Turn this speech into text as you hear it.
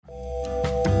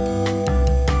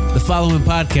following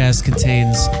podcast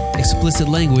contains explicit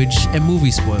language and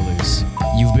movie spoilers.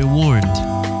 You've been warned.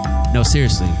 No,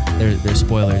 seriously, there's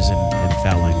spoilers and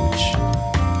foul language.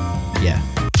 Yeah.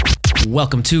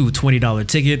 Welcome to $20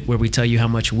 Ticket, where we tell you how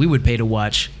much we would pay to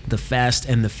watch The Fast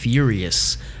and the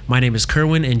Furious. My name is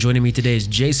Kerwin, and joining me today is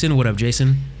Jason. What up,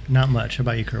 Jason? Not much. How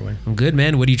about you, Kerwin? I'm good,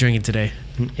 man. What are you drinking today?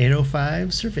 An 805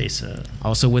 Cerveza.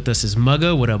 Also with us is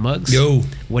Mugga. What up, Muggs? Yo.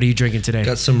 What are you drinking today?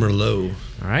 Got some Merlot.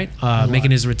 All right.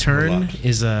 Making his return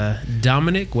is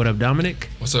Dominic. What up, Dominic?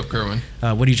 What's up, Kerwin?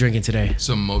 What are you drinking today?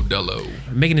 Some Modelo.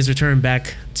 Making his return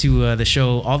back to the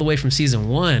show all the way from season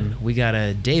 1, we got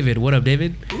David. What up,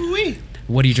 David? Ooh-wee.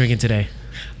 What are you drinking today?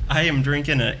 I am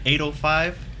drinking an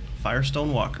 805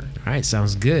 Firestone Walker. All right,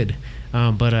 sounds good.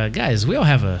 But guys, we all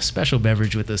have a special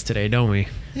beverage with us today, don't we?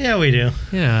 Yeah, we do.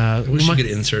 Yeah. We should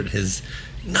insert his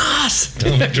NOS.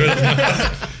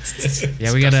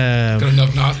 Yeah, we got Got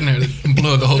enough NOS in there to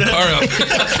blow the whole car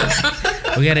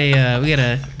up. we got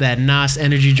that NOS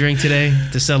energy drink today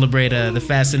to celebrate the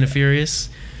Fast and the Furious.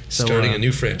 So, starting a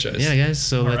new franchise. Yeah, guys.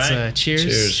 So let's right.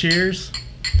 cheers. Cheers.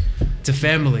 To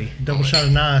family. Double shot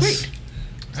of Nos. Wait,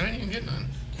 I didn't even get none.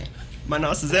 My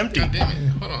NOS is empty. God damn it.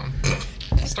 Hold on.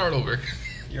 Start over.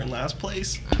 You're in last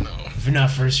place. I know. If you're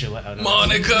not first, you're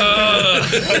Monica!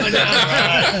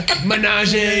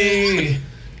 Menage.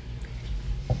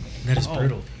 That is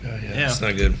brutal. Yeah. It's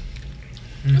not good.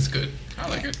 That's good. I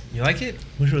like it. You like it?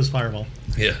 Wish it was Fireball.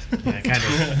 Yeah. Yeah, kind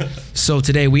of. So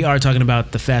today we are talking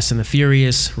about The Fast and the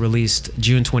Furious, released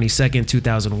June 22nd,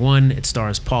 2001. It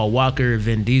stars Paul Walker,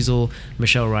 Vin Diesel,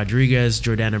 Michelle Rodriguez,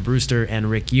 Jordana Brewster,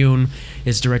 and Rick Yoon.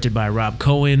 It's directed by Rob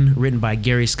Cohen, written by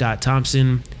Gary Scott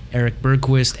Thompson, Eric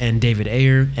Bergquist, and David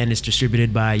Ayer, and it's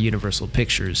distributed by Universal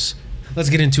Pictures. Let's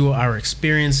get into our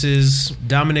experiences.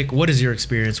 Dominic, what is your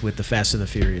experience with The Fast and the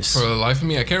Furious? For the life of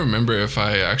me, I can't remember if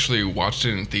I actually watched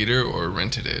it in theater or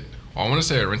rented it. I want to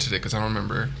say I rented it because I don't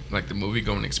remember like the movie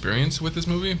going experience with this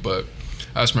movie, but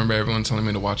I just remember everyone telling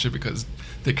me to watch it because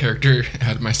the character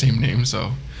had my same name,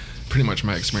 so pretty much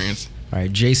my experience. All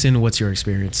right, Jason, what's your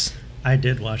experience? I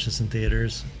did watch this in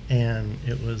theaters, and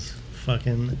it was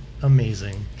fucking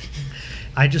amazing.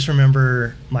 I just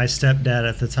remember my stepdad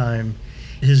at the time,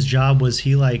 his job was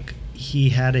he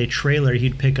had a trailer.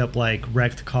 He'd pick up like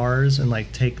wrecked cars and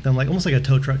like take them, like almost like a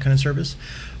tow truck kind of service.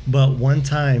 But one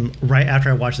time, right after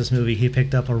I watched this movie, he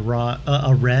picked up a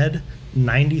red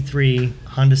 93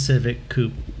 Honda Civic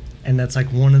Coupe. And that's like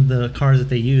one of the cars that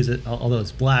they use, although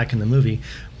it's black in the movie.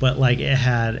 But like it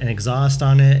had an exhaust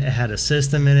on it, it had a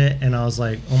system in it. And I was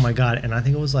like, oh my God. And I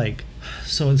think it was like,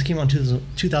 so this came out in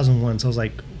 2001. So I was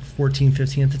like 14,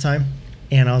 15 at the time.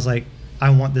 And I was like, I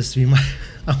want this to be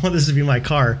my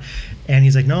car. And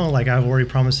he's like, no, like I've already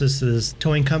promised this to this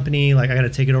towing company. Like I got to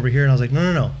take it over here. And I was like,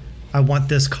 no. I want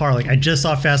this car. Like I just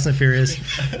saw Fast and the Furious.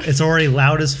 It's already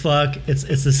loud as fuck. It's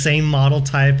the same model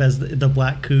type as the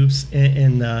black coupes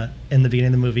in the beginning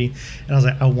of the movie. And I was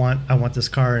like, I want this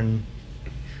car, and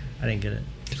I didn't get it.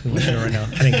 I'm just gonna let you know right now.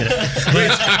 I didn't get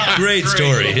it. Great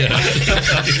story. Yeah.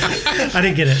 I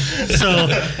didn't get it. So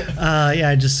yeah,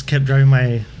 I just kept driving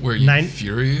my. Were you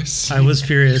furious? I was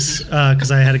furious because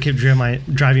I had to keep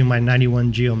driving my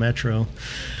 91 Geo Metro.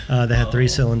 That had 3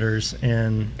 cylinders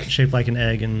and shaped like an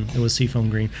egg, and it was seafoam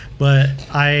green. But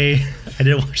I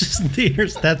did watch this in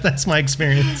theaters. That's my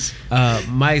experience.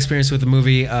 My experience with the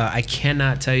movie, I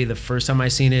cannot tell you the first time I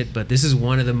seen it, but this is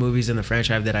one of the movies in the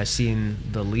franchise that I've seen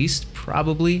the least,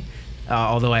 probably.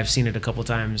 Although I've seen it a couple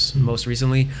times most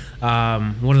recently.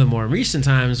 One of the more recent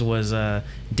times was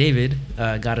David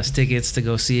got us tickets to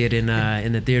go see it in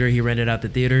the theater. He rented out the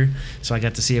theater, so I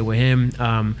got to see it with him.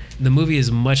 The movie is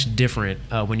much different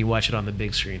when you watch it on the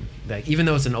big screen. Like even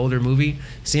though it's an older movie,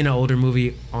 seeing an older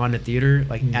movie on the theater,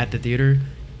 like at the theater,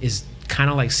 is kind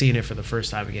of like seeing it for the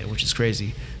first time again, which is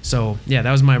crazy. So yeah,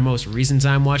 that was my most recent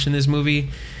time watching this movie.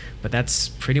 But that's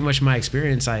pretty much my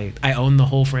experience. I own the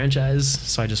whole franchise,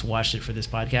 so I just watched it for this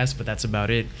podcast, but that's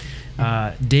about it.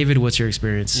 David, what's your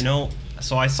experience? You know,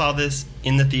 so I saw this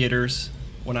in the theaters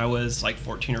when I was like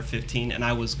 14 or 15, and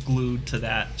I was glued to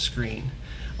that screen.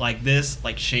 Like this,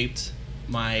 like shaped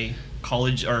my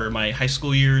college or my high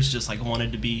school years. Just like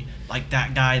wanted to be like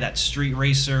that guy, that street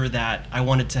racer that I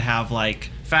wanted to have,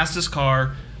 like fastest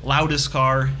car, loudest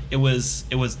car. It was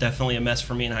definitely a mess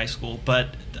for me in high school,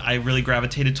 but I really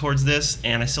gravitated towards this,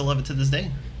 and I still love it to this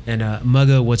day. And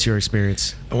Mugga, what's your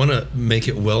experience? I want to make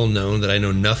it well known that I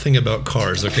know nothing about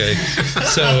cars, okay?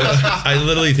 So I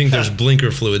literally think there's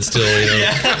blinker fluid still, you know?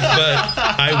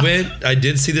 Yeah. But I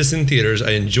did see this in theaters.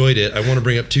 I enjoyed it. I want to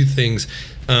bring up 2 things.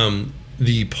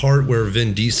 the part where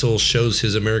Vin Diesel shows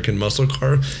his American muscle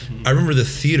car, I remember the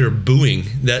theater booing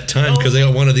that time because they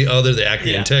got one of the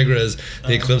Acura Integras,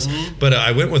 the Eclipse. But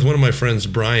I went with one of my friends,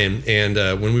 Brian, and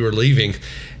when we were leaving,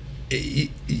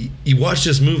 you watch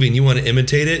this movie and you want to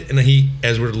imitate it, and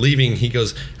as we're leaving, he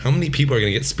goes, "How many people are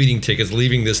going to get speeding tickets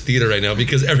leaving this theater right now?"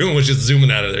 Because everyone was just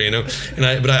zooming out of there, And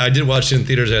I did watch it in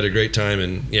theaters. I had a great time,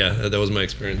 and yeah, that was my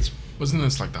experience. Wasn't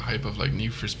this like the hype of like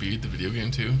Need for Speed, the video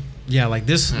game too? Yeah, like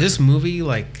this movie,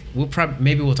 like we'll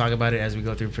talk about it as we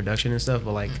go through production and stuff.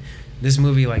 But like this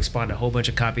movie, like spawned a whole bunch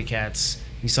of copycats.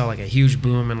 You saw like a huge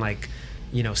boom in like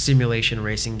simulation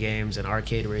racing games and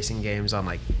arcade racing games on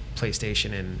like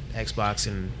PlayStation and Xbox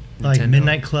and like Nintendo.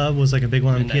 Midnight Club was like a big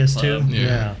one on Midnight PS2.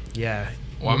 Club. Yeah.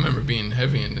 Well, I remember being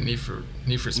heavy into Need for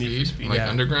Speed, like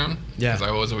Underground. Yeah. Because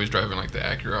I was always driving like the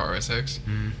Acura RSX,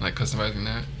 like customizing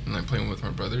that and like playing with my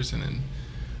brothers. And then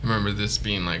I remember this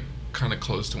being like kind of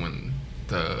close to when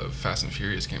the Fast and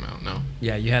Furious came out. No.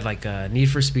 Yeah, you had like Need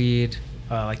for Speed,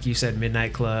 like you said,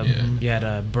 Midnight Club. Yeah. You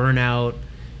had Burnout.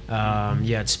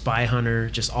 You had Spy Hunter.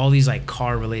 Just all these like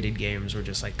car-related games were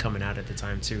just like coming out at the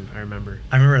time too. I remember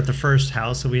at the first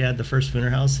house that we had, the first Spooner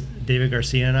house, David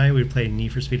Garcia and I, we played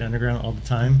Need for Speed Underground all the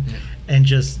time, and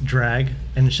just drag,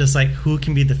 and it's just like who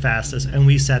can be the fastest, and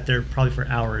we sat there probably for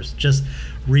hours, just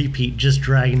just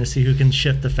dragging to see who can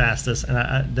shift the fastest,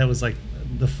 and that was like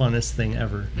the funnest thing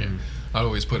ever. Yeah, I'd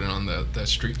always put it on that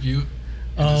Street View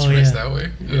and Oh, just race yeah. that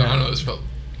way. Yeah. I don't know, it just felt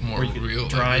more Where you could real.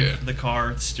 drive the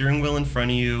car, steering wheel in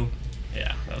front of you.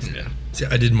 Yeah, that was good. See,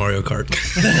 I did Mario Kart.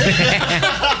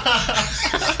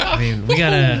 I mean, we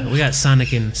got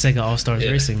Sonic and Sega All Stars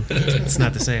Racing. It's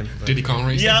not the same. but- Diddy Kong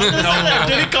Racing. Yeah,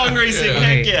 Diddy Kong Racing.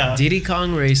 Heck yeah. Diddy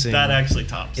Kong Racing That actually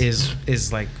tops.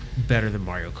 is like better than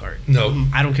Mario Kart. No.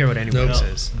 I don't care what anyone No.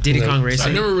 says. Diddy No. Kong So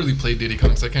Racing. I never really played Diddy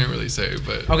Kong, so I can't really say.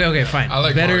 But Okay, fine. I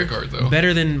like better, Mario Kart though.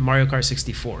 Better than Mario Kart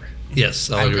 64.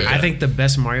 Yes, I'll agree with Okay. I that. think the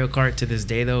best Mario Kart to this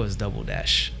day though is Double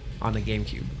Dash on the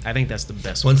GameCube. I think that's the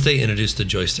best one. Once they introduced the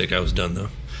joystick, I was done though.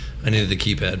 I needed the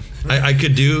keypad. I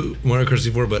could do Mario Kart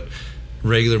 64, but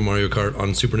regular Mario Kart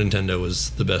on Super Nintendo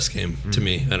was the best game to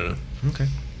me. I don't know. Okay.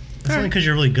 That's only because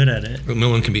you're really good at it, No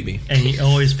one can beat me. and you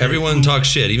always play. Everyone talks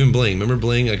shit, even Bling. Remember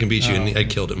Bling? I can beat you, and Oh. I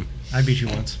killed him. I beat you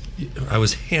once. I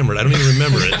was hammered. I don't even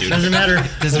remember it, dude. Doesn't matter.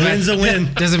 Doesn't a win's a win.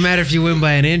 Doesn't matter if you win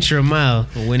by an inch or a mile.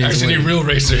 A win is a Actually, win. real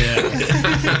racer.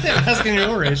 Asking your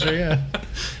own racer, yeah.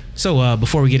 So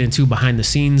before we get into behind the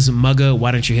scenes, Mugga,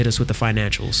 why don't you hit us with the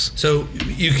financials? So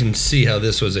you can see how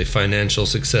this was a financial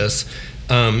success.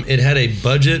 It had a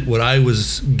budget, what I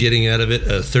was getting out of it,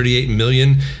 $38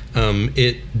 million.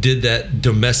 It did that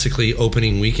domestically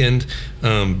opening weekend,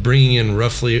 bringing in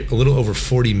roughly a little over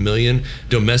 $40 million.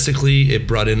 Domestically, it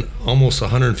brought in almost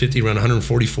 150, around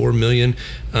 144 million.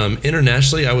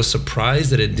 Internationally, I was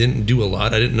surprised that it didn't do a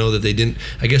lot. I didn't know that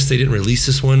I guess they didn't release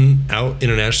this one out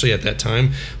internationally at that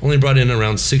time. Only brought in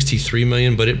around 63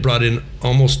 million, but it brought in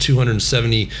almost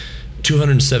 $207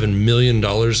 million,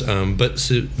 but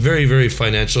so very, very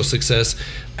financial success.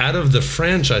 Out of the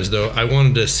franchise, though, I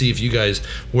wanted to see if you guys,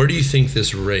 where do you think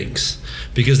this ranks?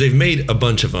 Because they've made a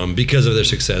bunch of them because of their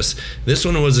success. This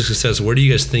one was a success. Where do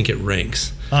you guys think it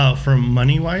ranks? From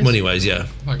money-wise? Money-wise, yeah.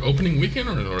 Like opening weekend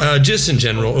or Just in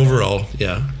general, overall,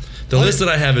 yeah. The list that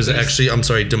I have is actually, I'm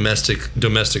sorry,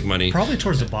 domestic money. Probably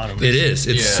towards the bottom. It is.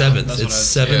 It's Yeah, seventh. that's It's what I-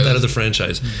 seventh yeah, out of the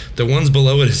franchise. The ones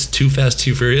below it is Too Fast,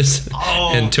 Too Furious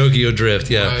and Tokyo Drift.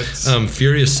 Yeah. What?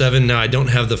 Furious 7. Now, I don't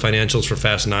have the financials for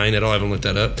Fast 9 at all. I haven't looked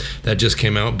that up. That just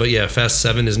came out. But yeah, Fast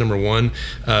 7 is number 1.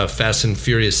 Fast and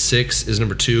Furious 6 is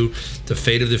number 2. The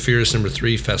Fate of the Furious, number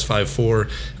 3. Fast 5, 4.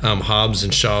 Hobbs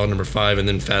and Shaw, number 5. And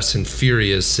then Fast and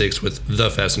Furious 6 with The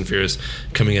Fast and Furious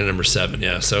coming in at number 7.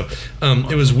 Yeah. So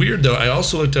it was weird, though. I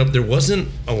also looked up, there wasn't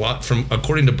a lot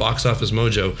according to Box Office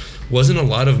Mojo, wasn't a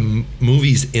lot of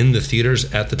movies in the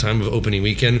theaters at the time of opening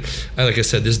weekend. Like I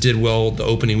said, this did well. The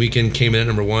opening weekend came in at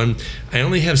number 1. I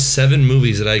only have 7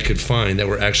 movies that I could find that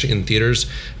were actually in theaters.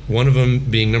 One of them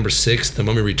being number 6, The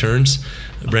Mummy Returns.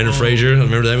 Brandon Fraser,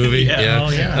 remember that movie? Yeah.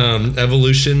 Oh, yeah.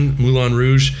 Evolution, Moulin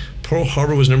Rouge. Pearl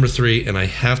Harbor was number 3, and I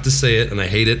have to say it, and I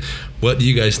hate it. What do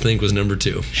you guys think was number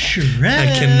 2? Shrek. I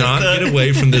cannot get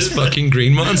away from this fucking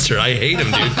green monster. I hate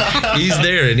him, dude. He's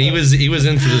there, and he was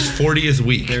in for this 40th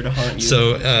week. There to haunt you.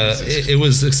 So it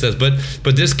was a success,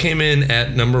 but this came in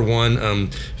at number 1,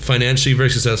 financially very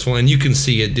successful, and you can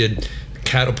see it did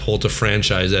catapult a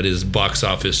franchise that is box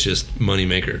office just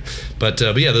moneymaker. But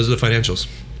yeah, those are the financials.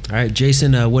 All right,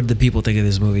 Jason, what did the people think of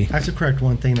this movie? I have to correct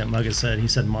one thing that Mugga said. He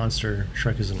said monster.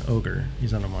 Shrek is an ogre.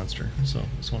 He's not a monster. So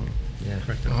this one, Yeah.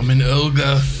 correct that. I'm an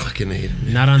ogre. Fucking hate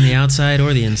him. Not on the outside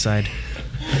or the inside.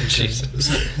 Jesus.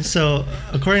 So,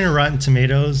 according to Rotten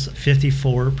Tomatoes,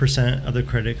 54% of the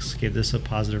critics gave this a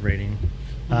positive rating.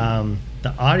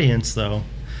 The audience, though,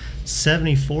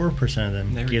 74% of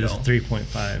them There we gave this go.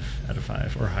 3.5 out of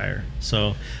 5 or higher.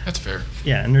 So, That's fair.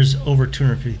 yeah, and there's over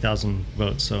 250,000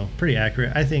 votes, so pretty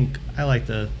accurate. I think I like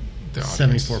the The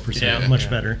audience. 74%, Yeah. much Yeah.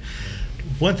 better.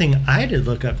 One thing I did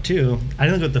look up too, I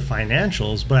didn't look up the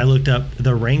financials, but I looked up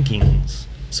the rankings.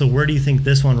 So where do you think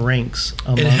this one ranks?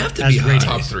 It'd have to as be high. rated?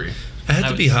 Top 3. I have I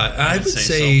to would- be high. I would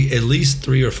say at least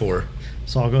 3 or 4.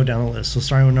 So I'll go down the list. So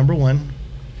starting with number 1,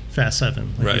 Fast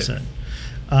 7, like you Right. said.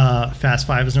 Fast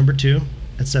 5 is number 2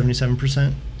 at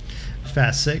 77%.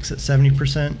 Fast 6 at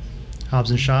 70%. Hobbs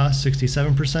and Shaw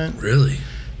 67%. Really?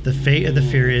 The Fate of the Ooh.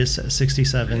 Furious at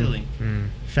 67. Really?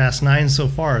 Fast 9 so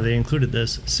far, they included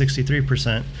this,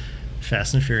 63%.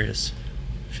 Fast and Furious,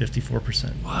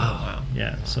 54%. Wow. Wow.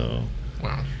 Yeah, so.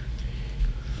 Wow.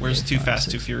 Where's Too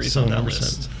Fast, Too Furious so on that number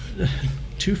list? 7.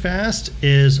 Too Fast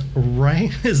is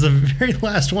is the very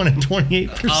last one at 28%.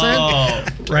 Oh,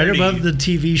 right dirty. above the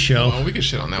TV show. Oh, we could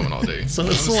shit on that one all day. So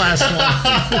it's the last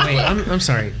one. Wait, I'm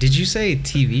sorry. Did you say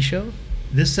TV show?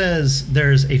 This says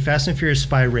there's a Fast and Furious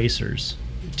Spy Racers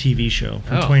TV show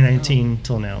from Oh. 2019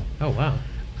 till now. Oh, wow.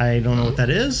 I don't know what that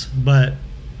is, but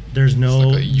there's no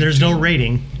like a there's no YouTube.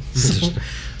 rating.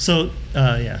 So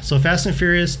so Fast and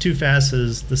Furious, Too Fast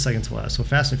is the second to last. So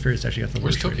Fast and Furious actually got the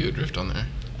Where's worst Tokyo rating. Drift on there?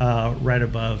 Right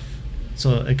above.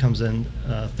 So it comes in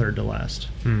third to last.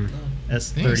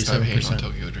 That's They need to stop hating on 37%.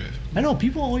 Tokyo Drift. I know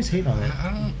people always hate on it. I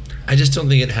don't. I just don't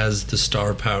think it has the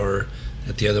star power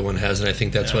that the other one has, and I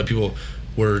think that's why people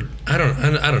were. I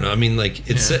don't know. I mean, like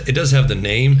it does have the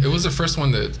name. It was the first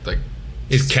one that like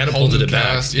It whole catapulted new it back.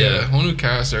 cast, whole new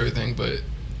cast, everything. But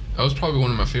that was probably one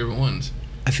of my favorite ones.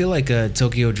 I feel like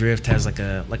Tokyo Drift has like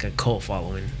a cult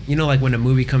following. You know, like when a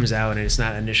movie comes out and it's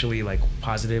not initially like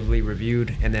positively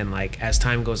reviewed, and then like as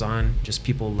time goes on, just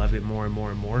people love it more and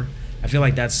more and more. I feel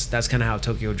like that's kind of how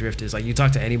Tokyo Drift is. Like you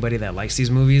talk to anybody that likes these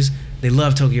movies, they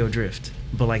love Tokyo Drift,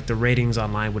 but like the ratings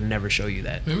online would never show you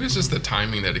that. Maybe it's just the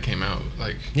timing that it came out.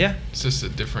 Like, Yeah. it's just a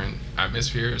different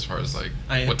atmosphere as far as like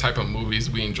I- what type of movies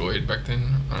we enjoyed back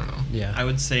then. I don't know. Yeah. I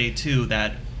would say too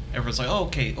that everyone's like, oh,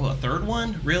 okay, a third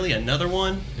one, really, another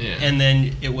one, Yeah. and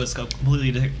then it was a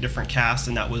completely different cast,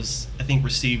 and that was, I think,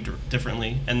 received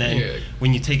differently. And then Yeah.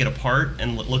 when you take it apart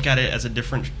and look at it as a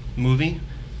different movie,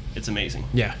 it's amazing.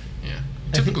 Yeah. Yeah.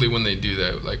 Typically, when they do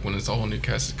that, like when it's a whole new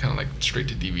cast, it's kind of like straight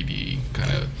to DVD,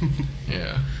 kind of.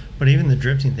 Yeah. But even the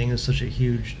drifting thing is such a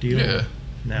huge deal Yeah.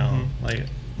 now. Like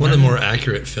One of the more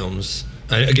accurate films.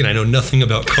 I know nothing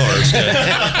about cars,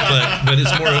 but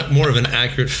it's more of an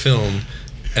accurate film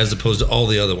as opposed to all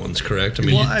the other ones. Correct? I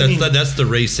mean, Well, I mean- that's the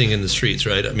racing in the streets,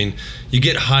 right? I mean, you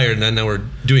get hired, and then now we're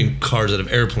doing cars out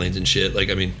of airplanes and shit. Like,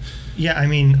 I mean, Yeah, I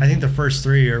mean, I think the first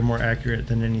 3 are more accurate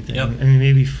than anything. Yep. I mean,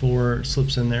 maybe 4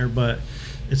 slips in there, but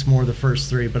it's more the first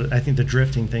 3. But I think the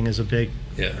drifting thing is a big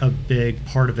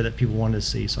part of it that people wanted to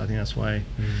see. So I think that's why.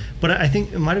 But I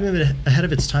think it might have been ahead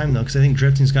of its time though, because I think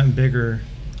drifting's gotten bigger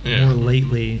Yeah. more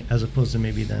lately as opposed to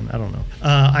maybe then. I don't know.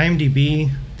 IMDb,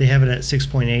 they have it at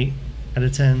 6.8 out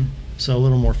of 10. So a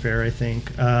little more fair, I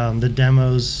think. The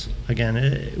demos,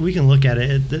 again, we can look at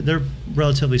it. They're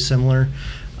relatively similar.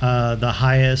 The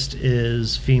highest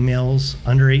is females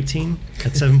under 18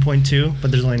 at 7.2,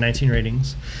 but there's only 19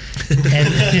 ratings.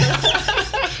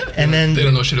 And then, They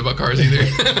don't know shit about cars either.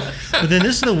 but then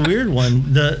this is the weird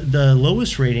one. The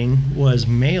lowest rating was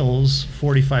males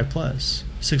 45 plus,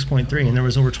 6.3, and there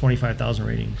was over 25,000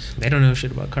 ratings. They don't know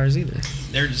shit about cars either.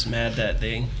 They're just mad that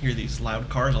they hear these loud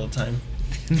cars all the time.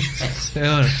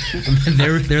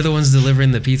 They're the ones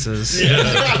delivering the pizzas.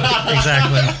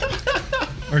 Exactly.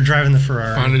 Or driving the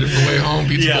Ferrari. Find a different way home,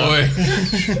 pizza Yeah.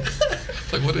 boy.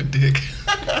 Like, what a dick.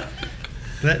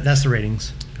 That's the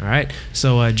ratings. All right.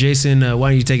 So, Jason, why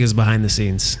don't you take us behind the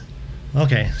scenes?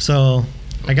 Okay, so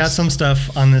I got some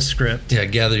stuff on this script. yeah,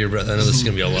 gather your breath. I know this is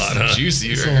gonna be a lot, huh?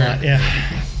 Juicy It's right a lot, here.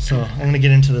 yeah. So I'm gonna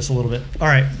get into this a little bit. All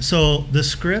right. So the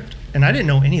script, and I didn't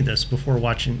know any of this before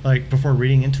before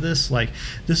reading into this. Like,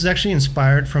 this is actually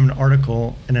inspired from an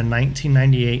article in a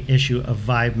 1998 issue of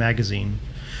Vibe magazine,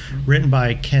 written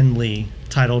by Ken Lee,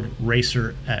 titled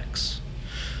 "Racer X."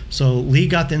 So Lee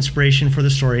got the inspiration for the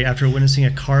story after witnessing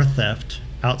a car theft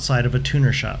outside of a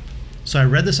tuner shop. So I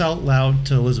read this out loud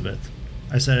to Elizabeth.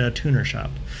 I said a tuner shop.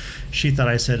 She thought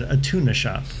I said a tuna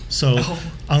shop. So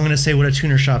I'm going to say what a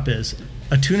tuner shop is.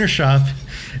 A tuner shop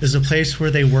is a place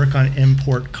where they work on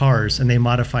import cars and they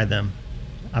modify them.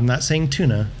 I'm not saying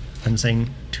tuna. I'm saying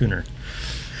tuner.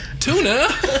 Tuna?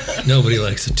 Nobody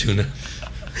likes a tuna.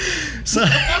 So,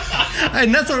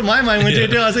 and that's what my mind went to.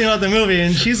 I was thinking about the movie,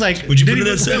 and she's like, Would you put it in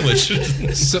that sandwich?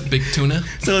 What's up, big tuna?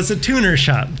 So it's a tuner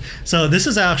shop. So this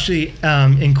is actually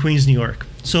in Queens, New York.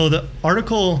 So the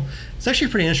article, it's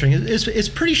actually pretty interesting. It's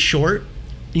pretty short.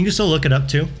 You can still look it up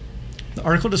too. The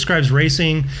article describes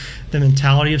racing, the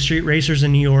mentality of street racers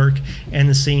in New York, and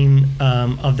the scene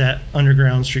of that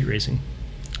underground street racing.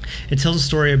 It tells a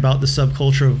story about the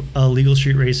subculture of illegal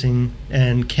street racing,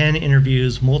 and Ken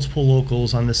interviews multiple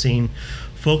locals on the scene,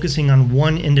 focusing on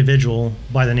one individual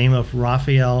by the name of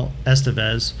Rafael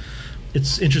Estevez.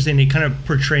 It's interesting, they kind of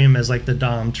portray him as like the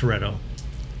Dom Toretto.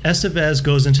 Estevez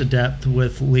goes into depth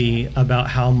with Lee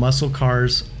about how muscle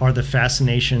cars are the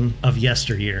fascination of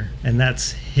yesteryear, and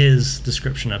that's his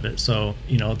description of it. So,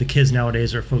 the kids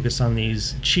nowadays are focused on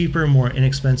these cheaper, more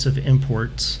inexpensive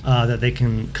imports that they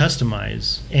can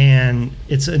customize, and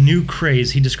it's a new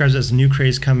craze. He describes it as a new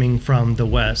craze coming from the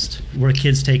West, where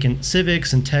kids take in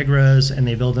Civics and Tegras and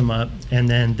they build them up, and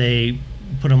then they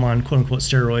put them on quote-unquote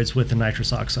steroids with the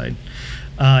nitrous oxide.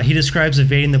 He describes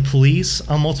evading the police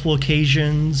on multiple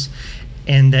occasions,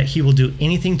 and that he will do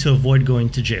anything to avoid going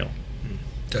to jail.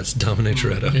 That's Dominic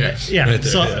Toretto. Yeah. Right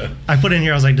there, So yeah. I put in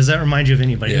here, I was like, does that remind you of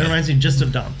anybody? Yeah. It reminds me just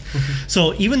of Dom.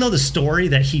 So even though the story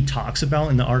that he talks about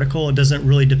in the article, it doesn't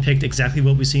really depict exactly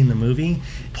what we see in the movie,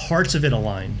 parts of it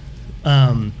align.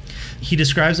 He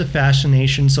describes a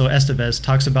fascination, so Estevez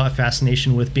talks about a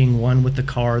fascination with being one with the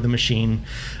car, the machine.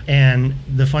 And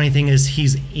the funny thing is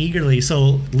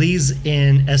so Lee's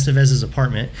in Estevez's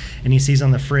apartment, and he sees on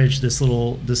the fridge this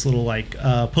little like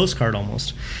postcard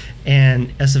almost.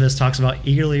 And Estevez talks about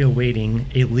eagerly awaiting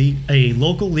a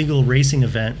local legal racing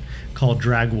event called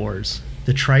Drag Wars,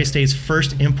 the Tri-State's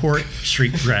first import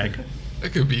street drag.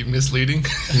 That could be misleading.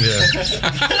 Yeah.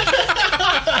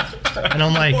 And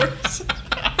I'm like,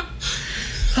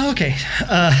 okay.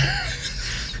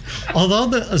 Although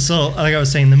like I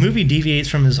was saying, the movie deviates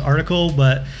from this article,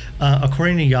 but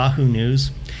according to Yahoo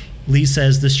News, Lee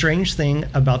says the strange thing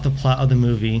about the plot of the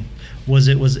movie was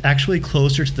it was actually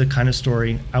closer to the kind of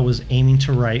story I was aiming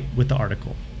to write with the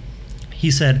article. He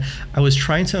said, I was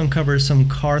trying to uncover some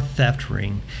car theft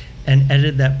ring and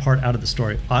edited that part out of the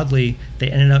story. Oddly, they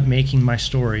ended up making my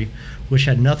story, which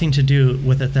had nothing to do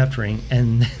with a theft ring,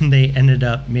 and then they ended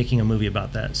up making a movie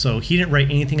about that. So he didn't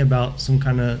write anything about some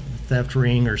kind of theft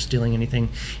ring or stealing anything.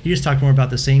 He just talked more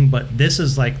about the scene, but this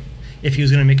is like, if he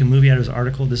was going to make a movie out of his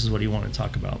article, this is what he wanted to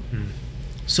talk about.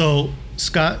 So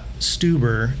Scott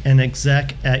Stuber, an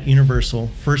exec at Universal,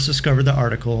 first discovered the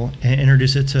article and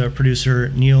introduced it to producer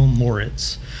Neil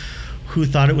Moritz, who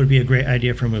thought it would be a great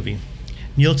idea for a movie.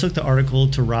 Neil took the article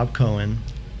to Rob Cohen,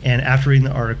 and after reading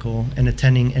the article and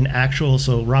attending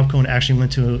so Rob Cohen actually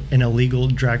went to an illegal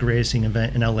drag racing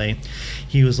event in LA.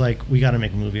 He was like, we got to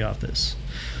make a movie off this.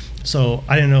 So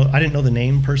I didn't know the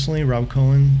name personally, Rob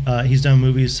Cohen. He's done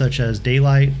movies such as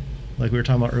Daylight, like we were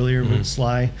talking about earlier with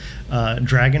Sly,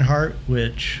 Dragonheart,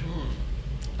 which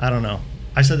I don't know.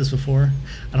 I said this before.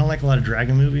 I don't like a lot of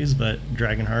dragon movies, but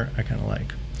Dragonheart I kind of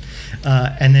like.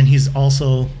 And then he's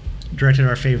also directed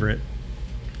our favorite,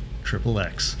 Triple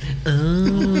X.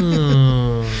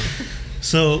 Oh.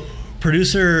 So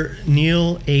producer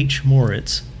Neil H.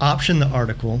 Moritz optioned the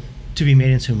article to be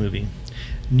made into a movie.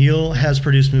 Neil has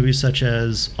produced movies such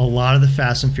as a lot of the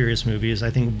Fast and Furious movies,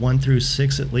 I think 1 through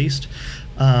 6 at least.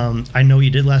 I Know What You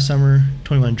Did Last Summer,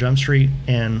 21 Jump Street,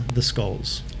 and The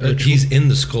Skulls. He's in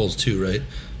The Skulls too, right?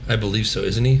 I believe so,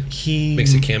 isn't he? He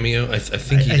makes a cameo. I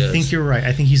think he does. I think you're right.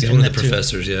 I think he's in one of that the too.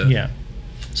 professors, yeah. Yeah.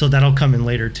 So that'll come in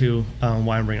later too,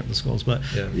 why I'm bringing up The Skulls. But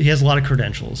Yeah. he has a lot of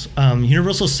credentials.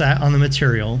 Universal sat on the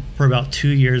material for about 2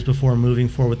 years before moving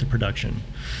forward with the production.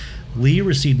 Lee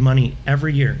received money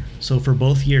every year. So for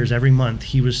both years, every month,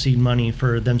 he received money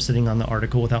for them sitting on the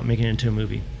article without making it into a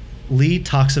movie. Lee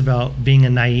talks about being a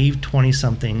naive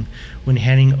 20-something when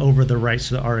handing over the rights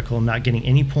to the article, not getting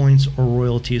any points or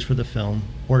royalties for the film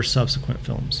or subsequent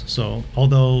films. So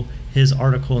although his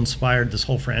article inspired this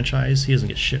whole franchise, he doesn't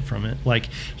get shit from it. Like,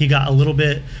 he got a little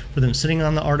bit for them sitting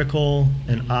on the article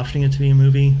and optioning it to be a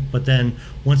movie, but then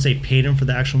once they paid him for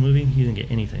the actual movie, he didn't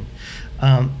get anything.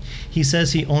 He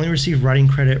says he only received writing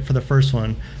credit for the first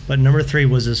one, but number 3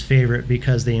 was his favorite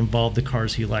because they involved the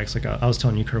cars he likes, like I was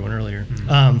telling you, Kerwin, earlier.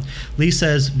 Lee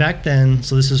says, back then,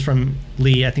 so this is from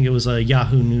Lee, I think it was a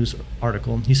Yahoo News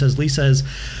article. Lee says,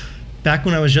 back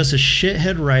when I was just a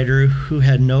shithead writer who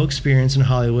had no experience in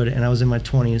Hollywood and I was in my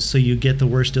 20s, so you get the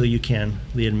worst deal you can,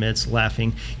 Lee admits,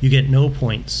 laughing. You get no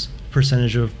points,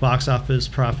 percentage of box office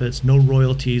profits, no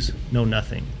royalties, no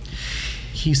nothing.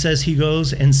 He says he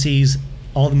goes and sees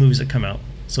all the movies that come out.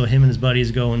 So him and his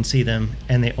buddies go and see them,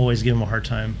 and they always give him a hard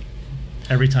time,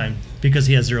 every time, because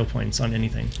he has 0 points on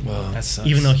anything, Wow. That sucks.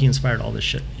 even though he inspired all this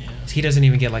shit. he doesn't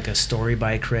even get like a story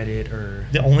by credit, or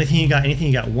The only thing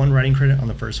he got 1 writing credit on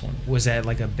the first one. was that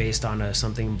like a based on a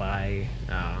something by?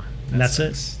 And that's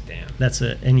it. sucks. Damn. That's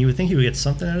it. And you would think he would get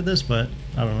something out of this, but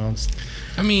I don't know.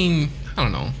 I mean, I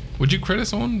don't know. Would you credit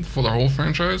someone for the whole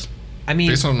franchise I mean,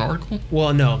 based on an article?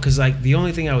 well, no, because like the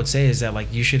only thing I would say is that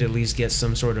like you should at least get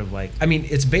some sort of like. I mean,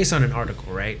 it's based on an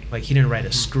article, right? Like he didn't write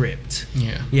a script.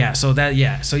 Yeah. Yeah,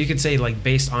 so you could say like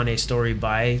based on a story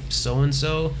by so and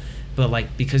so, but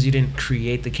like because you didn't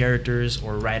create the characters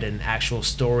or write an actual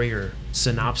story or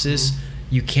synopsis,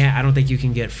 you can't. I don't think you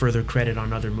can get further credit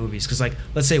on other movies. Because like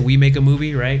let's say we make a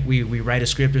movie, right? We write a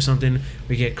script or something.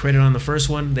 We get credit on the first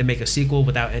one. They make a sequel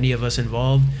without any of us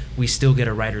involved. We still get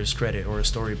a writer's credit or a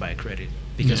story by credit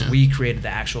because Yeah. we created the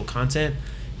actual content.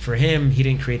 For him, he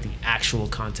didn't create the actual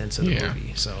contents of the Yeah.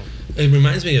 movie. So It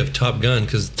reminds me of Top Gun,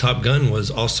 because Top Gun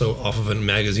was also off of a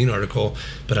magazine article,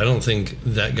 but I don't think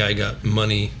that guy got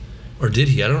money, or did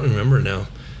he? I don't remember now.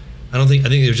 I think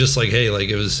it was just like, hey, like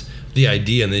it was the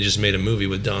idea, and they just made a movie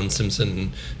with Don Simpson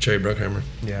and Jerry Bruckheimer.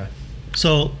 yeah.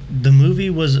 So the movie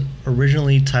was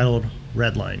originally titled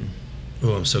Redline.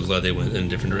 Oh, I'm so glad they went in a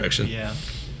different direction. Yeah.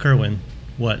 Kerwin,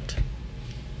 what?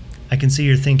 I can see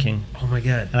you're thinking, Oh my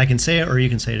God. and I can say it, or you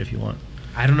can say it if you want.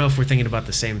 I don't know if we're thinking about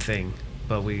the same thing,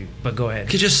 but go ahead.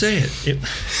 You could just say it.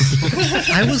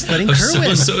 I was letting I'm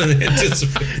Kerwin. so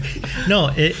anticipating.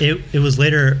 No, it was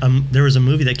later. There was a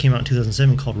movie that came out in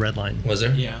 2007 called Redline. Was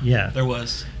there? Yeah. Yeah. There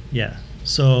was. Yeah.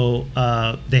 So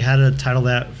they had to title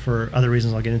that for other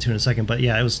reasons I'll get into in a second. But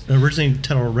yeah, it was originally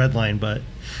titled Redline, but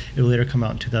it would later come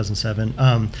out in 2007.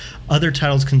 Other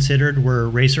titles considered were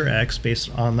Racer X, based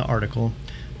on the article,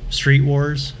 Street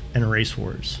Wars, and Race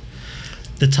Wars.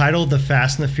 The title The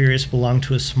Fast and the Furious belonged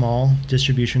to a small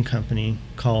distribution company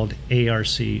called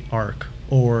ARC,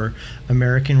 or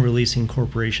American Releasing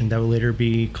Corporation, that would later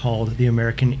be called the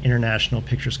American International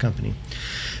Pictures Company.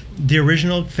 The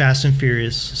original Fast and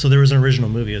Furious, so there was an original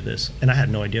movie of this, and I had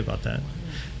no idea about that.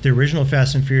 The original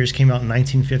Fast and Furious came out in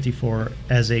 1954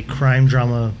 as a crime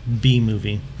drama B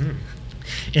movie.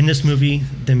 In this movie,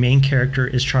 the main character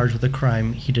is charged with a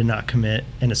crime he did not commit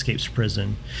and escapes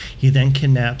prison. He then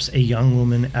kidnaps a young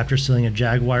woman after stealing a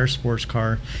Jaguar sports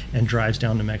car and drives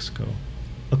down to Mexico.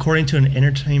 According to an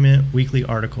Entertainment Weekly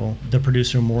article, the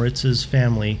producer Moritz's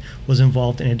family was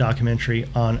involved in a documentary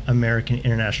on American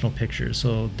International Pictures.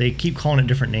 So they keep calling it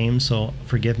different names, so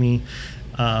forgive me.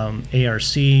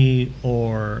 ARC,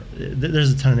 or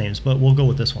there's a ton of names, but we'll go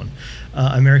with this one.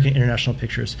 American International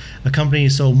Pictures, a company.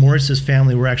 So Moritz's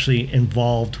family were actually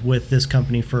involved with this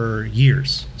company for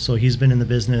years. So he's been in the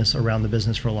business, around the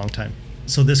business for a long time.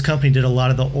 So this company did a lot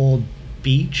of the old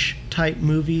beach type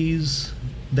movies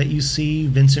that you see,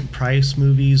 Vincent Price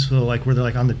movies, so like where they're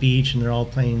like on the beach and they're all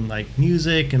playing like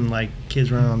music and like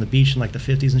kids running on the beach in like the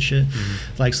 50s and shit.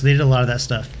 Like, so they did a lot of that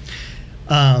stuff.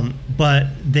 But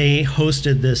they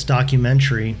hosted this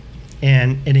documentary,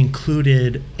 and it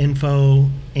included info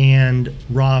and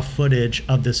raw footage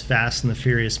of this Fast and the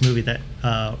Furious movie that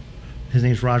his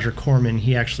name's Roger Corman.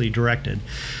 He actually directed.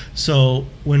 So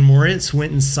when Moritz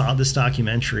went and saw this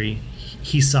documentary,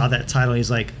 he saw that title.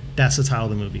 He's like, "That's the title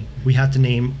of the movie. We have to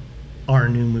name our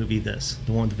new movie this,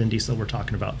 the one with Vin Diesel we're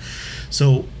talking about."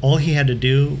 So all he had to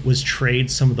do was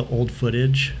trade some of the old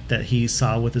footage that he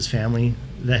saw with his family,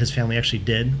 that his family actually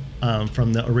did,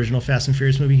 from the original Fast and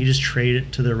Furious movie. He just traded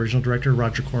it to the original director,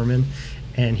 Roger Corman,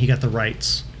 and he got the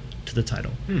rights to the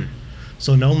title.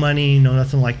 So no money, no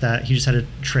nothing like that. He just had to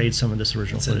trade some of this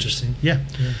original That's footage. interesting. Yeah.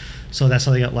 So that's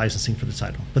how they got licensing for the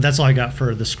title. But that's all I got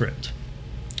for the script.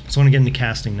 So I want to get into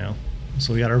casting now.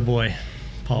 So we got our boy,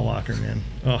 Paul Walker, man.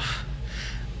 Oh,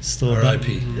 still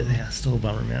R.I.P. Yeah, still a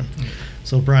bummer, man.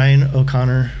 So Brian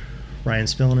O'Connor, Ryan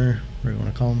Spillner, whatever you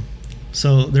want to call him.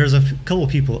 So there's a couple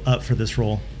of people up for this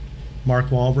role. Mark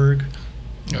Wahlberg,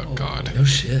 Oh God. No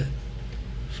shit.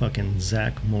 fucking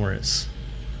Zach Morris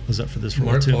was up for this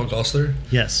role Mark too. Paul Gosselaar?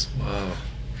 Yes. Wow.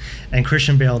 And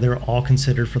Christian Bale, they were all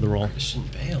considered for the role. Christian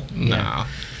Bale. Nah.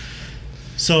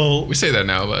 So We say that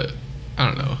now, but I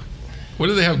don't know. What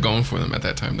did they have going for them at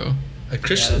that time, though?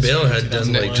 Christian that's Bale true, had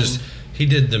done like 2001. just, he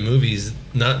did the movies,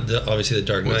 not the obviously the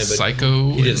Dark Knight, With but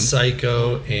Psycho he did and-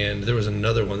 Psycho, and there was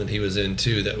another one that he was in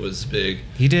too that was big.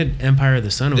 He did Empire of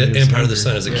the Sun. The when he was Empire of the younger.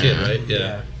 Sun as a kid, Yeah. right?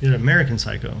 Yeah. he did American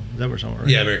Psycho. Is that what we're talking about,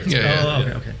 right? Yeah, American. Yeah, Oh,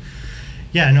 Psycho, okay.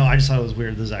 Yeah, no, I just thought it was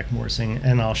weird, the Zach Morris thing,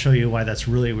 and I'll show you why that's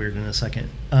really weird in a second.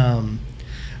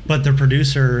 But the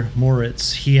producer,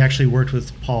 Moritz, he actually worked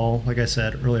with Paul, like I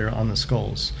said earlier, on the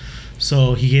Skulls.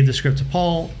 So he gave the script to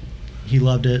Paul. He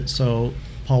loved it. So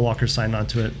Paul Walker signed on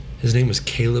to it. His name was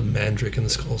Caleb Mandrick in the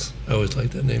Skulls. I always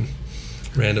liked that name.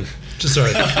 Random. Just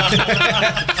sorry.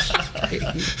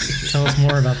 Tell us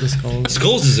more about the Skulls.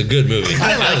 Skulls is a good movie.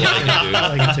 I like it, dude.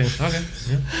 I like it too.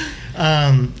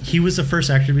 Okay. He was the first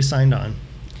actor to be signed on.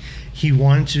 He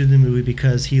wanted to do the movie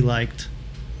because he liked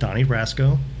Donnie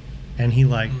Brasco and he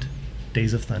liked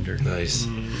Days of Thunder. Nice.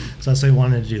 So that's why he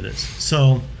wanted to do this.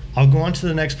 So I'll go on to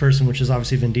the next person, which is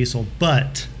obviously Vin Diesel.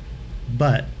 But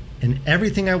in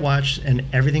everything I watched and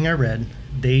everything I read,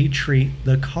 they treat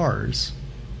the cars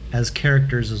as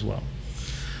characters as well.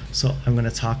 So I'm going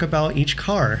to talk about each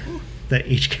car that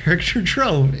each character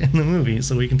drove in the movie,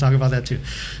 so we can talk about that too.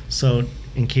 So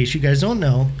in case you guys don't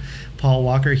know, Paul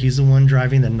Walker, he's the one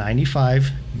driving the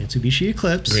 95 Mitsubishi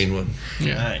Eclipse Green one.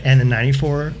 Yeah. Right. and the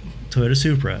 94 Toyota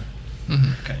Supra.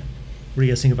 Okay. What do you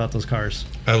guys think about those cars?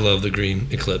 I love the green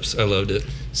Eclipse. I loved it.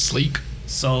 Sleek.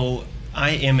 So I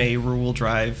am a rear-wheel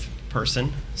drive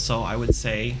person, so I would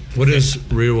say. What is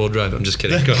rear wheel drive? I'm just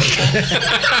kidding. Go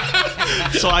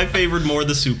ahead. So I favored more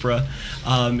the Supra.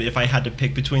 If I had to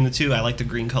pick between the two, I like the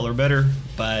green color better,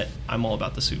 but I'm all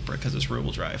about the Supra because it's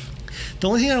rear-wheel drive. The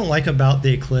only thing I don't like about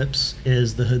the Eclipse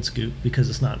is the hood scoop because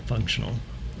it's not functional.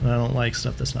 And I don't like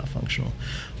stuff that's not functional.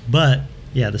 But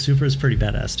yeah, the Supra is pretty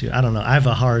badass too. I don't know. I have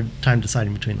a hard time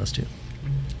deciding between those two.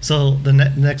 So the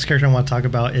next character I want to talk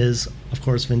about is, of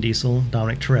course, Vin Diesel,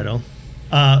 Dominic Toretto.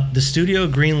 The studio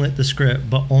greenlit the script,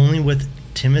 but only with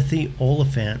Timothy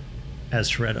Olyphant as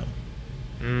Toretto.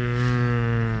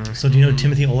 So do you know who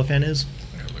Timothy Olyphant is?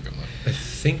 I gotta look him up. I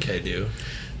think I do.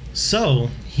 So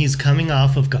he's coming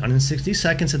off of Gone in 60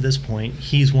 Seconds at this point.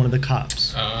 He's one of the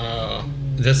cops. Oh.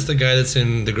 That's the guy that's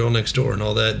in The Girl Next Door and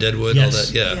all that, Deadwood, Yes. all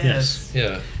that. Yeah. Yes.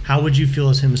 Yeah. How would you feel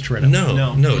as him as Toretto?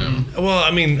 No. No. Well,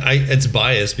 I mean, it's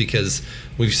biased because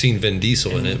we've seen Vin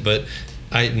Diesel in it, but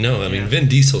I mean, Vin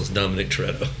Diesel's Dominic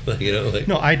Toretto.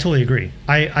 No, I totally agree.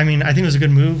 I mean, I think it was a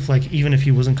good move. Like, even if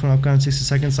he wasn't coming up Gone in 60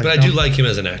 Seconds. Like, But I do like him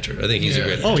as an actor. I think he's a Yeah.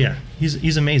 great actor. Oh, yeah.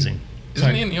 He's amazing. Isn't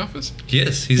Sorry. he in The Office?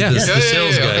 Yes, he's Yeah. the, Yeah, the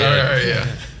sales guy. Okay, all right, yeah.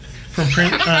 From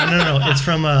no, it's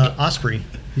from Osprey.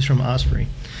 He's from Osprey.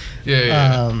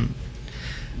 Yeah.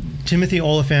 Timothy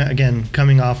Olyphant, again,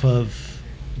 coming off of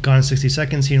Gone in 60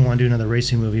 Seconds. He didn't want to do another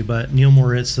racing movie, but Neil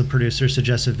Moritz, the producer,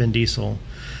 suggested Vin Diesel.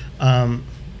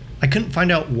 I couldn't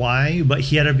find out why, but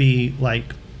he had to be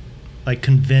like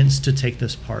convinced to take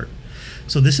this part.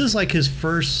 So this is like his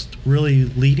first really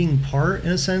leading part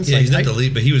in a sense. Yeah, like, he's not the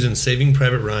lead, but he was in Saving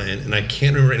Private Ryan, and I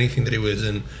can't remember anything that he was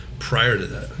in prior to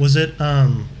that. Was it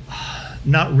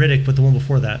not Riddick, but the one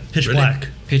before that, Pitch Riddick? Black?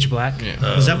 Pitch Black.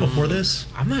 Yeah. Was that before this?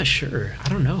 I'm not sure. I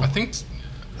don't know. I think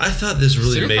I thought this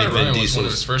really Saving made Private Vin Ryan was one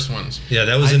of his Diesel's. first ones. Yeah,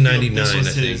 that was I in feel '99, this I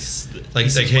was think. his- Like,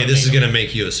 this is hey, what this is made him. gonna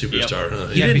make you a superstar. Huh?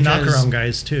 He Yeah, did because- Knockaround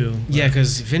Guys too. Yeah,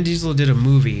 because Vin Diesel did a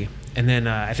movie, and then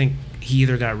I think he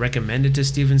either got recommended to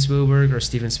Steven Spielberg or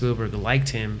Steven Spielberg liked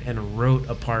him and wrote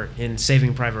a part in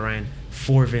Saving Private Ryan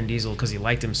for Vin Diesel because he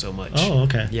liked him so much. Oh,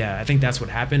 okay. Yeah, I think that's what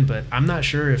happened, but I'm not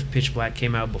sure if Pitch Black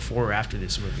came out before or after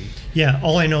this movie. Yeah,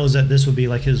 all I know is that this would be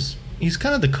like he's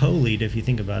kind of the co-lead if you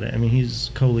think about it. I mean, he's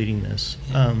co-leading this.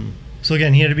 So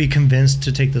again, he had to be convinced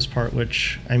to take this part,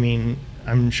 which, I mean,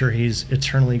 I'm sure he's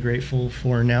eternally grateful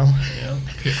for now.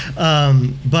 Yeah.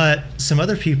 But some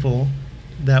other people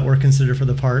that were considered for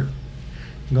the part,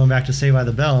 going back to Saved by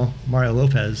the Bell, Mario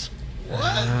Lopez.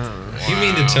 You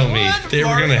mean to tell me they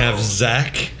were gonna have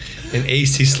Zach and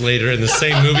AC Slater in the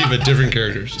same movie but different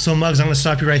characters? So, Muggs, I'm going to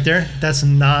stop you right there. That's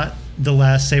not the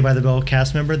last Saved by the Bell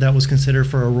cast member that was considered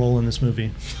for a role in this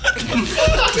movie.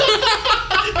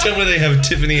 Tell me they have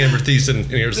Tiffany Amber Thiessen in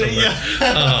here somewhere.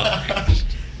 Oh,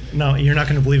 No, you're not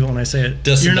going to believe it when I say it.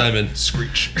 Dustin You're not- Diamond.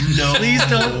 Screech. No. Please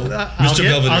don't. Mr.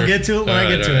 Belvedere. I'll get to it when I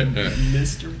get to it. All right.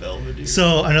 Mr. Belvedere.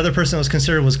 So another person that was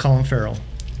considered was Colin Farrell.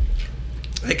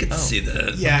 I could see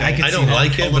that. Yeah, I could I see don't that.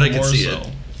 like it, A but I little could more see so.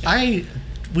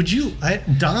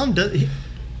 it. Dom does,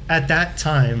 at that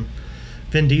time,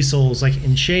 Vin Diesel's like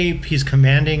in shape. He's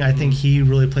commanding. I think he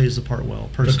really plays the part well.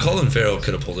 But Personally, Colin Farrell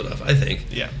could have pulled it off. I think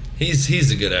Yeah.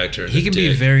 he's a good actor. He can be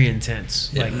Dick. very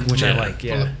intense, like Yeah. which I Yeah. like.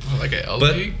 Yeah. Like a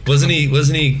But LA. wasn't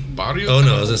he? Barrio Oh no,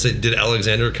 kind I was gonna say, did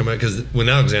Alexander come out? Because when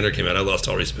Alexander came out, I lost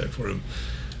all respect for him.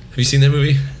 Have you seen that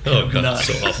movie? Oh god, Not.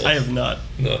 it's so awful. I have not.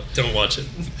 No, don't watch it.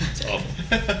 It's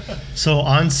awful. so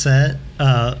on set,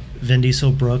 Vin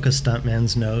Diesel broke a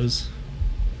stuntman's nose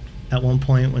at one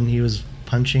point when he was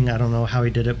punching. I don't know how he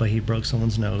did it, but he broke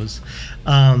someone's nose.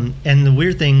 And the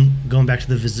weird thing, going back to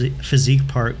the physique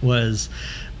part, was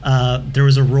there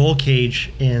was a roll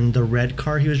cage in the red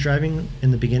car he was driving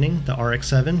in the beginning, the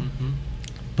RX-7.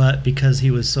 But because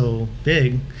he was so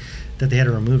big that they had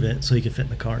to remove it so he could fit in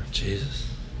the car. Jesus.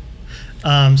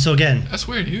 So again, That's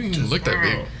weird. He didn't even look that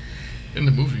big in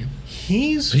the movie. Are you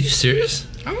he's. serious?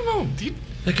 I don't know.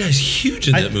 That guy's huge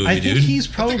in that movie, I think dude. he's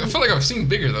I probably. feel like I've seen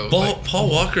bigger though. Paul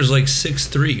Walker's like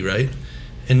 6'3", right?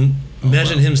 And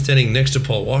imagine him standing next to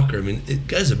Paul Walker. I mean, it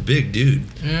guy's a big dude.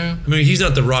 Yeah. I mean, he's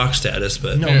not the Rock status,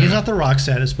 but No, Yeah. he's not the Rock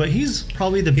status, but he's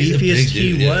probably the He's a beefiest big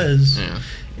dude, he yeah. was Yeah.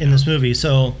 in this movie.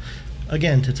 So,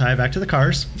 again, to tie it back to the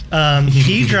cars,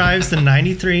 he drives the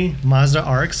 '93 Mazda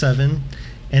RX-7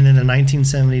 and then the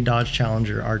 1970 Dodge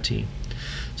Challenger RT.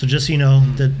 So just so you know,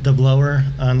 the blower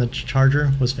on the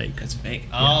Charger was fake. It's fake.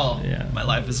 Oh, Yeah. my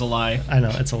life is a lie. I know,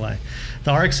 it's a lie.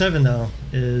 The RX-7, though,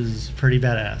 is pretty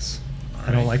badass. I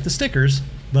don't Alright. like the stickers,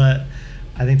 but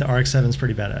I think the RX-7 is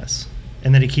pretty badass.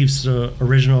 And then he keeps the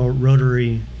original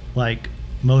rotary, like,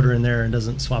 motor in there and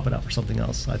doesn't swap it out for something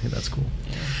else. I think that's cool.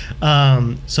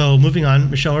 So moving on,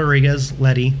 Michelle Rodriguez,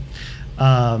 Letty.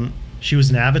 She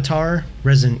was in Avatar,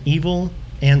 Resident Evil,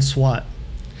 and SWAT.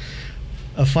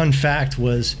 A fun fact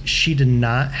was she did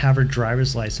not have her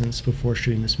driver's license before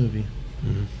shooting this movie.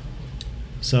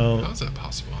 So How is that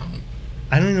possible?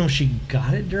 I don't know if she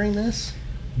got it during this,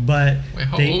 but Wait,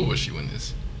 how old was she when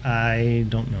this? I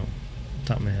don't know,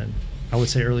 top of my head. I would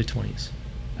say early 20s.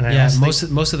 And I Yeah, honestly-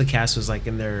 most of the cast was like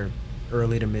in their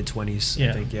early to mid 20s. Yeah.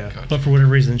 I think. Yeah. Gotcha. But for whatever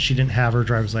reason, she didn't have her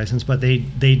driver's license. But they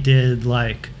did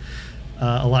like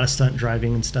a lot of stunt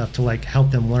driving and stuff to like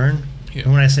help them learn. Yeah.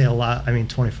 And when I say a lot, I mean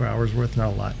 24 hours worth, not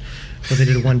a lot. But they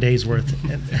did 1 day's worth.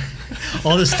 And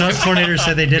all the stunt coordinators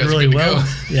said they did You guys are really good to well. go.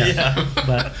 Yeah.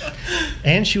 But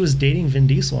and she was dating Vin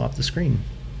Diesel off the screen.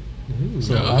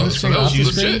 So No, on the so screen, that off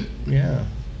was the legit. screen. Yeah.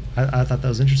 I thought that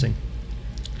was interesting.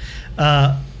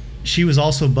 She was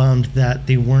also bummed that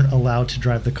they weren't allowed to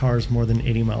drive the cars more than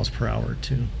 80 miles per hour,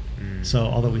 too. So,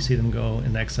 although we see them go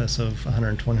in excess of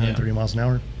 120, 130 miles an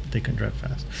hour, they couldn't drive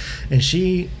fast. And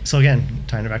so again,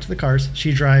 tying it back to the cars,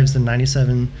 she drives the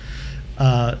 97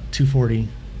 240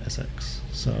 SX.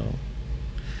 So,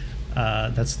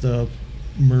 that's the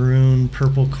maroon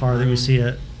purple car that we see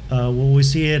at, we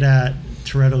see it at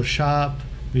Toretto's shop.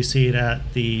 We see it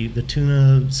at the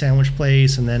tuna sandwich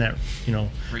place, and then at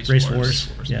Race Wars.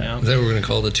 Yeah, Is that what we're going to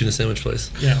call the tuna sandwich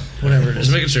place? yeah, whatever it Just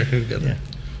is. making sure. Who got Yeah, that?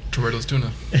 Toretto's tuna.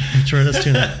 Toretto's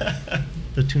tuna,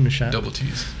 the tuna shop, Double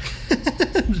T's.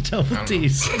 the double I don't know.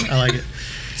 T's. I like it.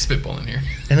 Spitballing here.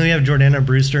 And then we have Jordana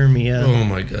Brewster, Mia. Oh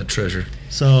my God, treasure.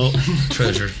 So,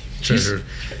 Treasure.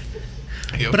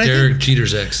 Yep. But I Derek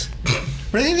Jeter's ex.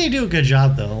 but I think they do a good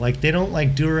job though. Like they don't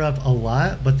like do her up a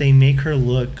lot, but they make her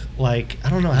look like I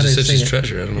don't know how to Just said say she's it.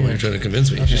 treasure. I don't know why Yeah. you're trying to convince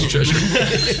me. Okay. She's treasure.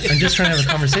 I'm just trying to have a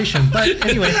conversation. But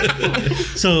anyway,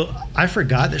 so I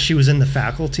forgot that she was in The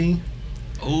Faculty.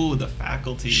 Oh, The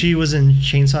Faculty. She was in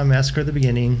Chainsaw Massacre at the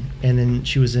beginning, and then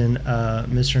she was in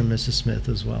Mr. and Mrs. Smith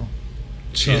as well.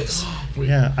 She is. Wait.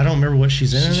 Yeah, I don't remember what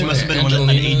she's in. She it. must have been an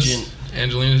agent.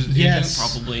 Angelina's Yes.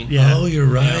 Probably. Yeah. Oh, you're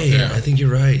right. Yeah. I think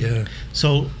you're right. Yeah.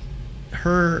 So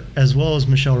her, as well as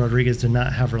Michelle Rodriguez, did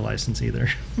not have her license either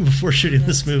before shooting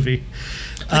this movie.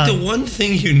 Like the one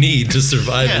thing you need to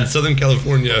survive Yeah. in Southern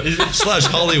California /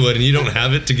 Hollywood, and you don't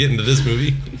have it to get into this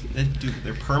movie. They do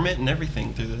their permit and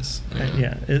everything through this.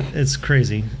 Yeah, it's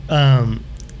crazy.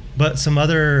 But some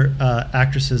other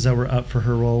actresses that were up for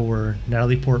her role were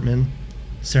Natalie Portman,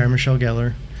 Sarah Michelle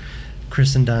Gellar,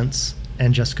 Kristen Dunst,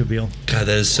 and Jessica Biel. God,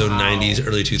 that is so Wow. 90s,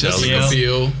 early 2000s. Jessica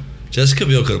Biel Jessica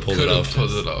Biel could have pulled could it have off.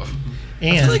 pulled it off. I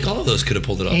And feel like all of those could have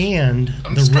pulled it off. and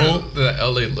I'm the surprised role that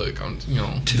LA look. I'm.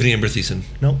 Tiffany Amber Thiessen.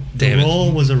 nope, the Damn it.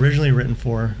 role was originally written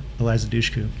for Eliza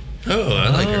Dushku, Oh, I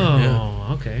like her. Yeah.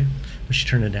 Oh, okay. but she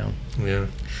turned it down. Yeah.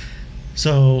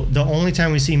 So the only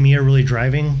time we see Mia really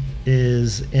driving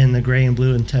is in the gray and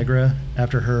blue Integra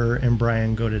after her and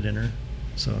Brian go to dinner.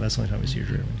 So that's the only time we see her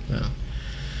driving.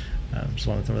 But, just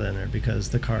want to throw that in there because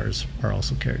the cars are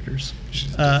also characters. She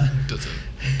just Uh, does a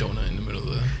donut in the middle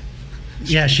of the.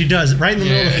 Yeah, she does. Right in the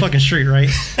middle of the Yeah. fucking street, right?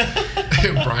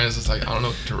 Brian's just like, I don't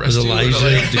know, to Was rest you. Elijah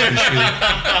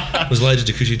Like-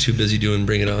 Takushi too busy doing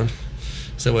Bring It On?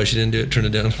 Is that why she didn't do it? Turn it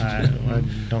down? I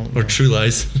don't Or know. True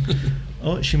Lies?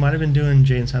 Oh, she might have been doing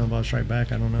Jay and Silent Bob Strike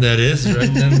Back. I don't know. That is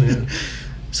right then. Yeah.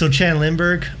 So Chan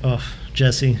Lindbergh, oh,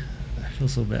 Jesse, I feel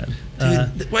so bad.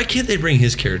 Dude, why can't they bring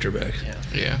his character back?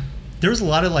 Yeah. There was a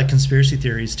lot of like conspiracy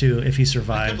theories too. If he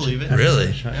survived, believe it. after Really?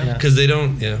 the shot, yeah. Because they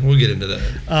don't. Yeah, we'll get into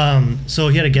that. So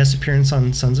he had a guest appearance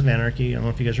on Sons of Anarchy. I don't know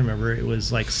if you guys remember. It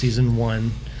was like season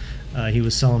 1. He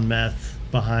was selling meth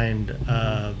behind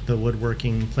the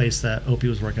woodworking place that Opie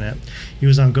was working at. He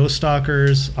was on Ghost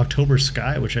Stalkers, October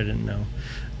Sky, which I didn't know.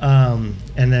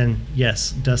 And then, yes,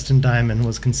 Dustin Diamond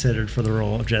was considered for the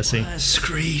role of Jesse.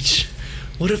 Screech.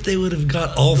 What if they would have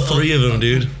got all three of them,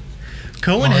 dude?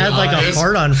 Cohen had like a Lopez.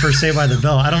 hard on for Saved by the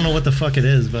Bell. I don't know what the fuck it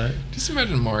is, but Just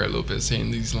imagine Mario Lopez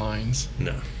saying these lines.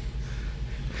 No.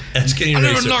 That's getting I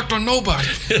never racist. knocked on nobody.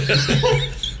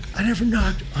 I never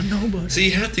knocked on nobody. So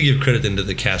you have to give credit then to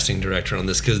the casting director on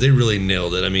this because they really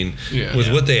nailed it. I mean, Yeah. with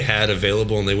Yeah. what they had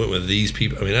available and they went with these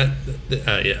people. I mean,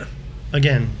 yeah.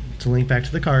 Again, to link back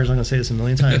to the cars, I'm going to say this a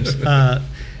million times.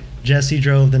 Jesse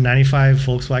drove the 95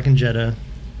 Volkswagen Jetta.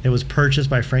 It was purchased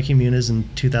by Frankie Muniz in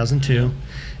 2002.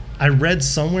 I read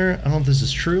somewhere, I don't know if this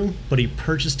is true, but he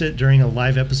purchased it during a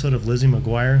live episode of Lizzie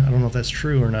McGuire. I don't know if that's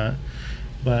true or not,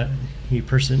 but he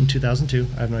purchased it in 2002.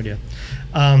 I have no idea.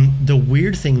 The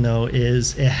weird thing, though,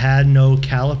 is it had no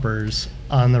calipers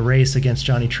on the race against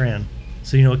Johnny Tran.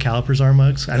 So you know what calipers are,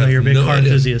 Muggs? I know you're a big car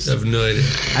enthusiast. I have no idea.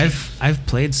 I've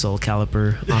played Soul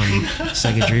Calibur on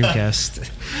Sega Dreamcast.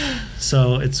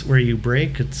 So it's where you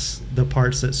brake. It's the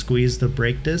parts that squeeze the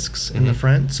brake discs in the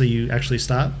front, so you actually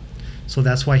stop. So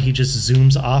that's why he just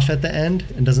zooms off at the end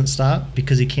and doesn't stop,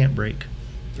 because he can't brake.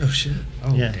 Oh, shit.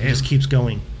 Oh, Yeah, he just keeps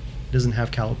going. Doesn't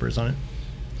have calipers on it.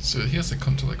 So he has to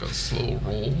come to like a slow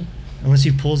roll. Unless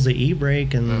he pulls the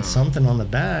e-brake and Oh. something on the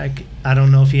back. I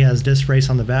don't know if he has disc brakes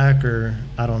on the back or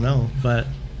I don't know, but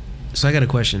So I got a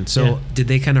question. So Yeah. did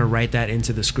they kind of write that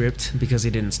into the script because he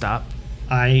didn't stop?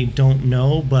 I don't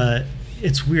know, but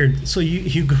it's weird. So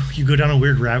you go down a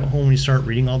weird rabbit hole when you start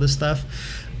reading all this stuff,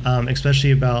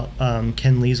 especially about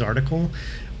Ken Lee's article.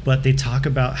 But they talk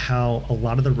about how a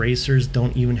lot of the racers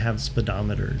don't even have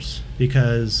speedometers,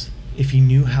 because if you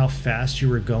knew how fast you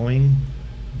were going,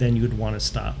 then you would want to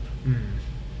stop.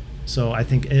 So I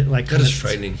think it like That kind is of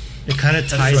frightening. it kind of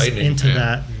That's ties frightening. into Yeah.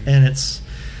 that, and it's.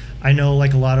 I know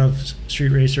like a lot of street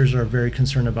racers are very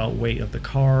concerned about weight of the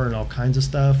car and all kinds of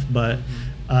stuff, but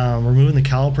removing the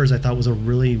calipers I thought was a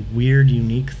really weird,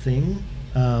 unique thing,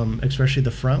 especially the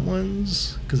front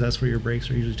ones, because that's where your brakes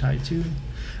are usually tied to.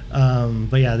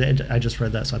 But yeah, I just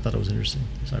read that, so I thought it was interesting.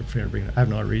 So I figured I'd bring it. I have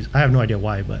no reason. I have no idea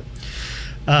why, but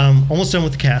almost done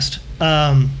with the cast.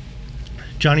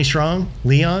 Johnny Strong,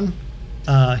 Leon,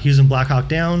 he was in Black Hawk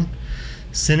Down,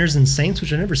 Sinners and Saints,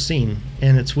 which I've never seen,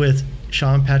 and it's with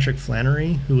Sean Patrick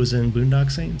Flannery, who was in Boondock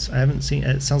Saints. I haven't seen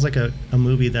it. Sounds like a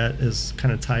movie that is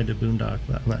kind of tied to Boondock,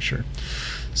 but I'm not sure.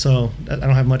 So I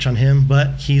don't have much on him,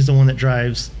 but he's the one that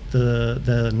drives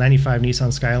the 95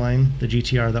 Nissan Skyline, the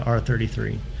GTR, the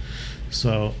R33.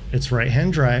 So it's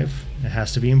right-hand drive. It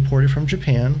has to be imported from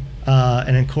Japan.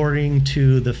 And according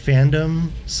to the Fandom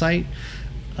site,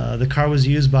 the car was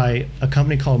used by a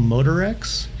company called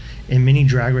Motorex in many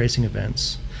drag racing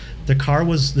events. The car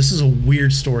was, this is a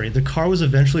weird story. The car was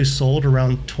eventually sold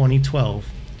around 2012.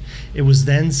 It was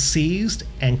then seized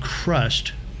and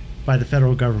crushed by the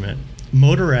federal government.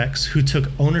 Motorex, who took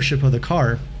ownership of the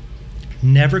car,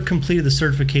 never completed the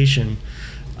certification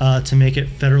to make it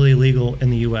federally legal in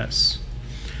the US.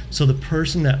 So the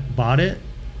person that bought it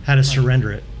had to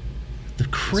surrender it. The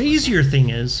crazier thing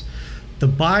is, the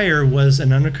buyer was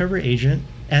an undercover agent,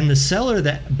 and the seller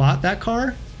that bought that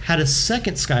car had a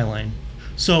second Skyline.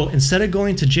 So instead of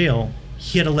going to jail,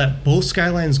 he had to let both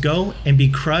Skylines go and be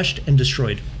crushed and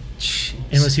destroyed,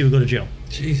 unless he would go to jail.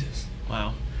 Jesus.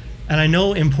 Wow. And I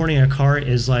know importing a car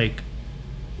is like,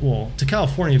 well, to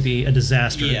California it'd be a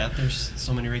disaster. Yeah, there's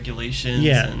so many regulations.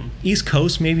 Yeah, And East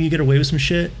Coast, maybe you get away with some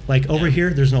shit. Like over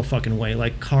here, there's no fucking way.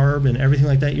 Like carb and everything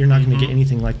like that, you're not going to get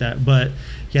anything like that. But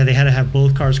yeah, they had to have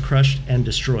both cars crushed and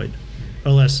destroyed,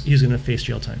 or else he's going to face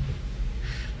jail time.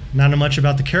 Not much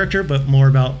about the character, but more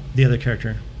about the other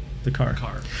character, the car.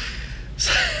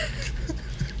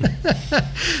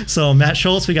 So Matt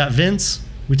Schultz, we got Vince.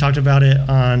 We talked about it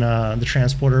on the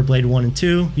Transporter Blade 1 and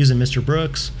 2 using Mr.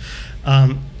 Brooks.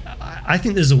 I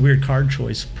think this is a weird card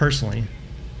choice, personally.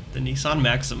 the Nissan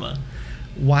Maxima.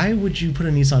 Why would you put a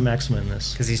Nissan Maxima in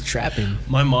this? Because he's trapping.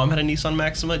 My mom had a Nissan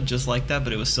Maxima just like that,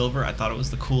 but it was silver. I thought it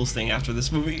was the coolest thing after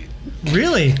this movie.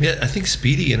 Really? Yeah, I think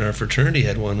Speedy in our fraternity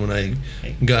had one when I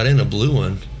got in, a blue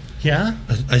one. Yeah?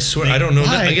 I swear, I don't know.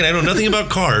 Why? Again, I know nothing about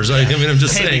cars. I mean, I'm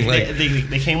just Hey, saying, like,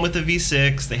 they came with the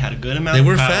V6. They had a good amount They of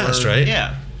were power. fast, right?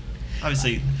 Yeah.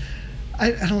 Obviously,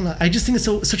 I don't know. I just think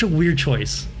it's such a weird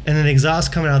choice. And then the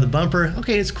exhaust coming out of the bumper.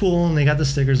 Okay, it's cool, and they got the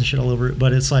stickers and shit all over it,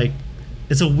 but it's like,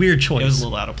 it's a weird choice. it was a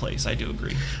little out of place. I do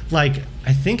agree. Like,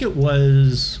 I think it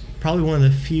was probably one of the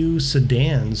few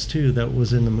sedans, too, that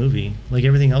was in the movie. Like,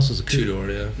 everything else was a coupe. two-door,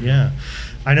 yeah. Yeah.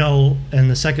 I know in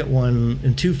the second one,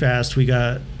 in Too Fast, we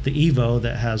got the Evo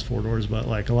that has 4 doors, but,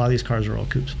 like, a lot of these cars are all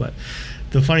coupes. But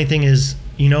the funny thing is,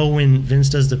 you know when Vince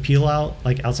does the peel out,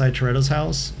 like, outside Toretto's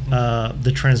house,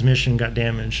 the transmission got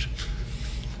damaged.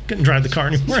 Couldn't drive the car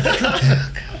anymore.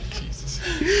 Jesus.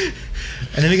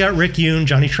 And then we got Rick Yoon,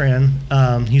 Johnny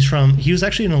Tran. He was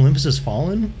actually in Olympus Has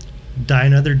Fallen. Die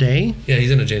Another Day. Yeah,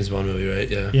 he's in a James Bond movie, right?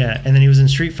 Yeah. Yeah, and then he was in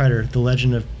Street Fighter: The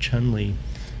Legend of Chun-Li.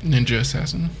 Ninja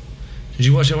Assassin. Did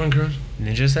you watch that one, Cruz?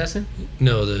 Ninja Assassin?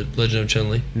 No, the Legend of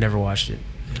Chun-Li. Never watched it.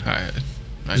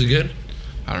 Is it good?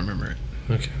 I don't remember it.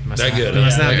 Okay. Must that not- good.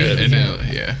 must huh? not That be.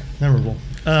 good. Yeah. Memorable.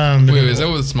 Wait, is that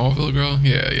with Smallville girl?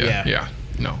 Yeah. Yeah.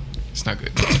 No, it's not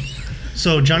good.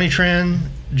 So Johnny Tran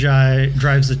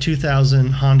drives the 2000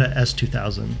 Honda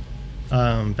S2000.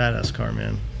 Badass car,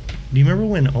 man. Do you remember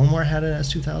when Omar had an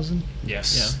S2000?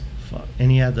 Yes. Fuck.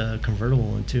 And he had the convertible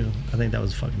one too. I think that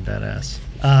was fucking badass.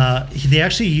 They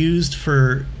actually used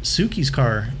for Suki's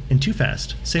car in Too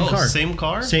Fast. Same car. Same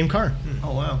car? Same car.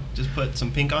 Oh, wow. Just put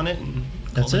some pink on it and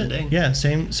That's called it. a day. Yeah,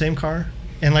 same car.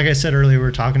 And like I said earlier, we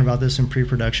were talking about this in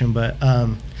pre-production, but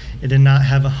it did not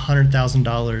have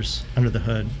 $100,000 under the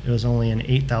hood. It was only an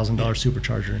 $8,000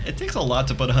 supercharger. It takes a lot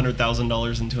to put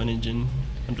 $100,000 into an engine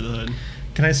under the hood.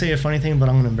 Can I say a funny thing, but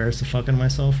I'm going to embarrass the fuck out of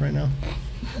myself right now?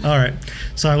 All right.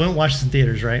 So I went and watched this in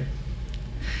theaters, right?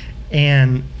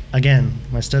 And again,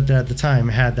 my stepdad at the time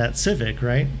had that Civic,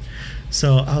 right?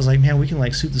 So I was like, man, we can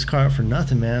like suit this car up for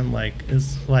nothing, man. Like,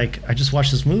 it's like I just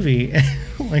watched this movie.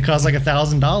 It cost like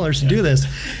 $1,000 to do this.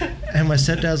 And my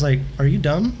stepdad's like, are you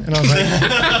dumb? And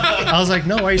I was like,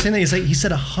 no, why are you saying that? He's like, he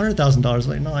said $100,000. I was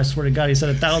like, no, I swear to God, he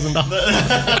said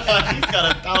 $1,000. He's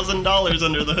got $1,000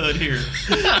 under the hood here.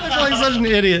 I feel like such an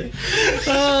idiot.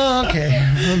 Oh, okay.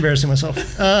 I'm embarrassing myself.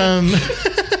 Like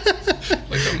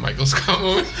a Michael Scott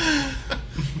moment.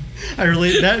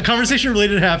 That conversation really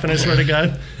did happen, I swear to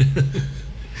God.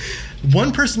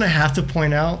 One person I have to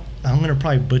point out, I'm going to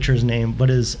probably butcher his name, but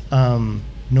is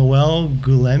Noel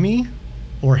Gulemi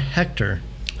or Hector.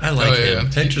 I like him.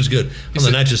 Yeah. Hector's good on the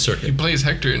Nitrous circuit. He plays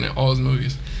Hector in all his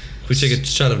movies. Can we take a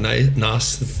shot of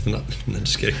Nos? No,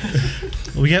 just kidding.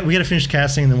 We got to finish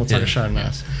casting and then we'll talk Yeah. a shot of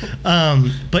Nas.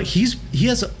 But he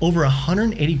has over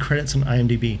 180 credits on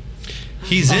IMDb.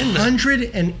 He's in.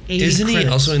 180 Isn't he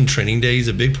credits. also in Training Day? He's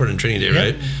a big part in Training Day, Yeah.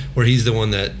 right? Where he's the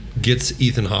one that gets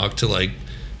Ethan Hawke to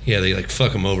they like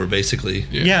fuck him over basically.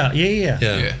 Yeah.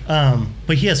 Yeah.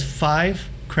 But he has 5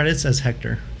 credits as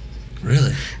Hector.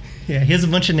 Really? Yeah, he has a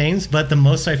bunch of names, but the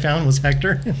most I found was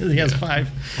Hector. He has 5.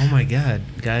 Oh my God,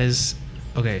 guys.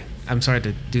 Okay, I'm sorry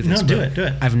to do this. No, do but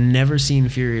it. I've never seen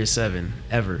Furious 7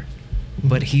 ever,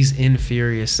 but he's in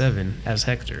Furious 7 as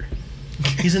Hector.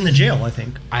 He's in the jail, I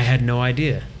think. I had no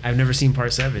idea. I've never seen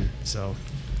Part 7, so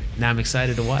now I'm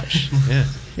excited to watch. Yeah.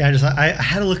 Yeah, I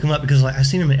had to look him up because I've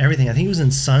seen him in everything. I think he was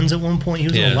in Sons at one point. He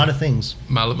was in a Yeah. lot of things.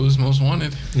 Malibu's Most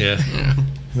Wanted. Yeah.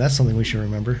 That's something we should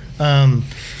remember. And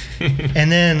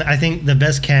then I think the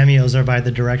best cameos are by the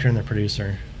director and the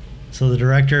producer. So the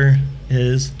director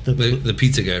is The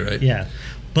pizza guy, right? yeah,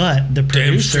 but the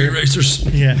Damn street producer racers.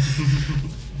 yeah,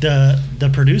 the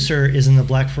producer is in the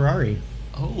black Ferrari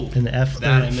Oh. in the F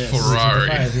That I missed. Ferrari.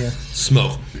 Yeah,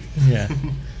 Smoke. yeah.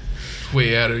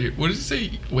 Way out of your. What did it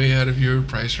say? Way out of your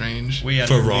price range. We had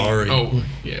Ferrari. Oh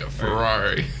yeah,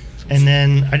 Ferrari. And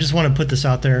then I just want to put this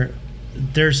out there.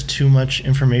 There's too much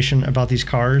information about these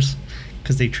cars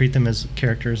because they treat them as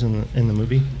characters in the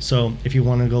movie. So if you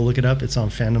want to go look it up, it's on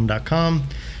fandom.com.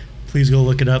 Please go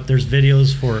look it up. There's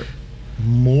videos for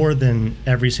more than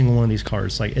every single one of these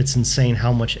cars. Like, it's insane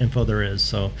how much info there is.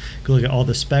 So go look at all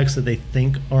the specs that they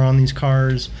think are on these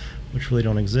cars, which really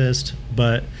don't exist,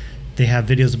 but they have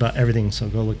videos about everything. So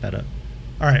go look that up.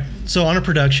 All right. So on a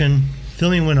production,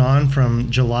 filming went on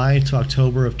from July to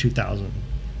October of 2000.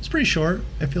 It's pretty short.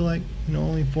 I feel like,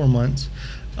 only 4 months,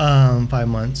 5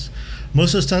 months.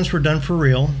 Most of the stunts were done for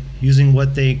real using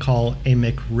what they call a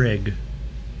McRig.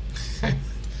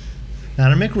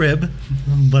 Not a McRib,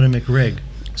 but a McRig.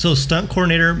 So stunt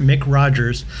coordinator Mick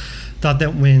Rogers thought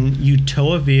that when you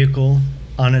tow a vehicle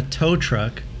on a tow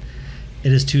truck,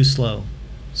 it is too slow.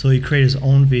 So he created his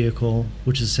own vehicle,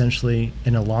 which is essentially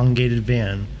an elongated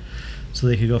van, so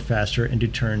they could go faster and do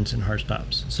turns and hard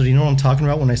stops. So do you know what I'm talking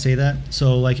about when I say that?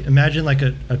 So like imagine like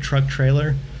a truck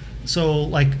trailer. So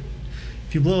like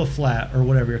if you blow a flat or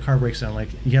whatever, your car breaks down, like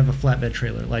you have a flatbed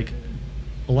trailer. Like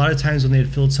a lot of times when they had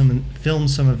filmed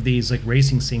some of these like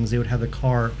racing scenes, they would have the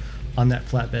car on that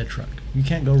flatbed truck. You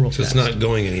can't go real So fast. it's not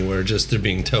going anywhere, just they're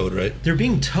being towed, right? They're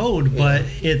being towed, but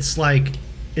it's like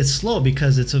it's slow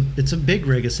because it's a big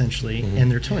rig essentially,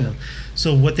 and they're towing them.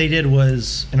 So what they did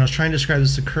was, and I was trying to describe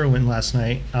this to Kerwin last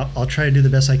night. I'll try to do the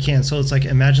best I can. So it's like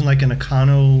imagine like an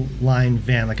Econoline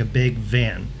van, like a big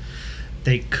van.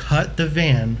 They cut the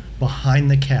van behind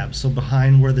the cab, so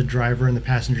behind where the driver and the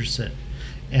passenger sit,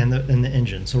 and the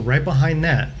engine. So right behind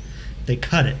that, they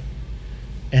cut it,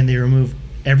 and they remove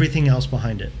everything else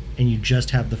behind it, and you just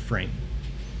have the frame.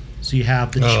 So you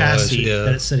have the chassis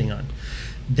that it's sitting on.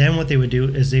 Then what they would do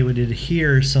is they would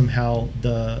adhere somehow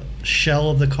the shell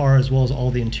of the car as well as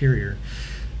all the interior.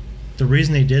 The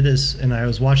reason they did this, and I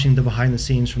was watching the behind the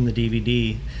scenes from the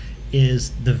DVD,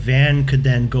 is the van could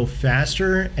then go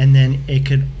faster, and then it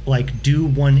could like do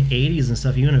 180s and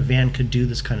stuff. Even a van could do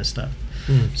this kind of stuff.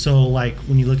 So like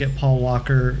when you look at Paul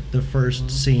Walker, the first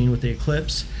scene with the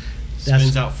Eclipse,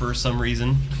 Spins out for some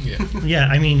reason. Yeah. yeah,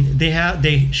 I mean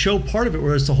they show part of it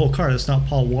where it's the whole car. That's not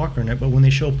Paul Walker in it, but when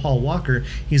they show Paul Walker,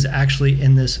 he's actually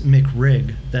in this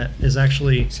McRig that is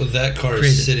actually So that car created.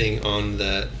 is sitting on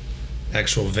that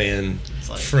actual van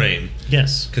like- frame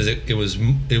Yes, because it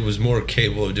was more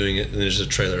capable of doing it than just a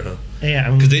trailer, huh? yeah. I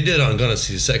mean, Because they did it on Gonna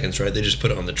See Seconds, right? They just put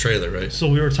it on the trailer, right? so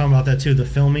we were talking about that too. The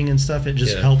filming and stuff, it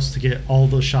just Yeah. helps to get all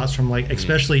those shots from like,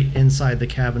 especially inside the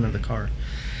cabin of the car.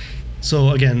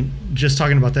 So again, just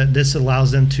talking about that, this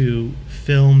allows them to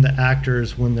film the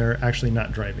actors when they're actually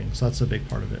not driving. So that's a big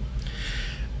part of it.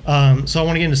 So I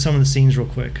want to get into some of the scenes real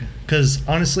quick because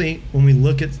honestly, when we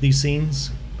look at these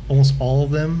scenes, almost all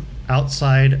of them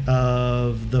outside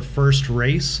of the first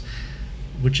race,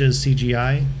 which is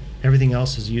CGI, everything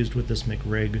else is used with this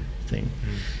McRig thing.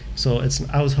 So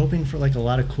I was hoping for like a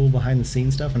lot of cool behind the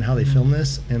scenes stuff and how they film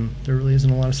this, and there really isn't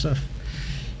a lot of stuff.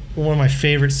 One of my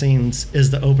favorite scenes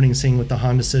is the opening scene with the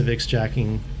Honda Civics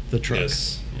jacking the truck.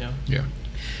 Yeah. Yeah.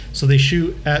 So they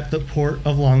shoot at the port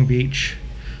of Long Beach.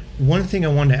 One thing I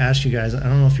wanted to ask you guys, I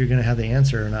don't know if you're going to have the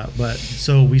answer or not, but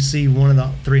so we see one of the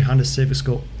 3 Honda Civics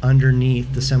go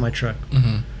underneath the semi truck.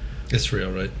 Mm-hmm. It's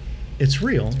real, right? It's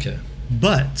real, Okay.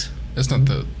 but That's not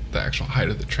the actual height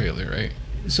of the trailer, right?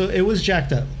 so it was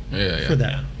jacked up Yeah. for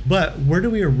that. But where do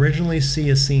we originally see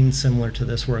a scene similar to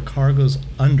this where a car goes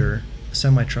under a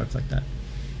semi truck like that?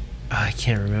 I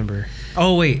can't remember.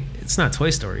 Oh wait, it's not Toy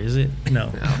Story, is it? No.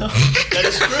 That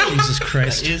is true. Jesus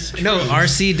Christ. That is true. No,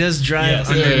 RC does drive Yes.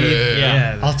 underneath.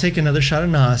 Yeah. I'll take another shot of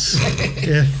Nos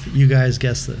if you guys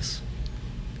guess this.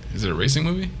 Is it a racing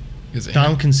movie? Is it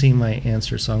Dom can see my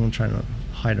answer, so I'm trying to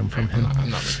hide them from him. I'm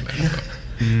not looking at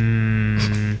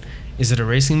it. Is it a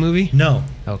racing movie? No.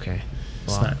 Okay.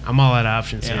 It's Well, not. I'm all out of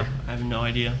options Yeah, here. I have no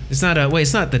idea. It's not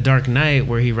it's not the Dark Knight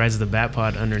where he rides the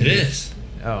Batpod underneath. It is.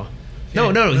 Oh.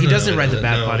 No, he doesn't ride the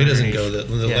Batpod he doesn't underneath.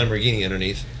 go the Yeah. Lamborghini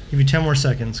underneath. Give you 10 more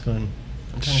seconds. Go ahead.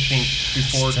 I'm trying to think.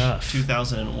 Before Tough.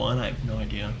 2001, I have no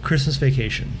idea. Christmas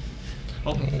Vacation.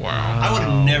 Oh, Wow. I would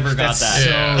have never got That's that. So,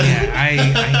 Yeah.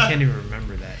 I can't even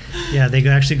remember that. Yeah, they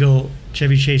could actually go.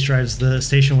 Chevy Chase drives the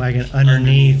station wagon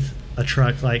underneath a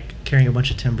truck, like carrying a bunch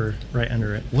of timber right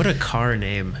under it. What a car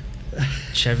name.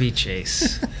 Chevy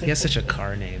Chase. He has such a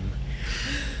car name.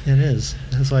 It is.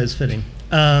 That's why it's fitting.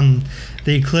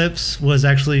 The Eclipse was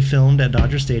actually filmed at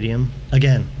Dodger Stadium,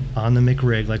 again, on the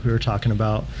McRig, like we were talking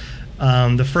about.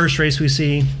 The first race we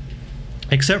see,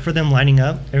 except for them lining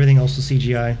up, everything else was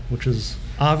CGI, which was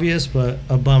obvious, but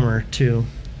a bummer, too.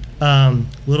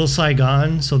 Little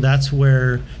Saigon, so that's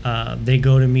where they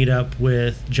go to meet up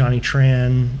with Johnny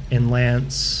Tran and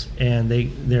Lance, and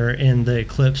they're in the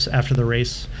Eclipse after the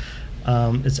race.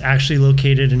 It's actually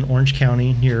located in Orange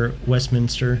County near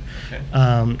Westminster.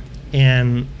 Okay.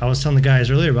 And I was telling the guys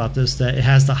earlier about this, that it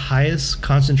has the highest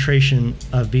concentration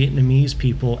of Vietnamese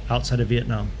people outside of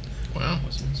Vietnam. Wow.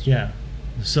 Yeah.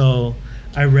 So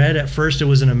I read at first it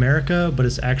was in America, but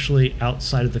it's actually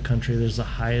outside of the country. There's the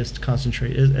highest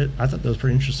concentration. I thought that was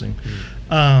pretty interesting.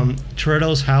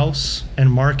 Toretto's house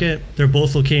and market, they're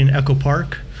both located in Echo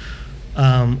Park.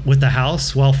 With the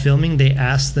house, while filming, they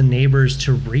asked the neighbors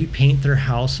to repaint their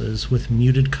houses with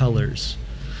muted colors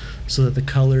so that the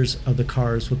colors of the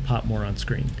cars would pop more on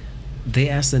screen. They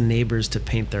asked the neighbors to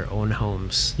paint their own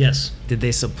homes. Yes. Did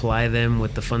they supply them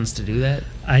with the funds to do that?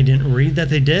 I didn't read that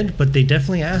they did, but they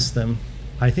definitely asked them.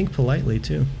 I think politely,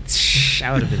 too.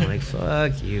 I would have been like,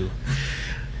 fuck you.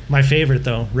 My favorite,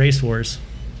 though, Race Wars.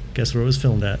 Guess where it was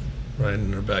filmed at? Right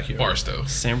in our backyard. Barstow.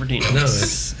 San Bernardino. No,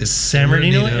 it's San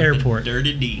Bernardino Airport.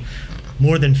 Dirty D.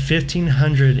 More than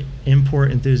 1,500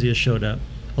 import enthusiasts showed up.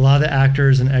 A lot of the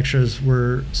actors and extras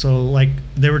were, so like,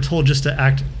 they were told just to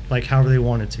act like however they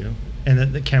wanted to, and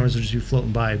that the cameras would just be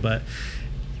floating by. But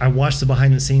I watched the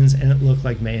behind the scenes, and it looked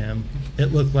like mayhem. It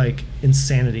looked like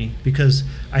insanity, because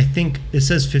I think it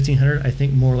says 1,500. I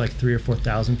think more like 3,000 or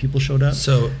 4,000 people showed up.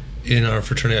 So in our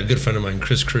fraternity, a good friend of mine,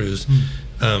 Chris Cruz,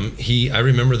 I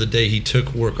remember the day he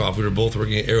took work off. We were both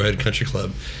working at Arrowhead Country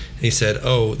Club, and he said,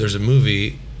 "Oh, there's a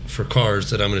movie for cars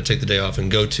that I'm going to take the day off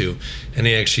and go to," and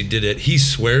he actually did it. He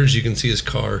swears you can see his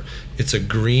car. It's a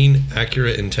green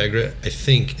Acura Integra, I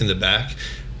think, in the back.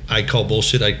 I call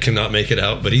bullshit. I cannot make it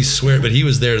out, but he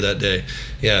was there that day,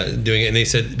 yeah, doing it. And they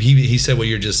said he said what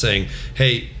you're just saying.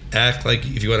 Hey, act like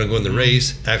if you want to go in the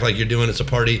race, act like you're doing it's a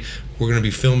party. We're going to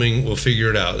be filming. We'll figure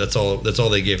it out. That's all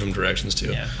they gave him directions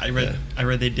to. Yeah, I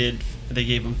read they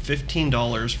gave him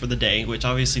 $15 for the day, which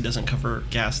obviously doesn't cover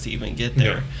gas to even get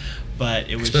there. No. But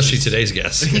it was especially just, today's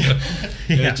gas.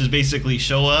 It was just basically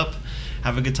show up,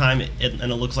 have a good time, and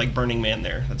it looks like Burning Man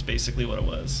there. That's basically what it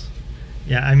was.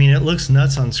 Yeah, I mean, it looks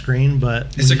nuts on screen,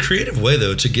 but It's a creative way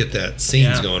though to get that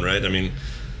scenes Yeah. going, right? I mean,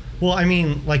 well, I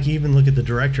mean, like you even look at the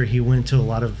director. He went to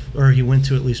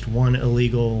at least one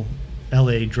illegal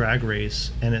LA drag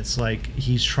race, and it's like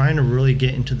he's trying to really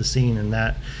get into the scene, and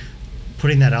that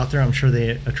putting that out there, I'm sure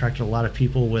they attracted a lot of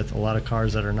people with a lot of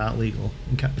cars that are not legal,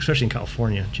 especially in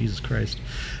California. Jesus Christ.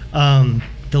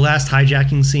 The last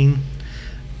hijacking scene,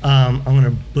 I'm going to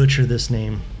butcher this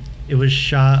name. It was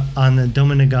shot on the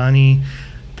Dominigani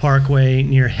Parkway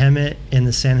near Hemet in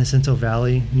the San Jacinto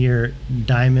Valley near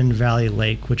Diamond Valley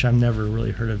Lake, which I've never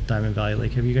really heard of Diamond Valley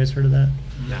Lake. Have you guys heard of that?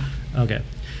 No. Okay.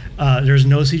 There's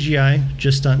no CGI,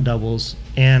 just stunt doubles.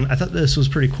 And I thought this was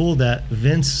pretty cool that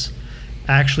Vince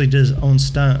actually did his own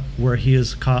stunt where he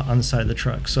is caught on the side of the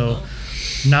truck. So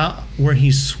not where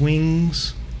he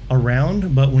swings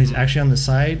around, but when he's actually on the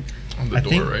side. On the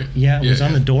door, right? Yeah, it was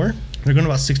on yeah. the door. They're going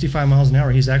about 65 miles an hour.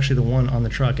 He's actually the one on the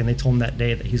truck, and they told him that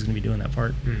day that he's going to be doing that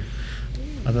part.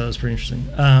 I thought it was pretty interesting.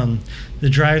 The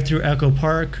drive through Echo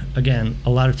Park, again, a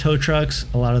lot of tow trucks,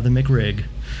 a lot of the McRig.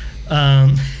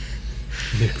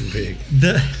 big.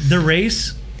 The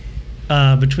race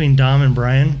between Dom and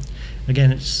Brian,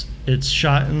 again, it's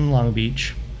shot in Long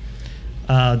Beach.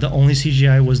 The only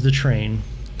CGI was the train.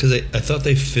 Because I thought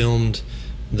they filmed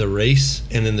the race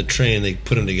and then the train. They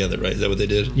put them together, right? Is that what they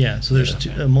did? Yeah, so there's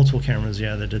multiple cameras,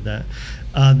 that did that.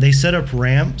 They set up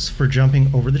ramps for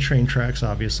jumping over the train tracks,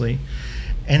 obviously.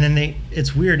 And then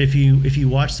it's weird, if you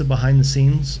watch the behind the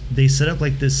scenes, they set up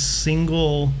like this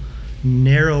single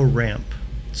narrow ramp.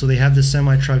 So they have this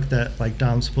semi truck that like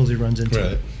Dom supposedly runs into.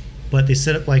 Right. But they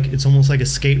set up like it's almost like a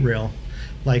skate rail,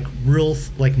 like real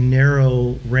like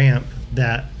narrow ramp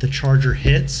that the Charger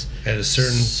hits At a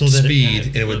certain So that speed, it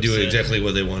and it would do flips it. exactly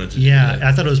what they wanted to do. Yeah,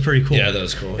 I thought it was pretty cool. Yeah, that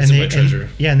was cool. It's in my treasure.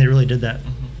 And they really did that.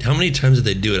 How many times did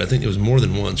they do it? I think it was more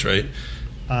than once, right?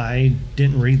 I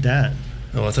didn't read that.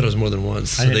 Oh, I thought it was more than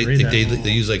once. I So didn't read that.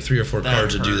 they use like 3 or 4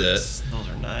 cars to do that. hurts. Those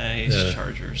are nice Yeah.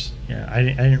 Chargers. Yeah, I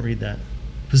didn't read that.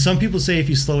 But some people say if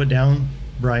you slow it down,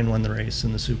 Brian won the race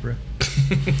in the Supra.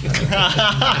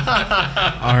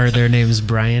 Are their names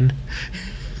Brian?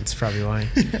 That's probably why.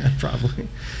 Probably.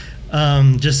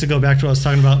 Just to go back to what I was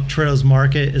talking about, Toretto's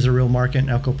Market is a real market in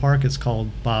Echo Park. It's called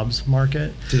Bob's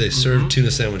Market. Do they serve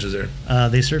tuna sandwiches there?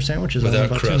 They serve sandwiches. I don't know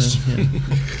Without about crust. tuna.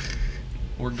 Yeah.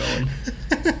 We're going.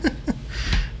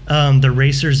 The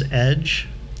Racer's Edge.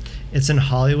 It's in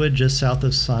Hollywood, just south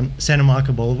of Santa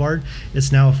Monica Boulevard. It's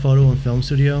now a photo and film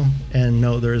studio, and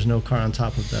no, there is no car on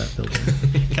top of that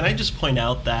building. Can I just point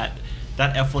out that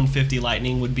F-150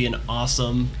 Lightning would be an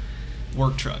awesome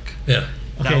work truck? Yeah.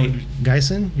 That Okay, would-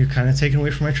 Geisen, you're kind of taking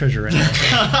away from my treasure right now.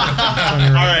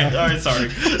 all right, sorry.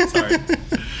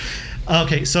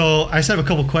 Okay, so I just have a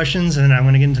couple questions, and then I'm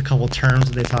going to get into a couple terms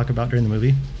that they talk about during the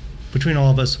movie. Between all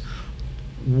of us,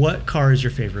 what car is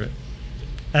your favorite?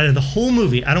 Out of the whole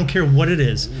movie, I don't care what it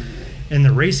is. In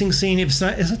the racing scene, it's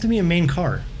not to be a main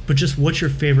car, but just what's your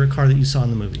favorite car that you saw in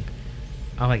the movie?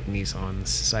 I like Nissans,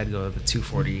 so I'd go with the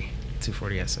 240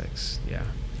 SX. Yeah,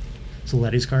 So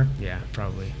Letty's car? yeah,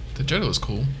 probably. The Jetta was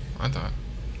cool, I thought.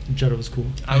 Jetta was cool.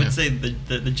 I would Yeah. say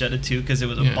the Jetta 2 because it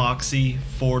was a Yeah. boxy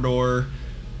 4-door.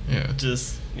 Yeah.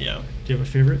 Just Do you have a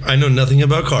favorite? I know nothing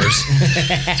about cars,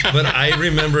 but I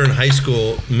remember in high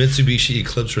school, Mitsubishi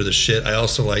Eclipse were the shit. I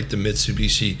also liked the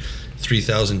Mitsubishi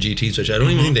 3000 GTs, which I don't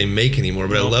even think they make anymore,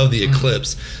 but I love the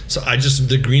Eclipse. So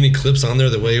the green Eclipse on there,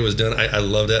 the way it was done, I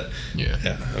love that. Yeah.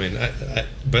 Yeah. I mean,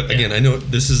 but again, I know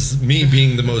this is me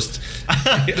being the most,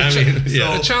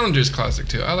 The Challenger's classic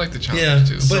too. I like the Challenger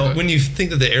Yeah, too. but when you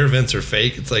think that the air vents are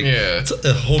fake, it's like Yeah.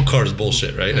 the whole car is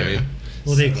bullshit, right? I Yeah. mean,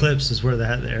 Well, the Eclipse is where the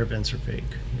air vents are fake.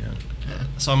 Yeah.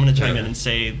 so I'm gonna chime Yeah. in and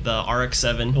say the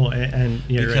RX-7 Oh, and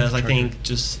yeah, you're right, because the I Charger. think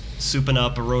just souping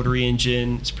up a rotary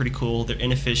engine is pretty cool. They're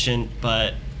inefficient,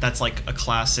 but that's like a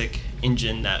classic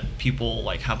engine that people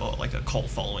like have a cult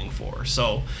following for.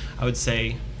 So I would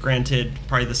say, granted,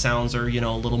 probably the sounds are a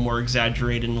little more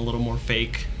exaggerated and a little more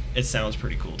fake. It sounds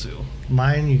pretty cool too.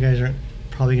 Mine, you guys aren't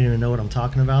probably going to even know what I'm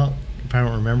talking about. You probably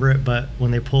don't remember it, but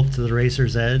when they pull up to the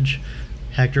Racer's Edge,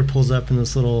 Hector pulls up in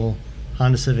this little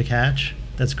Honda Civic hatch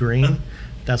that's green.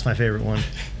 That's my favorite one.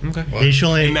 Okay. Wow. They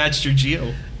show They only, matched your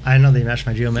Geo. I know they matched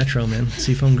my Geo Metro, man.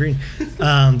 Seafoam green.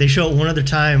 They show it one other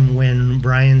time when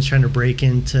Brian's trying to break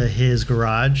into his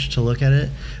garage to look at it,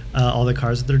 all the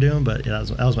cars that they're doing. But yeah,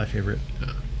 that was my favorite.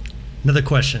 Another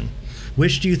question.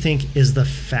 Which do you think is the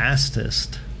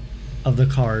fastest of the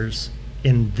cars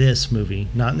in this movie?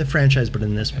 Not in the franchise, but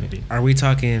in this movie. Are we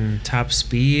talking top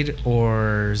speed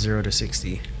or 0 to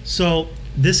 60? So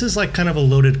this is like kind of a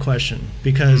loaded question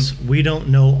because we don't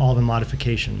know all the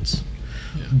modifications.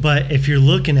 Yeah. But if you're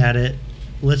looking at it,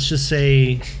 let's just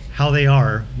say how they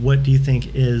are. What do you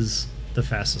think is the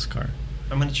fastest car?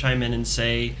 I'm going to chime in and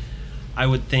say, I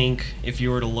would think if you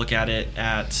were to look at it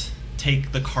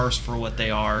take the cars for what they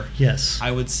are. Yes.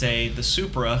 I would say the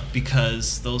Supra,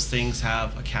 because those things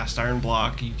have a cast iron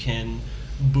block. You can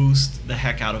boost the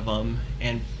heck out of them,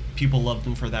 and people love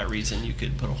them for that reason. You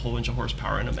could put a whole bunch of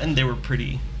horsepower in them, and they were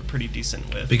pretty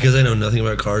decent with. Because I know nothing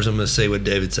about cars, I'm going to say what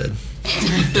David said.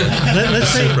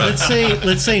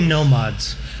 Let's say no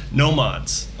mods. No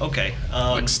mods. Okay.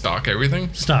 Like stock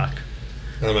everything? Stock.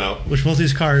 I'm out. Which most of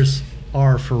these cars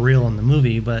are for real in the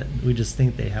movie, but we just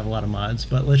think they have a lot of mods.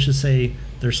 But let's just say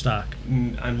they're stock.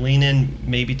 I'm leaning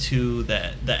maybe to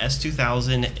the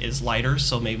S2000 is lighter,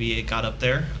 so maybe it got up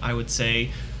there. I would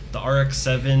say the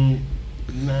RX-7,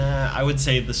 I would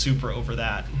say the Supra over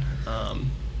that.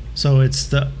 So it's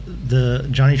the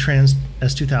Johnny Trans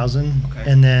S2000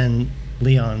 Okay. and then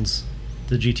Leon's,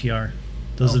 the GTR.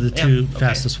 Those Oh, are the yeah, two okay.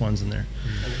 fastest ones in there.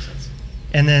 That makes sense.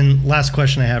 And then last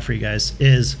question I have for you guys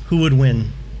is who would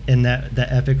win in that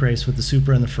epic race with the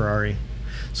Supra and the Ferrari?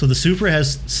 So the Supra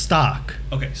has stock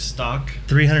Okay, stock.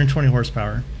 320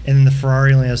 horsepower, and then the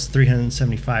Ferrari only has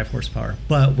 375 horsepower.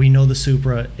 But we know the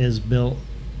Supra is built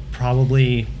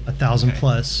probably 1,000 Okay.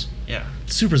 plus. Yeah.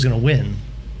 Supra's going to win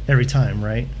every time,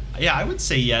 right? Yeah, I would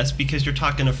say yes, because you're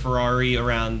talking a Ferrari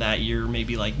around that year,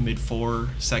 maybe like mid 4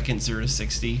 seconds, 0 to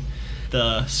 60.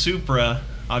 The Supra,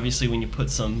 obviously, when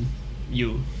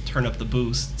you turn up the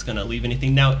boost, it's gonna leave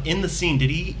anything. Now, in the scene, did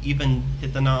he even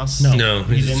hit the NOS? No. No,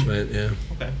 he just didn't? went, yeah.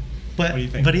 Okay. But What do you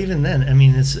think? but even then, I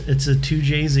mean, it's a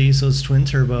 2JZ, so it's twin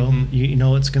turbo. Mhm. You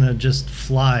know it's gonna just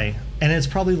fly, and it's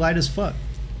probably light as fuck.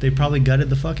 They probably gutted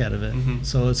the fuck out of it, Mhm.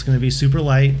 so it's gonna be super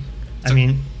light. I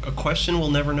mean, A question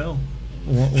we'll never know.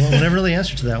 we'll never really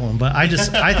answer to that one. But I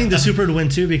think the Supra would win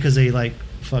too because they like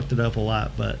fucked it up a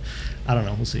lot. But I don't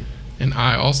know. We'll see. And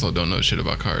I also don't know shit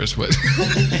about cars, but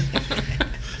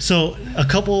So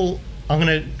I'm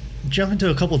gonna jump into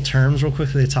a couple terms real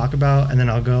quickly to talk about, and then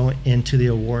I'll go into the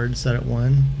awards that it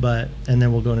won. And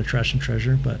then we'll go into trash and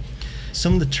treasure. But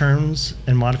some of the terms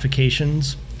and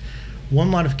modifications. One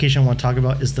modification I want to talk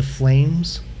about is the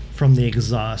flames from the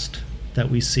exhaust that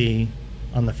we see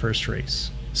on the first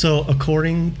race. So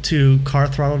according to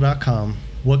CarThrottle.com,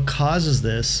 what causes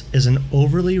this is an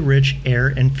overly rich air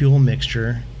and fuel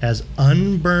mixture as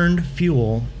unburned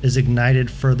fuel is ignited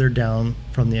further down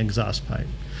from the exhaust pipe.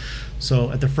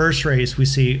 So at the first race, we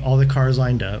see all the cars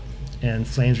lined up and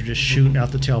flames are just shooting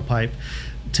out the tailpipe.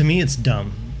 To me, it's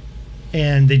dumb.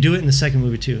 And they do it in the second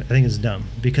movie too. I think it's dumb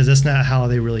because that's not how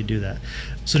they really do that.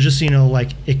 So just so you know,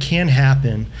 like it can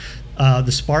happen.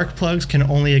 The spark plugs can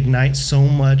only ignite so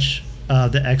much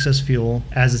the excess fuel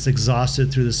as it's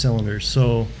exhausted through the cylinders.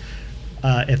 So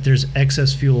if there's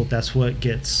excess fuel, that's what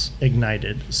gets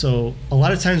ignited. So a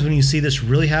lot of times when you see this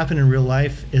really happen in real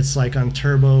life, it's like on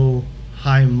turbo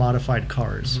high modified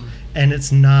cars. Mhm. And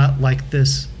it's not like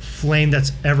this flame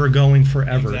that's ever going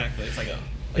forever. Exactly. It's like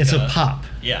It's a pop.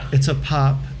 Yeah. It's a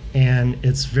pop, and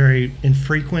it's very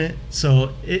infrequent.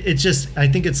 So it just, I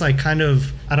think it's like kind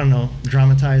of, I don't know,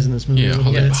 dramatized in this movie. yeah, a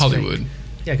little bit. it's Hollywood.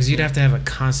 Yeah, because you'd have to have a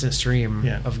constant stream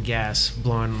Yeah. of gas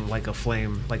blowing like a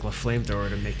flamethrower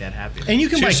to make that happen. And you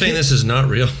can So buy you're saying kit- this is not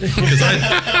real? Because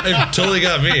I totally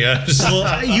got me.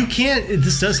 Well, you can't.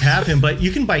 This does happen, but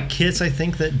you can buy kits. I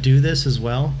think that do this as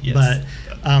well. Yes.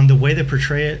 But the way they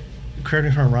portray it, correct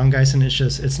me if I'm wrong, Geisen,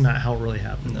 it's not how it really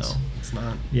happens. No, it's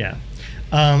not. Yeah.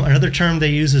 Another term they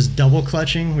use is double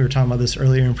clutching. We were talking about this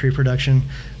earlier in pre-production.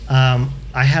 I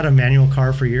had a manual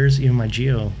car for years, even my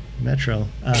Geo Metro.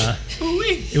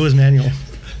 It was manual.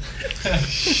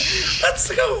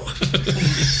 Let's go.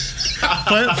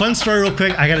 Fun story real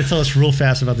quick. I got to tell this real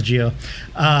fast about the Geo.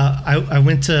 I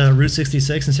went to Route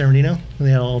 66 in San Bernardino when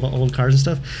they had all the old cars and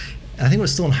stuff. I think it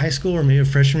was still in high school or maybe a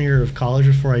freshman year of college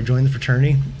before I joined the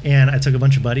fraternity. And I took a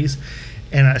bunch of buddies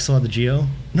and I still had the Geo.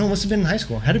 No, it must have been in high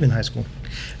school. Had to have been in high school.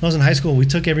 When I was in high school, we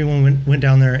took everyone, went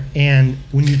down there. And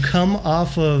when you come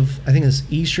off of, I think it's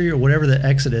E Street or whatever the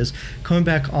exit is, coming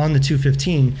back on the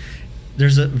 215,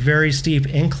 there's a very steep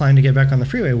incline to get back on the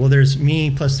freeway. Well, there's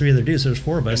me plus 3 other dudes. So there's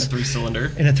 4 of And us. a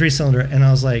 3-cylinder. In a 3-cylinder, and I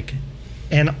was like,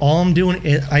 and all I'm doing,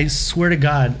 I swear to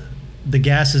God, the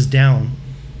gas is down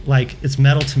like it's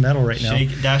metal to metal right now.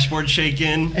 Dashboard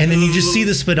shaking. And then you just see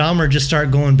the speedometer just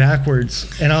start going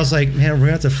backwards. And I was like, man, we're going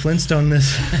to have to Flintstone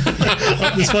this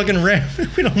this fucking ramp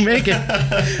if we don't make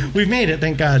it. We've made it,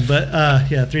 thank God. But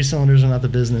yeah, 3 cylinders are not the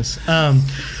business.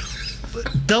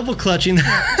 Double clutching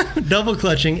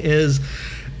is,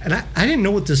 and I didn't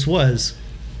know what this was.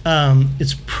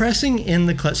 It's pressing in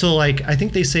the clutch. So like, I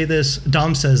think they say this,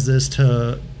 Dom says this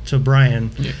to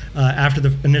Brian after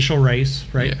the initial race,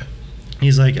 right? Yeah.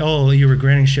 He's like, oh, you were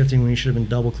granting shifting when you should have been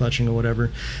double clutching or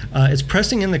whatever. It's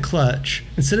pressing in the clutch.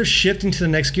 Instead of shifting to the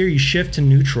next gear, you shift to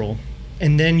neutral.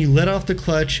 And then you let off the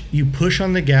clutch, you push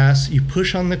on the gas, you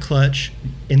push on the clutch,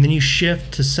 and then you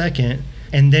shift to second,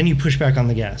 and then you push back on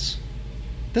the gas.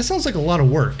 That sounds like a lot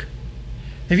of work.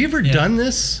 Have you ever done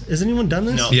this? Has anyone done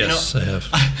this? No. Yes, I have.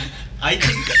 I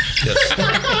think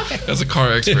Yes. As a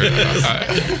car expert,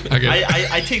 I get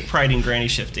it. I take pride in granny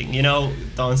shifting. You know,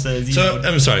 Don says. You So know,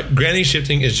 I'm sorry. Granny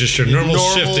shifting is just your normal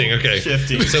shifting. Okay.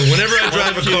 shifting. So whenever I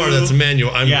drive a car that's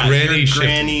manual, I'm granny you're shifting.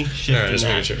 granny shifting. All right, just that.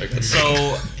 making sure. I got it.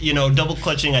 So, you know, double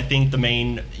clutching, I think the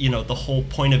main, you know, the whole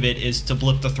point of it is to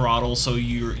blip the throttle so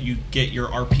you get your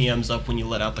RPMs up when you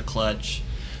let out the clutch,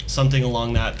 something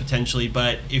along that potentially.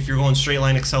 But if you're going straight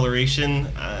line acceleration,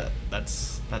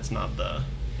 that's not the.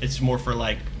 It's more for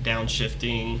like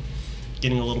downshifting,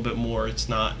 getting a little bit more. It's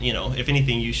not, you know, if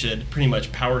anything, you should pretty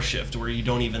much power shift where you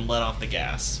don't even let off the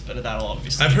gas. But that'll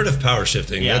obviously. I've heard of power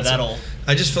shifting. Yeah,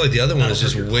 I just feel like the other one is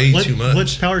just that'll hurt way What- too much.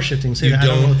 What's power shifting? Say You that. I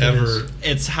don't know don't what that ever. is.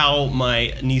 It's how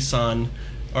my Nissan,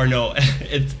 or no,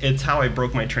 it's how I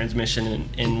broke my transmission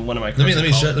in one of my cars.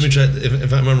 Let me try.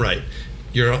 If I'm right,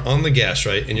 you're on the gas,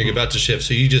 right, and you're about to shift.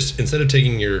 So you just, instead of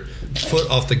taking your foot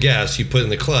off the gas, you put in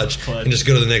the clutch and just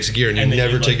go to the next gear, and you And then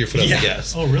never you, take like- your foot off yeah. the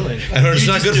gas. Oh, really? I know it's You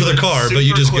not just good do for the it car, but you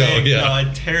super just quick. go. Yeah. No,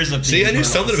 it tears up. See, the I knew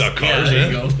internals. something about cars, Yeah,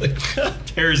 man. there you go.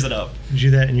 Tears it up. Did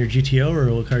you do that in your GTO,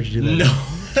 or what car did you do that in?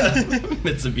 No,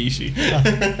 Mitsubishi.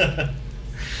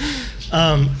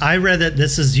 I read that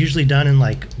this is usually done in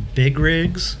like big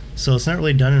rigs, so it's not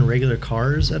really done in regular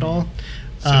cars at all.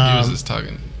 So he was just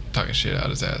talking shit out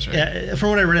his ass, right? Yeah, from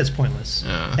what I read, it's pointless.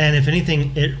 Yeah. And if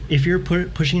anything, if you're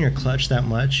pushing your clutch that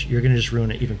much, you're going to just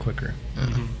ruin it even quicker.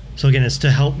 So again, it's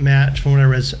to help match. From what I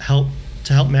read, it's to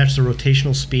help match the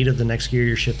rotational speed of the next gear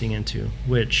you're shifting into,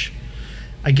 which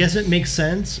I guess it makes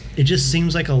sense. It just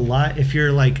seems like a lot if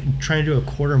you're like trying to do a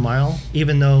quarter mile,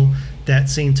 even though that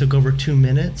scene took over 2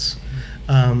 minutes.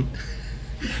 And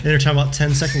they're talking about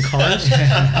 10-second cars.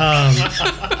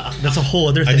 That's a whole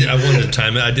other thing. I wanted to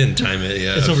time it. I didn't time it.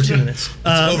 Yeah, It's over 2 minutes.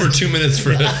 It's over 2 minutes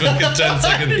for a fucking 10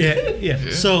 second. Yeah.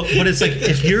 So, but it's like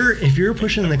if you're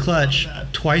pushing the clutch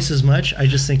twice as much, I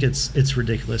just think it's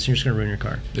ridiculous. You're just gonna ruin your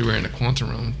car. They were in a quantum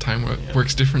realm. Time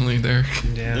works differently there.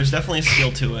 Yeah. There's definitely a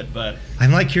skill to it, but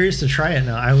I'm like curious to try it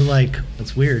now. I was like,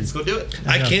 it's weird. let's go do it.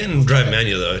 I can drive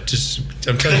manual though.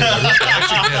 I'm telling you, I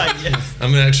actually can. Yes.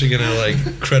 I'm actually gonna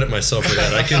like credit myself for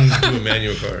that. I can do a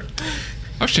manual car.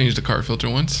 I've changed the car filter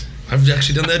once. I've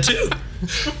actually done that too.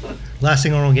 Last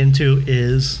thing I want to get into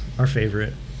is our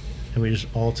favorite, and we just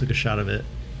all took a shot of it.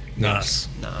 NOS.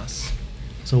 Nice.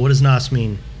 So what does NOS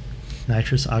mean?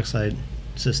 Nitrous oxide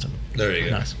system. There you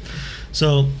go. NOS.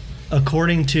 So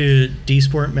according to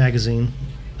D-Sport magazine,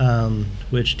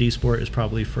 which D-Sport is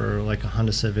probably for like a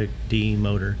Honda Civic D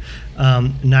motor,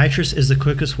 nitrous is the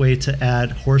quickest way to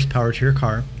add horsepower to your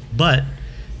car, but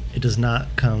it does not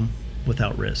come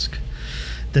without risk.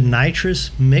 The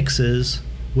nitrous mixes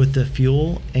with the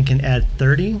fuel and can add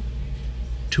 30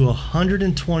 to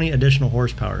 120 additional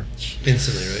horsepower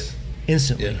Instantly, right?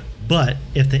 instantly. Yeah. But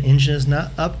if the engine is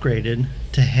not upgraded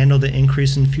to handle the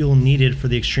increase in fuel needed for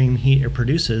the extreme heat it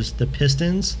produces, the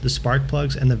pistons, the spark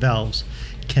plugs, and the valves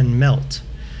can melt,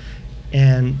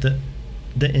 and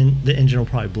the engine will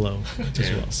probably blow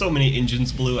as well. So many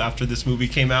engines blew after this movie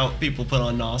came out. People put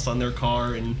on NOS on their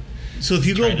car, and So if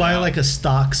you Tried go it buy out. like a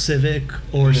stock Civic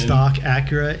or And then- stock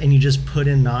Acura and you just put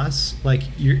in NOS, like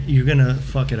you're gonna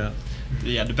fuck it up.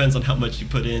 yeah, it depends on how much you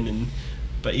put in,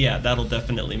 but yeah, that'll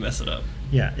definitely mess it up.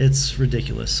 Yeah, it's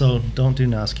ridiculous. So don't do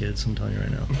NOS, kids. I'm telling you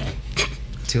right now.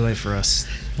 Too late for us.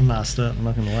 I'm not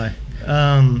gonna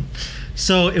lie.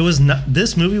 So it was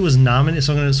this movie was nominated.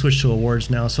 So I'm gonna switch to awards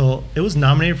now. So it was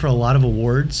nominated for a lot of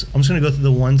awards. I'm just gonna go through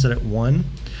the ones that it won.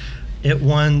 It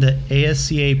won the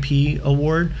ASCAP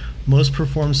award, most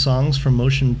performed songs from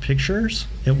motion pictures.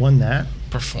 It won that.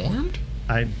 Performed?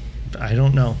 I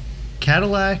don't know.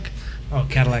 Cadillac Oh,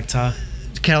 Cadillac Ta.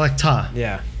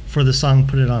 Yeah, for the song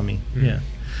 "Put It On Me." Yeah.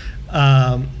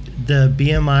 The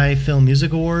BMI Film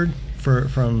Music Award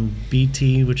from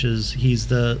BT, which is he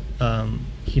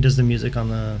does the music on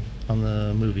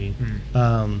the movie.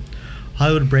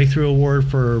 Hollywood Breakthrough Award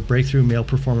for Breakthrough Male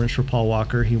Performance for Paul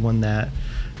Walker. He won that.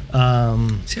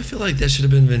 See, I feel like that should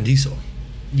have been Vin Diesel.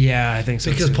 Yeah, I think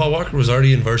so. Because too. Paul Walker was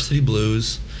already in Varsity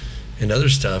Blues and other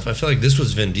stuff. I feel like this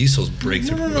was Vin Diesel's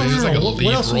breakthrough. No. But he was like a What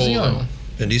lead else was he role, on? though.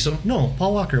 Vin Diesel? No,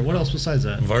 Paul Walker. What else besides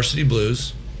that? Varsity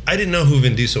Blues. I didn't know who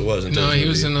Vin Diesel was until No, this he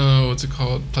was movie. in what's it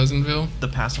called, Pleasantville. The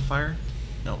Pacifier?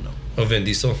 No. Oh, Vin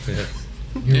Diesel? Yeah.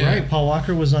 You're Yeah. right. Paul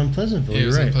Walker was on Pleasantville. He You're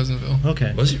was right. in Pleasantville.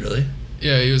 Okay. Was he really?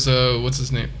 Yeah, he was what's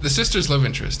his name? The sister's love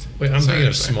interest. Wait, I'm thinking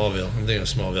of Sorry. Smallville.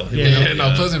 He Yeah. was Yeah, no,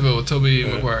 on- Pleasantville with Toby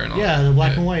Maguire and all. Yeah, the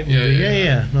black and white movie.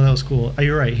 Yeah. No, that was cool. Oh,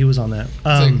 you're right. He was on that. It's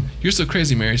like, you're so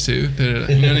crazy, Mary Sue. You know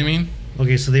what I mean?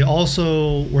 Okay, so they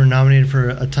also were nominated for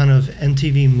a ton of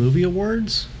MTV Movie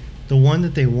Awards. The one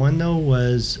that they won, though,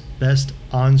 was Best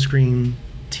On-Screen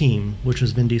Team, which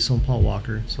was Vin Diesel and Paul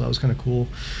Walker. So that was kind of cool.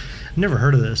 I've never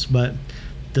heard of this, but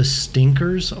the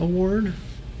Stinkers Award,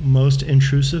 Most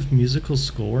Intrusive Musical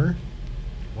Score.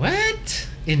 What?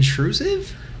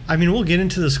 Intrusive? I mean, we'll get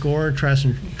into the score, Trash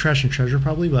and Treasure,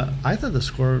 probably, but I thought the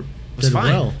score Was did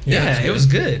fine. well. Yeah, it's it was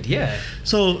good. Yeah.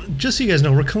 So, just so you guys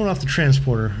know, we're coming off the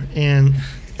Transporter, and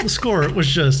the score was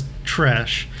just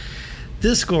trash.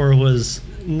 This score was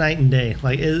night and day.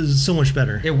 Like, it was so much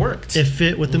better. It worked. It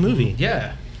fit with the movie.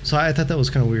 Yeah. So I thought that was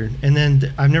kind of weird. And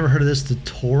then I've never heard of this, the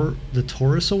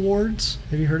Taurus Awards.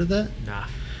 Have you heard of that? Nah.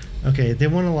 Okay, they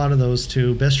won a lot of those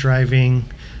too. Best driving,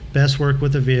 best work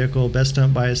with a vehicle, best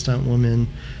stunt by a stunt woman,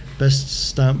 best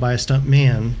stunt by a stunt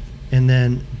man, and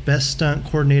then best stunt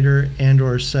coordinator and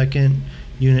or second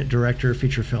unit director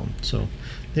feature film. So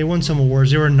they won some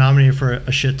awards. They were nominated for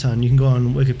a shit ton. You can go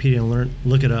on Wikipedia and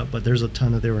look it up, but there's a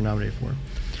ton that they were nominated for.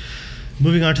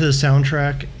 Moving on to the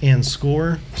soundtrack and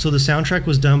score. So the soundtrack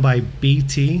was done by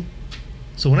BT.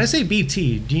 So when I say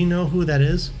BT, do you know who that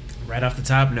is? Right off the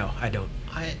top, no, I don't.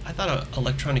 I thought an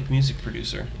electronic music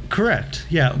producer. Correct.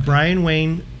 Yeah, Brian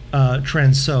Wayne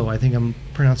Transo. I think I'm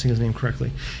pronouncing his name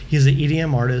correctly. He's an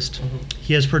EDM artist.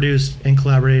 He has produced and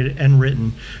collaborated and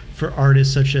written for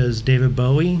artists such as David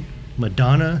Bowie,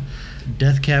 Madonna,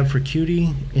 Death Cab for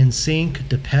Cutie, NSYNC,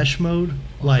 Depeche Mode.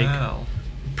 Like, Wow.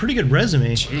 pretty good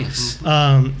resume.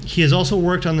 Jeez. He has also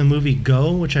worked on the movie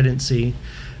Go, which I didn't see,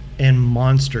 and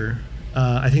Monster.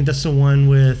 I think that's the one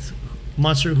with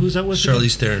Monster. Who's that with?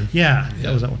 Charlize Theron. Yeah, Yeah.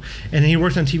 that was that one. And he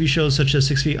worked on TV shows such as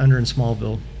 6 Feet Under and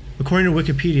Smallville. According to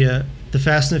Wikipedia, the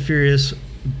Fast and the Furious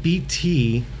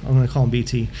BT, I'm going to call him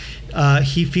BT,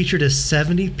 he featured a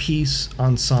 70-piece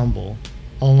ensemble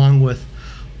along with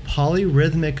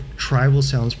polyrhythmic tribal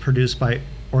sounds produced by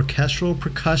orchestral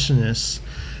percussionists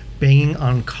banging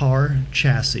on car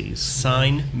chassis.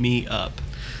 Sign me up.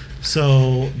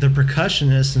 So the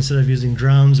percussionists, instead of using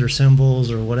drums or cymbals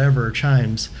or whatever, or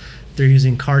chimes, they're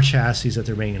using car chassis that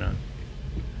they're banging on.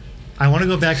 I want to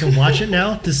go back and watch it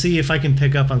now to see if I can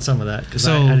pick up on some of that, because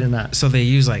So I did not. So they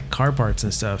use like car parts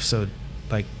and stuff. So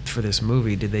like for this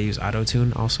movie, did they use auto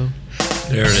tune also?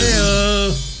 There it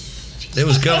is. It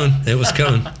was coming. It was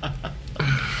coming.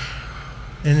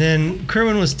 And then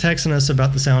Kerwin was texting us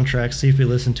about the soundtrack, see if we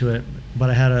listened to it. But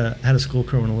I had to school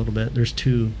Kerwin a little bit. There's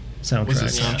two soundtracks. Was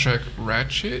the soundtrack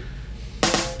Ratchet?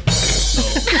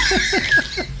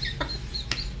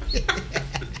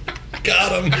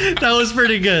 Got him. That was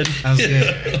pretty good. That was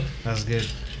good. That was good.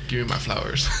 Give me my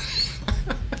flowers.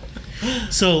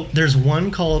 So there's one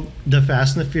called the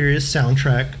Fast and the Furious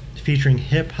soundtrack featuring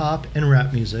hip hop and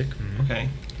rap music. Okay.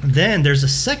 Then there's a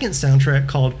second soundtrack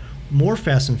called More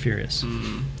Fast and Furious. I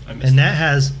missed And that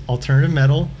has alternative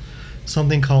metal,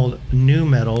 something called new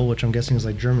metal, which I'm guessing is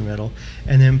like German metal,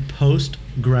 and then post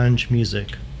grunge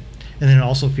music. And then it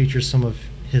also features some of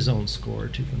his own score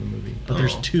too from the movie. But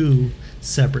there's Oh. two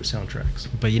separate soundtracks.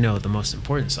 But you know the most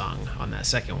important song on that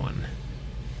second one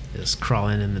is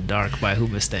 "Crawling in the Dark" by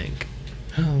Hoobastank.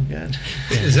 Oh god.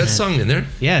 Is that song in there?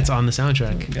 Yeah, it's on the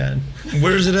soundtrack. God.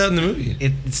 Where is it at in the movie?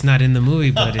 It's not in the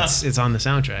movie, but it's on the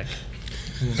soundtrack.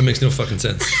 That makes no fucking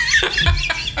sense.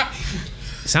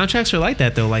 Soundtracks are like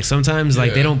that though. Like sometimes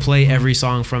like they Yeah. don't play every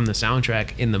song from the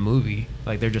soundtrack in the movie.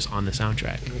 Like they're just on the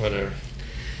soundtrack. Whatever.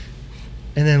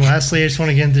 And then lastly, I just want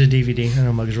to get into the DVD. I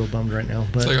know Mug's real bummed right now,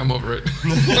 but It's like I'm over it.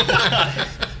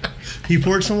 he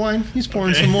poured some wine. He's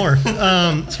pouring some more. So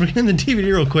we're getting the DVD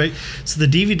real quick. So the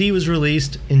DVD was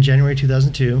released in January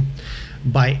 2002.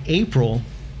 By April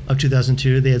of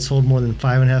 2002, they had sold more than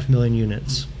 5.5 million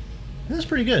units. That's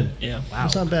pretty good. Yeah. Wow.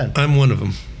 That's not bad. I'm one of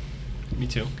them. Me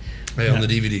too. I own the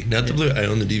DVD. Not the blue. I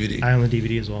own the DVD. I own the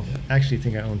DVD as well. I actually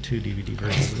think I own two DVD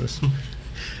versions of this.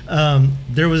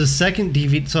 There was a second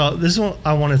DVD. So this one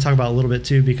I want to talk about a little bit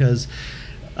too, because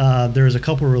there was a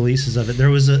couple releases of it. There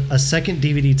was a second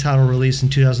DVD title released in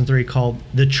 2003 called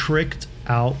The Tricked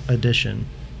Out Edition.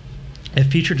 It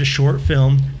featured a short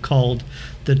film called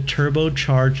The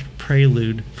Turbocharged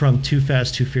Prelude from Too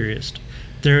Fast, Too Furious.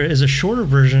 There is a shorter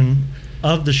version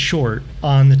of the short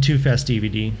on the Too Fast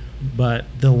DVD, but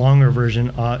the longer version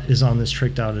is on this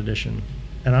tricked out edition.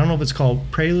 And I don't know if it's called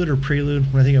Prelude or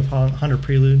Prelude. When I think of Hunter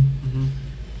Prelude,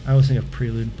 I always think of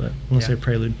Prelude, but I'm gonna say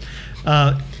Prelude.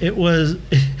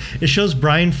 It shows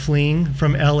Brian fleeing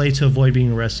from LA to avoid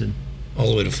being arrested. All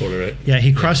the way to Florida, right? Yeah,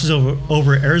 he crosses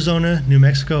over Arizona, New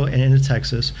Mexico, and into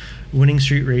Texas, winning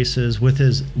street races with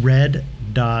his red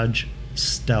Dodge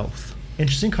Stealth.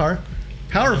 Interesting car,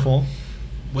 powerful.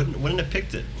 Wouldn't have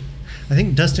picked it. I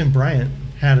think Dustin Bryant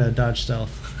had a Dodge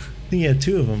Stealth. I think he had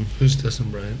 2 of them. Who's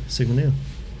Dustin Bryant? Sigma Nu.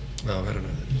 Oh, I don't know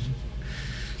that.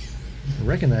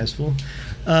 Recognized, fool.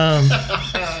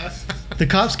 The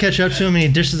cops catch up to him and he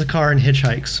ditches the car and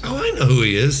hitchhikes. Oh, I know who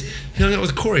he is. He hung out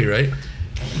with Corey, right?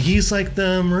 He's like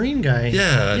the Marine guy.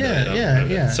 Yeah.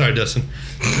 Yeah. Sorry, Dustin.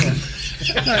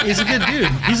 He's a good dude.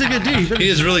 He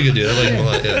is a really good dude. I like him a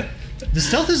lot, yeah. The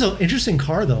Stealth is an interesting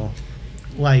car, though.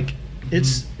 Like,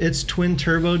 it's twin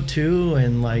turbo too,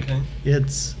 and like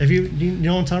it's. Do you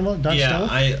know what I'm talking about? Dodge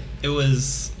Stealth?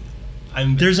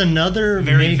 There's another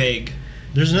very vague.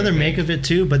 There's another make of it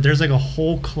too, but there's like a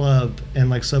whole club and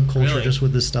like subculture just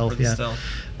with the Stealth. Stealth.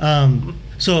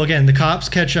 So again, the cops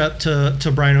catch up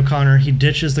to Brian O'Connor. He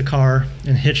ditches the car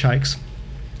and hitchhikes.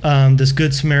 This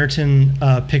Good Samaritan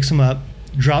picks him up,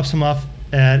 drops him off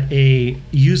at a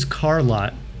used car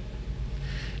lot.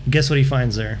 Guess what he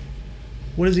finds there?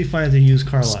 What does he find at the used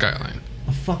car lot? Skyline.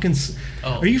 A fucking.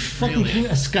 Are you fucking really?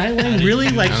 kidding? A Skyline? Really?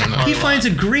 Like he finds a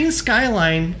green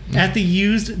Skyline at the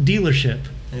used dealership.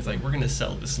 And he's like, we're gonna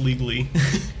sell this legally.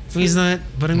 He's not.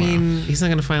 But I mean, he's not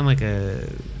gonna find like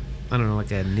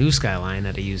a new Skyline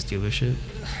at a used dealership.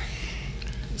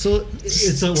 So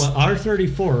it's a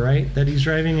R34, right? That he's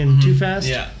driving in Too Fast.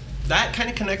 Yeah, that kind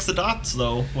of connects the dots,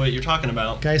 though. What you're talking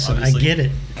about, guys. Obviously.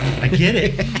 I get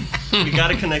it. We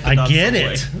gotta connect the dots. I get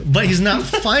it. But he's not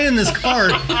finding this car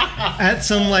at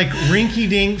some like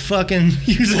rinky-dink fucking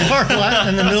used car lot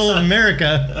in the middle of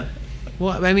America.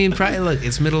 Well, I mean, probably, look,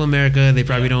 it's Middle America. They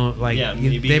probably don't like.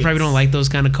 They probably don't like those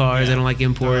kind of cars. They don't like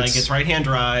imports. Like, it's right-hand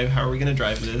drive. How are we gonna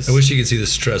drive this? I wish you could see the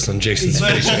stress on Jason's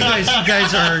face. You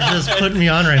guys are just putting me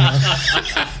on right now.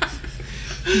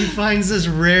 He finds this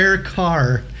rare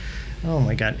car. Oh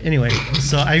my god. Anyway,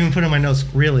 so I even put in my notes.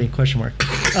 Really? Question mark.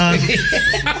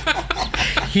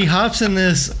 He hops in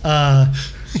this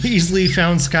easily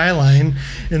found Skyline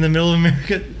in the middle of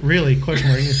America. Really? Question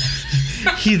mark.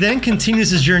 He then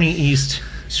continues his journey east,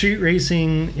 street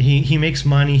racing. He makes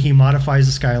money. He modifies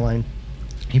the Skyline.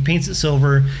 He paints it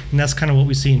silver, and that's kind of what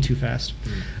we see in Too Fast.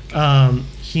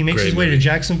 He makes his way to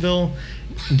Jacksonville,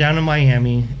 down to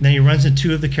Miami. Then he runs into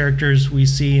 2 of the characters we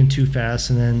see in Too Fast,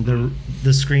 and then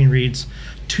the screen reads,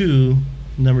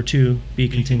 number 2, be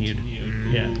continued.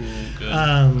 Yeah. Good.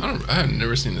 I have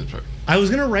never seen this part. I was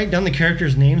gonna write down the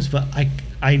characters' names, but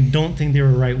I don't think they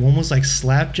were right. One was like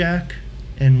Slapjack,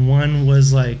 and one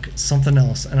was like something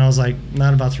else, and I was like,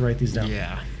 not about to write these down.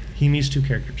 Yeah. He meets 2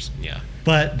 characters. Yeah.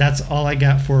 But that's all I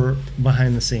got for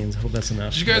behind the scenes. I hope that's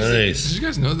enough. Nice. Did you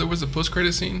guys know there was a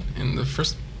post-credit scene in the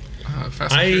first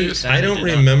Fast and Furious? I don't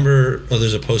remember. Oh,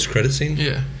 there's a post-credit scene?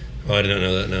 Yeah. Oh, I didn't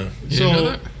know that, no. You didn't know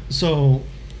that? So,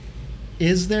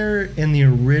 is there in the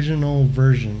original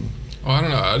version? Oh, I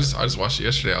don't know. I just watched it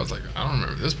yesterday. I was like, I don't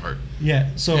remember this part. Yeah.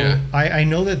 So Yeah. I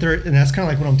know that there, and that's kind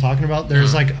of like what I'm talking about.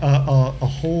 There's like a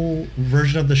whole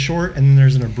version of the short, and then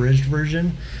there's an abridged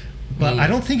version. But I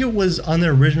don't think it was on the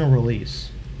original release.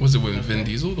 Was it with Vin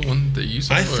Diesel, the one that you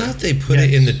saw? I thought they put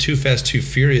it in the Too Fast, Too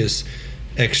Furious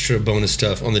extra bonus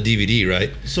stuff on the DVD,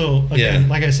 right? So again,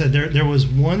 like I said, there was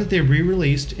one that they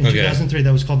re-released in 2003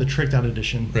 that was called the Tricked Out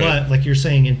Edition. Right. But like you're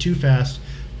saying, in Too Fast,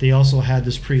 they also had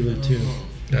this prelude too.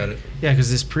 Got it. Yeah,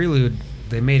 because this Prelude,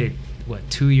 they made it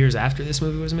 2 years after this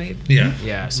movie was made. Yeah.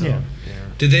 Yeah. So. Yeah.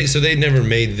 Did they? So they never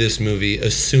made this movie,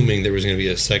 assuming there was going to be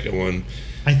a second one.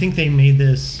 I think they made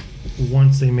this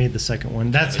once they made the second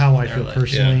one. That's how I feel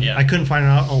personally. Yeah. I couldn't find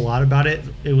out a lot about it.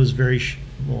 It was very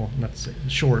not to say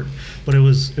short, but it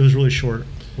was really short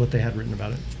what they had written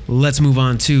about it. Let's move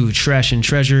on to Trash and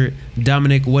Treasure.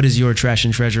 Dominic, what is your Trash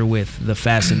and Treasure with The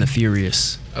Fast and the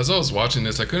Furious? As I was watching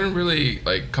this, I couldn't really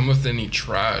come with any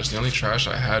trash. The only trash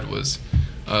I had was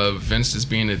Vince just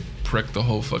being a prick the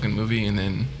whole fucking movie, and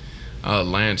then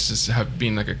Lance just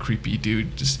being like a creepy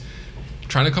dude, just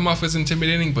trying to come off as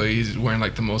intimidating, but he's wearing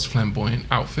like the most flamboyant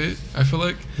outfit, I feel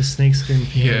like. The snakeskin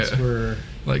pants Yeah. were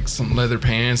Like some leather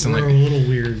pants and a like little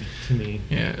weird to me.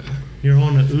 yeah. You're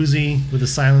holding a Uzi with a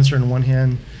silencer in one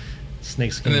hand,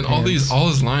 snakeskin. And then pants. all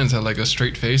his lines had like a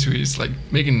straight face where he's like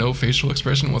making no facial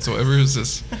expression whatsoever. It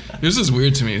was just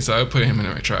weird to me, so I put him in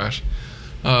my trash.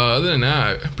 Other than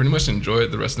that, I pretty much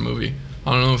enjoyed the rest of the movie.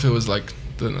 I don't know if it was like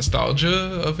the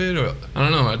nostalgia of it, or I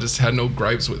don't know. I just had no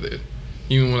gripes with it.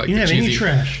 Even with like You the didn't have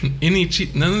cheesy, any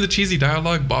trash. none of the cheesy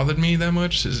dialogue bothered me that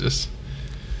much. It's just,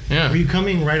 yeah. Were you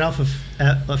coming right off of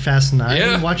Fast 9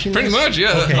 Yeah, watching pretty this? much.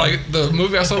 Yeah, Okay. like the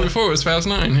movie I saw before was Fast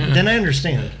 9. Yeah, Then I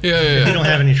understand. yeah, If you don't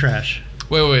have any trash.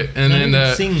 Wait, and Not then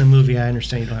even seeing the movie, I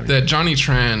understand you don't have any that Johnny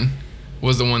Tran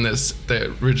was the one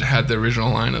that had the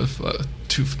original line of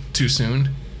too soon,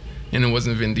 and it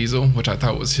wasn't Vin Diesel, which I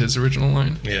thought was his original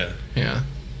line. Yeah. Yeah,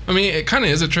 I mean it kind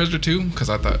of is a treasure too, because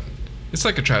I thought it's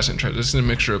like a trash and treasure. It's a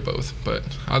mixture of both, but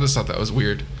I just thought that was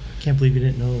weird. Can't believe you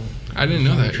didn't know. I didn't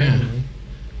know that. Yeah.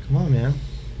 Come on, man.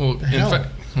 Well, The in hell? fact,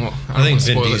 well, I think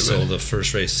Vin spoil it, Diesel, but- the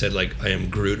first race, said like, "I am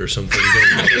Groot" or something.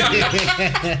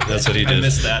 That's what he I did.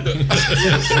 missed that.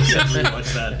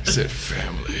 Rewatch that. said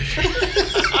family.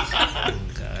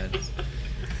 God.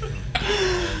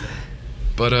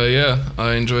 But yeah,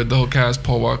 I enjoyed the whole cast.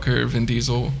 Paul Walker, Vin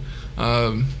Diesel,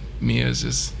 Mia is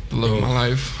just the love of my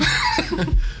life.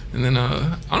 And then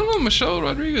I don't know, Michelle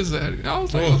Rodriguez. I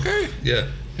was like, okay, Yeah.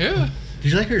 yeah.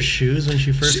 Did you like her shoes when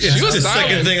she first? It's was the stylish.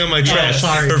 second thing on my trash.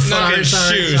 sorry. Her fucking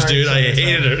Sorry, shoes, dude. I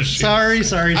hated her shoes.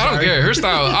 Sorry. I don't care her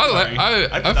style. Sorry. I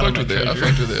put that fucked on with my it. I treasure.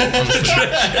 fucked with it.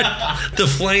 Honestly. The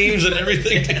flames and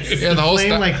everything. Dude. Yeah, the whole Plain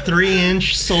style. like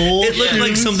 3-inch sole. It looked like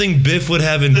shoes. something Biff would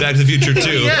have in Back to the Future too.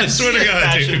 I Yes. swear to God,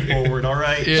 Fashion dude. forward, all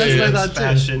right? Yeah, That's what I thought, too.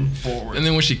 Fashion forward. And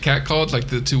then when she catcalled like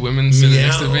the two women sitting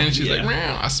next to Meow. Vin, she's like, Yeah.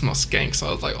 "Meow, I smell skank." So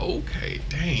I was like, okay,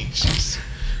 dang, she's.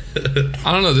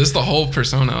 I don't know. This the whole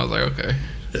persona. I was like,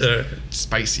 okay,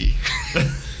 spicy.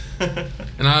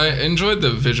 And I enjoyed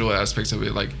the visual aspects of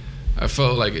it. Like, I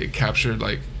felt like it captured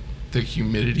like the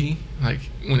humidity. Like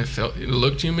when it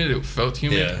looked humid, it felt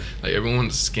humid. Yeah. Like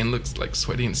everyone's skin looks like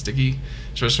sweaty and sticky.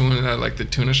 Especially when at like the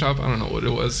tuna shop. I don't know what it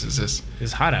was. It's just.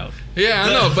 It's hot out. Yeah, I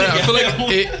know, but I feel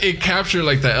like it captured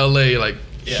like the LA like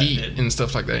Yeah, it heat did. and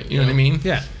stuff like that. You know what I mean?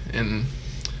 Yeah. And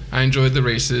I enjoyed the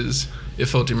races. It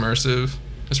felt immersive.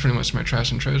 That's pretty much my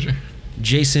trash and treasure.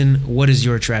 Jason, what is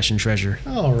your trash and treasure?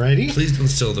 Alrighty. Please don't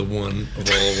steal the one of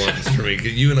all ones for me.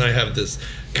 You and I have this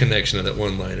connection of that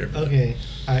one liner. Okay.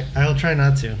 I'll try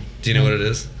not to. Do you know what it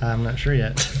is? I'm not sure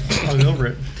yet. I'll go over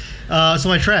it. So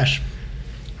my trash.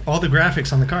 All the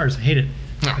graphics on the cars. I hate it.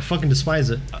 No. I fucking despise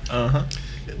it. Uh-huh.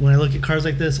 When I look at cars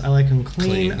like this, I like them clean.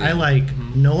 Clean, yeah. I like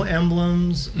no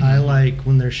emblems. I like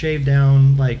when they're shaved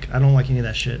down. Like, I don't like any of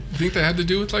that shit. I think that had to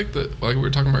do with like we were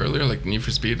talking about earlier, like Need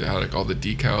for Speed. They had like all the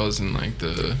decals and like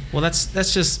the. Well,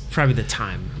 that's just probably the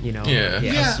time, you know. Yeah.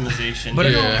 Yeah. Customization.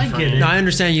 But Yeah. I get it. No, I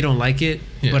understand you don't like it,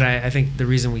 Yeah. but I think the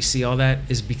reason we see all that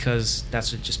is because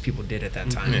that's what just people did at that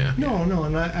time. Yeah. No,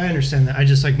 and I understand that. I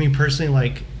just, like, me personally,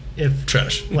 like, if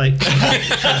Trash. like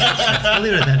I'll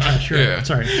leave it at that. Sure. Yeah.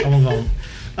 Sorry, I won't go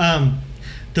on.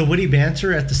 The witty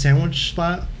banter at the sandwich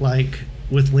spot, like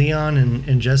with Leon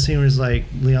and Jesse, was like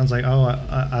Leon's like, "Oh,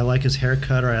 I like his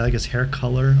haircut, or I like his hair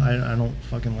color. I don't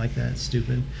fucking like that. It's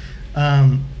stupid."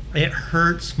 It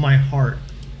hurts my heart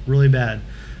really bad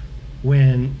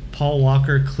when Paul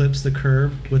Walker clips the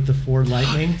curb with the Ford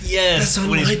Lightning. Yes. That's on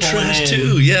when he's my pulling trash in.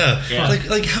 too. Yeah. Yeah.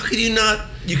 Like how could you not?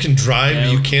 You can drive, Yeah.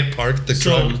 but you can't park the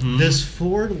So truck. this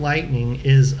Ford Lightning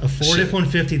is a Ford Shit.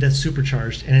 F-150 that's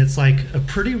supercharged, and it's like a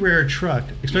pretty rare truck,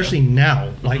 especially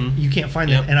now. Like you can't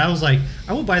find Yep. that. And I was like,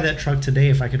 I would buy that truck today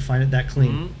if I could find it that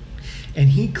clean. And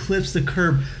he clips the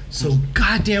curb so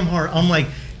goddamn hard. I'm like,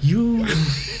 you.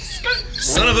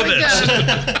 Son of a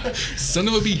bitch. Son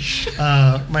of a beach.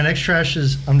 My next trash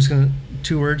is I'm just gonna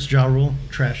 2 words: jaw rule,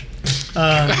 trash.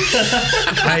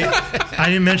 I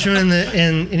didn't mention it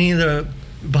in any of the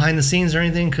behind the scenes or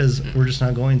anything because we're just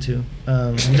not going to.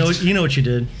 You know what you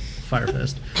did,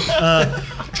 Firefest.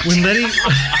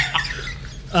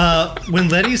 When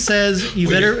Letty says you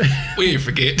better. We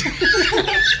forget.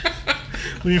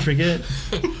 When you forget.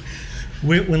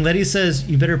 When Letty says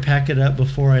you better pack it up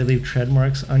before I leave tread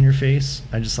marks on your face,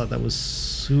 I just thought that was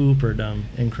super dumb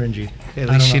and cringy. At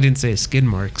I least don't she know. didn't say skid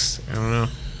marks. I don't know.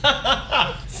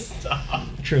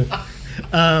 True.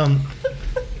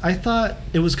 I thought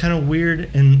it was kind of weird,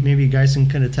 and maybe Geisen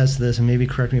can attest to this, and maybe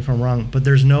correct me if I'm wrong, but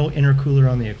there's no intercooler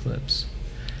on the Eclipse.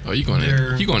 Oh, you going into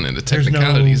There's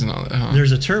technicalities and all that, huh?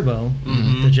 There's a turbo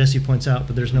that Jesse points out,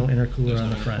 but there's no intercooler on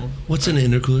the front. What's an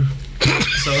intercooler?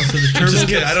 So the turbo Just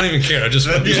kidding. I don't even care. I just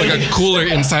It's like a cooler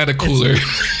inside a cooler.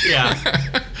 Yeah.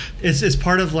 it's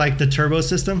part of like the turbo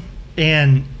system,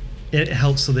 and it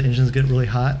helps so the engines get really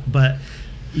hot, but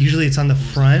usually it's on the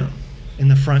front, in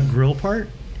the front grill part,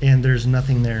 and there's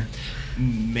nothing there.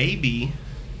 Maybe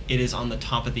it is on the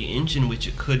top of the engine, which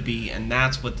it could be, and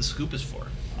that's what the scoop is for.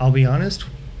 I'll be honest.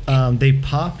 They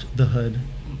popped the hood.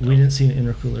 We didn't see an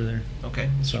intercooler there. Okay.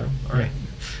 Sorry. All right.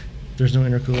 There's no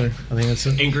intercooler. I think that's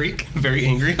it. Angry. Very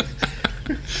angry.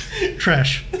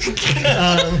 Trash.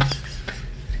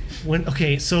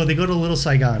 So they go to Little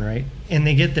Saigon, right? And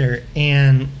they get there,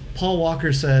 and Paul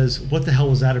Walker says, "What the hell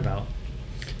was that about?"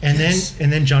 And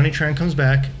then Johnny Tran comes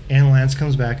back, and Lance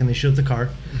comes back, and they shoot the car.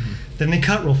 Mm-hmm. Then they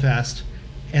cut real fast,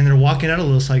 and they're walking out of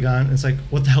Little Saigon. And it's like,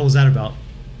 "What the hell was that about?"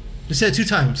 They said it 2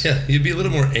 times. Yeah, you'd be a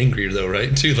little more angry though,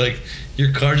 right? Too like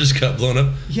your car just got blown up.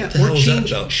 Yeah, What the hell or was that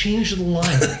about? change the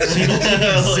line. So you don't say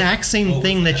the exact same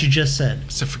thing that you just said.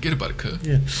 So forget about it, cuz.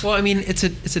 Yeah. Well, I mean, it's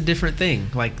a different thing.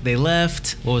 Like, they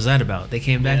left. What was that about? They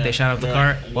came back. Yeah. They shot up the Right.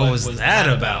 car. What What was was that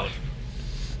that about?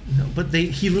 No, but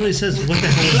he literally says, "What the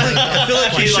hell was that about?" I feel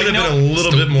like he He's should have like, been a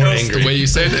little bit more It's angry. the way you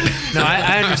said it. No,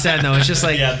 I understand though. It's just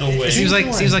like Yeah, the way. it seems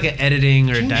Change the like line. an editing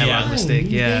or Change the dialogue line.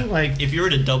 mistake. You Yeah. think, like, If you were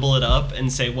to double it up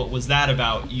and say, what was that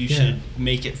about, you Yeah. should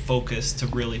make it focused to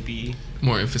really be...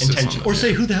 More emphasis on Intentional. that. or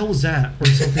say, "Who the hell was that?" or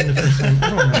something the first time. I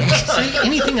don't know. Say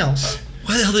anything else.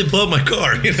 Why the hell they blow up my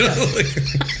car? You know, like,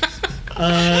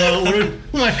 We're in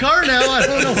my car now. I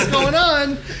don't know what's going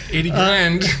on. 80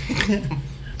 grand.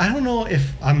 I don't know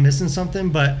if I'm missing something,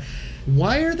 but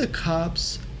why are the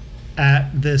cops at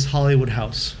this Hollywood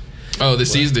house? Oh, they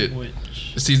seized it. Which,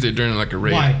 They seized it during like a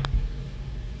raid. Why?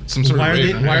 Some sort Why of are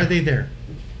raid. they? Why are they there?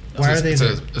 Why are they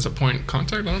there? It's a point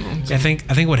contact. I don't know. I think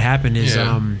what happened is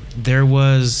Yeah. there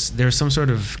was some sort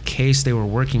of case they were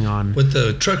working on. with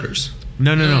the truckers.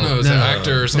 No, it was an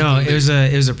actor or something. No,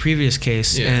 it was a previous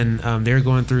case, Yeah. and they were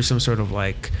going through some sort of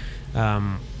like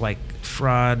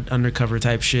fraud undercover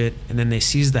type shit, and then they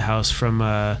seized the house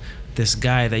from this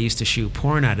guy that used to shoot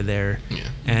porn out of there, Yeah.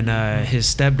 and his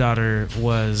stepdaughter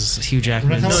was Hugh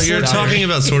Jackman's No, No, you're daughter. talking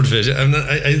about Swordfish. I'm not.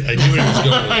 I knew where he was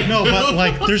going. I know, but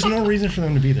like, there's no reason for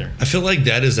them to be there. I feel like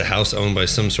that is a house owned by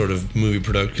some sort of movie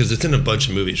production because it's in a bunch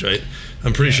of movies, right?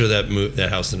 I'm pretty sure that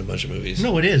house is in a bunch of movies.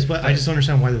 No, it is, but I just don't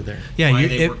understand why they're there. Yeah, why you,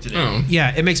 they worked it out. Oh.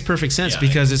 yeah, it makes perfect sense Yeah.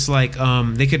 because it's like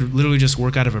they could literally just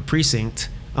work out of a precinct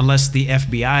unless the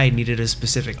FBI needed a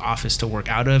specific office to work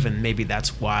out of, and maybe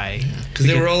that's why. Because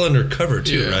they were all undercover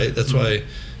too, Yeah. right? That's why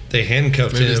they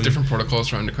handcuffed Maybe him. there's different protocols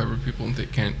for undercover people, and they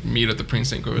can't meet at the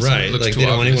precinct or Right, it looks like too they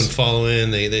don't want obvious. anyone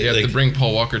following. They They have like, to bring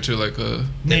Paul Walker to like a.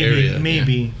 Maybe, area,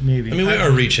 maybe. I mean, we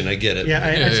are reaching. I get it. Yeah,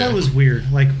 I Yeah, thought yeah. it was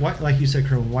weird. Like, why, like you said,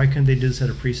 Kerwin, why couldn't they do this at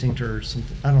a precinct or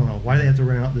something? I don't know. Why do they have to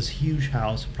rent out this huge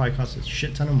house? It probably costs a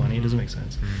shit ton of money. It doesn't make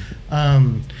sense.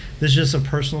 This is just a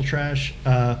personal trash.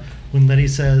 When Letty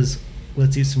says,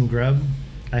 "Let's eat some grub,"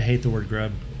 I hate the word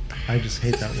grub. I just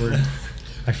hate that word.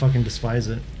 I fucking despise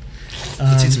it.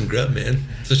 Let's eat some grub, man.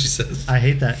 That's what she says. I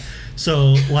hate that.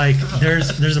 So, like,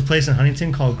 there's a place in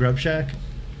Huntington called Grub Shack.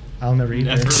 I'll never eat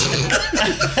Never.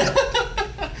 there.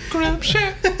 Grab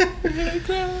shack.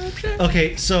 Grab shack.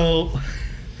 Okay, so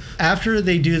after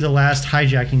they do the last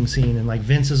hijacking scene and like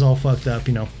Vince is all fucked up,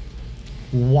 you know,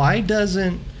 why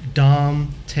doesn't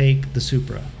Dom take the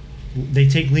Supra? They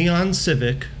take Leon's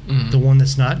Civic, the one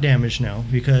that's not damaged now,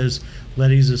 because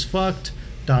Letty's is fucked.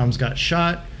 Dom's got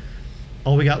shot.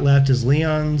 All we got left is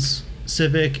Leon's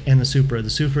Civic and the Supra. The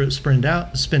Supra spinned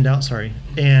out,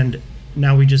 and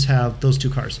now we just have those two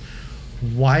cars.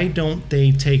 Why don't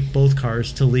they take both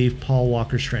cars to leave Paul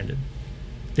Walker stranded?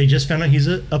 They just found out he's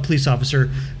a police officer.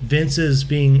 Vince is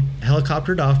being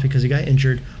helicoptered off because he got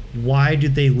injured. Why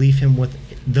did they leave him with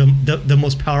the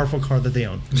most powerful car that they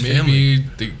own? His Maybe family.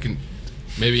 they can.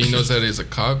 Maybe he knows that he's a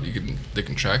cop. They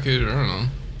can track it. Or I don't know.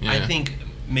 Yeah. I think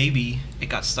maybe it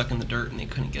got stuck in the dirt and they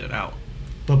couldn't get it out.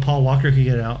 But Paul Walker could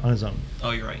get it out on his own.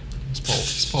 Oh, you're right.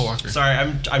 It's Paul Walker. Sorry,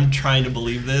 I'm trying to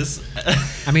believe this.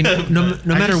 I mean, no I'm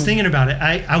matter just thinking about it.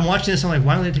 I'm watching this. I'm like,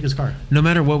 why don't they take his car? no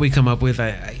matter what we come up with,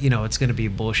 it's going to be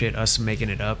bullshit us making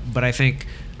it up. But I think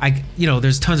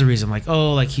there's tons of reason, like,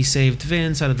 oh, like he saved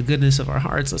Vince out of the goodness of our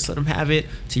hearts. Let's let him have it.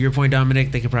 To your point,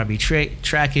 Dominic, they could probably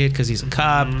track it because he's a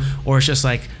cop, or it's just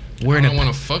like we're I in don't a.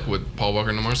 want to fuck with Paul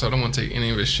Walker no more, so I don't want to take any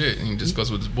of his shit, and he just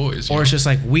goes with his boys. you Or it's know? just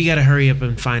like we got to hurry up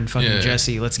and find fucking Yeah.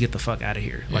 Jesse. Let's get the fuck out of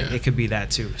here. Like Yeah. it could be that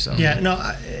too. So Yeah, no,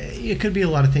 it could be a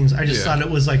lot of things. I just Yeah. thought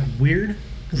it was like weird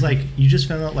because like you just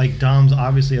found out like Dom's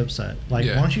obviously upset. Like,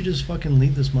 Yeah. why don't you just fucking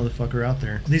leave this motherfucker out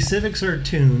there? These Civics are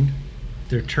tuned,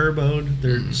 they're turboed,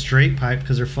 they're straight piped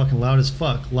because they're fucking loud as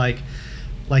fuck. Like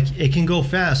it can go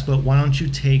fast, but why don't you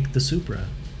take the Supra?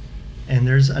 And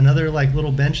there's another like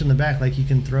little bench in the back, like you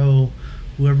can throw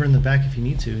whoever in the back if you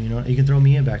need to. You know, you can throw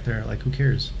Mia back there. Like, who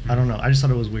cares? I don't know. I just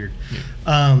thought it was weird.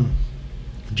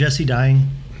 Jesse dying.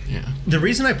 yeah. The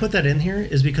reason I put that in here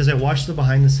is because I watched the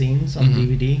behind the scenes on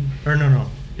DVD. Or no,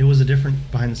 it was a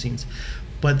different behind the scenes.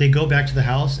 but they go back to the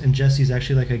house, and Jesse's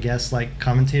actually like a guest like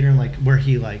commentator, and like where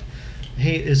he like,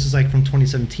 hey, this is like from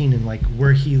 2017, and like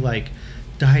where he like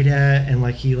died at, and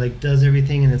like he like does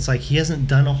everything, and it's like he hasn't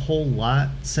done a whole lot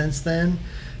since then.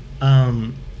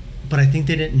 But I think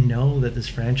they didn't know that this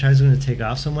franchise was going to take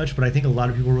off so much. But I think a lot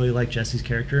of people really like Jesse's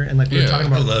character, and like we were talking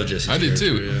I about. love Jesse's I did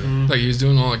character, too. yeah. Like he was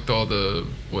doing all the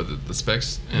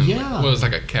specs and Yeah. what was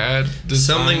like a CAD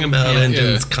design. Something about Yeah.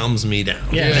 engines calms me down.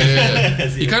 Yeah. Yeah.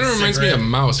 He kind of reminds me of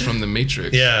Mouse from The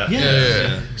Matrix. Yeah.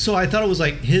 Yeah. So I thought it was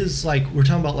like his like we're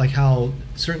talking about like how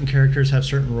certain characters have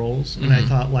certain roles, and I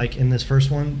thought like in this first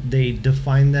one they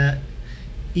defined that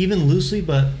even loosely,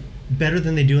 but better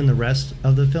than they do in the rest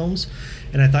of the films.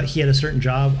 And I thought he had a certain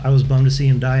job. I was bummed to see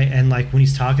him die, and like when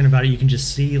he's talking about it, you can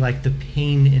just see like the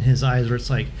pain in his eyes, where it's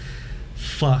like,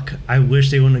 "Fuck! I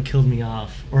wish they wouldn't have killed me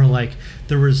off." Or like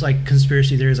there was like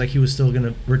conspiracy theories like he was still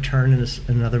gonna return in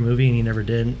another movie, and he never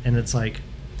did. And it's like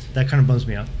that kind of bums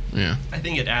me out. Yeah. I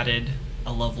think it added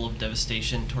a level of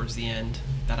devastation towards the end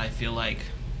that I feel like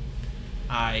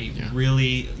I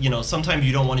really, sometimes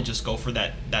you don't want to just go for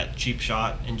that cheap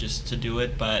shot and just to do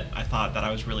it, but I thought that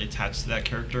I was really attached to that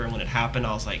character, and when it happened,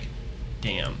 I was like,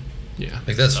 damn. Yeah.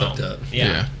 Like that's So, fucked up.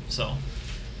 Yeah. So,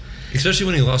 Especially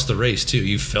when he lost the race too.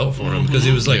 You felt for him because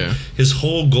it was like Yeah. his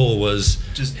whole goal was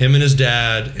Just- him and his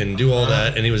dad and do all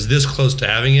that, and he was this close to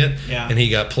having it, Yeah. and he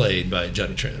got played by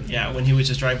Johnny Tran. yeah, when he was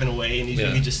just driving away and you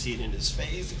Yeah. could just see it in his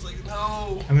face, he's like,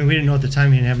 no. I mean, we didn't know at the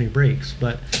time he didn't have any brakes,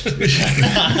 but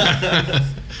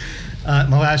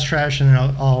my last trash, and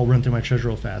then I'll run through my treasure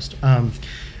real fast.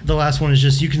 The last one is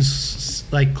just you can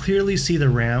like clearly see the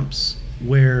ramps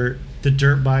where the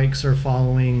dirt bikes are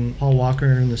following Paul Walker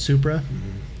in the Supra.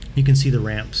 You can see the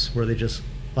ramps where they just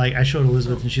like I showed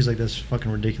Elizabeth, and she's like, "That's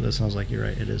fucking ridiculous," and I was like, "You're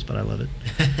right, it is, but I love it."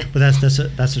 But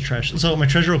that's a trash. So my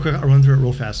treasure real quick. I'll run through it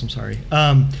real fast. I'm sorry.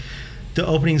 The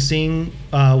opening scene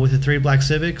with the 3 black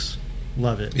Civics.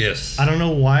 Love it. Yes. I don't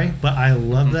know why, but I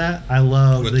love that. I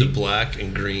love With the black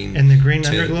and green and the green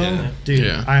tint, underglow. yeah. Dude,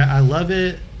 Yeah. I love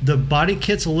it. The body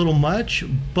kit's a little much,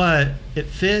 but it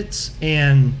fits,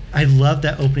 and I love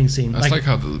that opening scene. That's like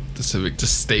how the Civic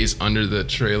just stays under the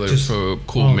trailer Just- for a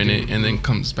cool Oh, minute dude. and then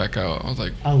comes back out. I was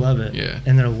like, I love it. Yeah.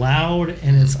 And they're loud,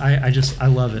 and it's I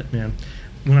love it, man.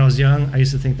 When I was young, I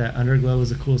used to think that underglow was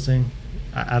the coolest thing.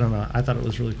 I don't know. I thought it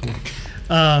was really cool.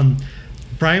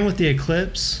 Brian with the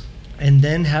Eclipse, and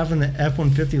then having the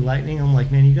F-150 Lightning, I'm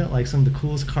like, man, you got like some of the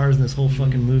coolest cars in this whole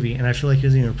fucking movie, and I feel like he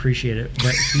doesn't even appreciate it.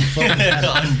 But he fucking had it.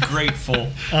 Ungrateful.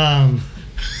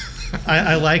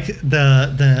 I like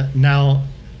the now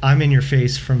I'm in your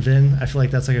face from Vin. I feel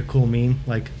like that's like a cool meme.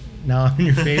 Like now I'm in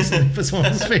your face, and put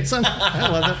someone's face on. I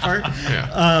love that part.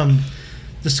 Yeah.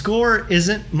 The score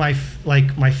isn't my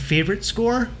favorite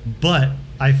score, but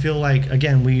I feel like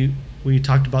again we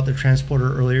talked about the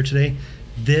Transporter earlier today.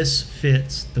 This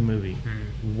fits the movie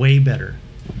way better,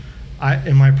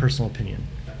 in my personal opinion.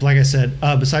 Like I said,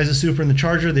 besides the Supra and the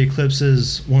Charger, the Eclipse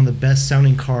is one of the best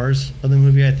sounding cars of the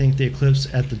movie. I think the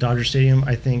Eclipse at the Dodger Stadium,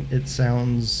 I think it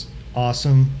sounds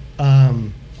awesome.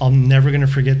 I'm never going to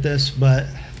forget this, but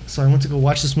so I went to go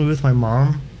watch this movie with my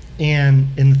mom, and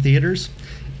in the theaters,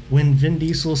 when Vin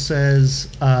Diesel says,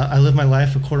 I live my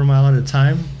life a quarter mile at a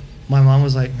time, my mom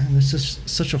was like, man, this is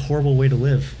such a horrible way to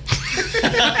live.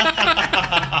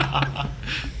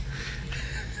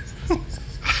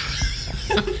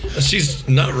 She's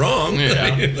not wrong.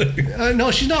 Yeah.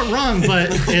 No, she's not wrong, but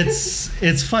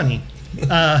it's funny.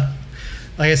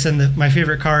 Like I said, my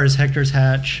favorite car is Hector's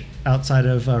Hatch outside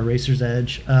of Racer's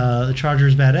Edge. The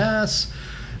Charger's badass.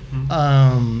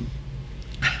 I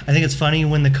think it's funny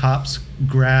when the cops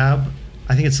grab,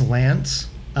 I think it's Lance,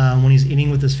 when he's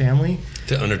eating with his family.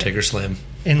 The Undertaker slam.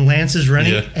 And Lance is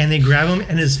running, Yeah. and they grab him,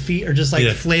 and his feet are just like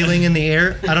Yeah. flailing in the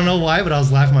air. I don't know why, but I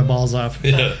was laughing my balls off.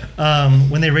 Yeah.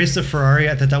 When they raced the Ferrari,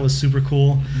 I thought that was super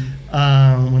cool.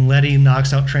 When Letty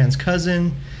knocks out Tran's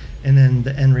cousin, and then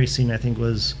the end race scene, I think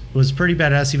was pretty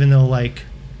badass. Even though, like,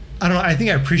 I don't know, I think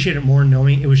I appreciate it more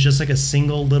knowing it was just like a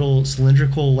single little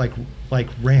cylindrical like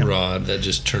ramp, Rod that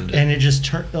just turned it. and it just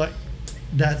turned like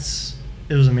it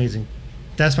was amazing.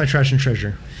 That's my trash and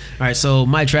treasure. All right, so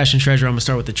my trash and treasure, I'm going to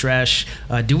start with the trash.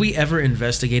 Do we ever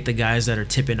investigate the guys that are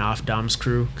tipping off Dom's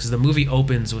crew? Because the movie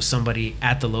opens with somebody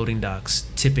at the loading docks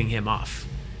tipping him off.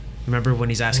 Remember when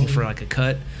he's asking for like a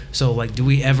cut? So like, do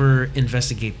we ever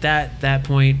investigate that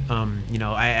point?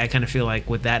 I kind of feel like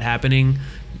with that happening,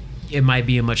 it might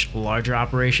be a much larger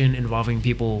operation involving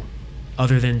people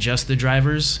other than just the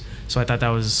drivers. So I thought that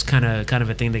was kind of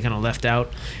a thing they kind of left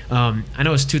out. I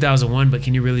know it's 2001, but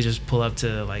can you really just pull up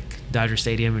to like Dodger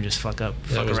Stadium and just fuck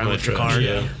around with your car?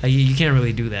 Yeah. Like, you can't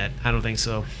really do that. I don't think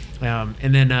so.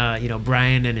 And then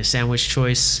Brian and his sandwich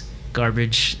choice,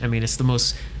 garbage. I mean, it's the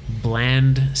most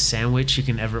bland sandwich you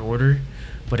can ever order,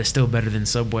 but it's still better than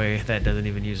Subway that doesn't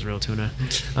even use real tuna.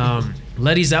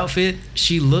 Letty's outfit,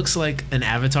 she looks like an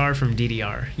avatar from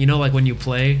DDR. You know, like when you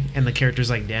play and the character's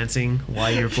like dancing while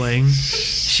you're playing?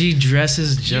 She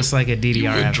dresses just like a DDR You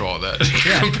would avatar. draw that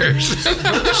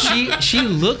comparison. She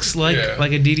looks like Yeah.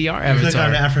 a DDR Click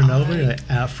on avatar. Afro Nova, you're like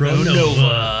Afro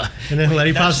Nova. And then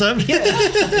Letty pops up.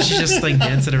 She's just like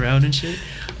dancing around and shit.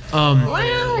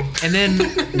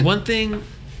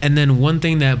 And then one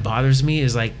thing that bothers me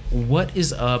is like, what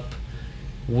is up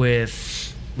with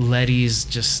Letty's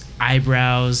just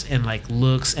eyebrows and like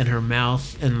looks and her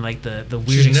mouth and like the weird.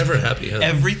 She's never happy, huh?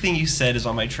 Everything you said is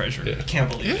on my treasure. Yeah. I can't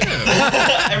believe it.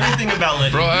 Yeah. Everything about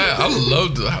Letty. Bro, I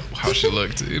loved how she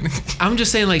looked, dude. I'm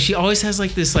just saying, like, she always has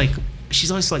like this, like, she's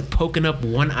always like poking up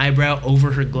one eyebrow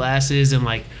over her glasses and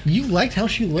like. You liked how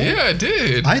she looked? Yeah, I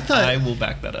did. I thought, I will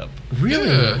back that up. really?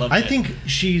 Yeah. Loved I it. think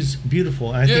she's beautiful.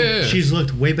 I Yeah. think she's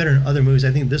looked way better in other movies.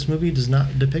 I think this movie does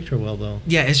not depict her well, though.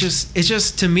 Yeah, it's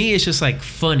just to me, it's just like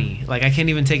funny. Like, I can't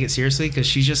even take it seriously because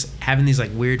she's just having these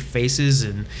like weird faces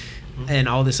and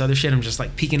all this other shit. I'm just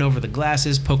like peeking over the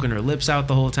glasses, poking her lips out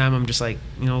the whole time. I'm just like,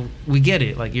 we get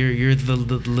it. Like, you're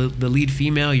the lead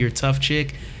female, you're a tough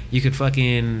chick. You could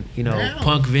fucking,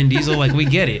 punk Vin Diesel. Like, we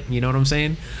get it. You know what I'm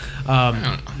saying?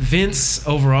 Vince,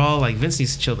 overall, like, Vince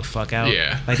needs to chill the fuck out.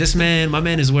 Yeah. Like, my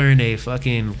man is wearing a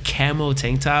fucking camo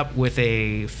tank top with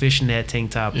a fishnet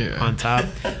tank top on top.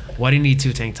 Why do you need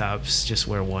two tank tops? Just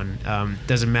wear one.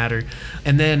 Doesn't matter.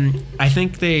 And then I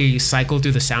think they cycle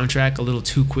through the soundtrack a little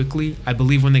too quickly. I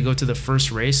believe when they go to the first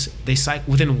race, they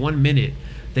within 1 minute.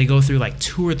 They go through like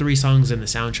 2 or 3 songs in the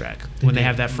soundtrack when they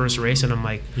have that first race, and I'm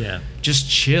like, Yeah. just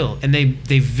chill. And they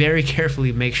very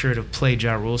carefully make sure to play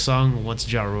Ja Rule song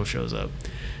once Ja Rule shows up.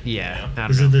 Yeah, I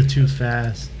Is don't know. it the Too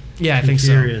Fast? Yeah, I Too think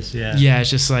Furious, so. yeah. Yeah, it's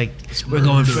just like we're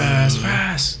going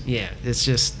fast. Yeah, it's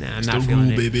just I'm not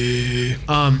feeling it. baby.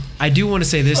 I do want to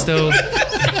say this though.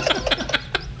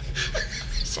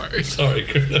 Sorry.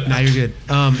 Nah, you're good.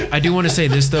 I do want to say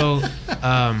this though.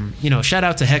 Shout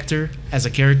out to Hector as a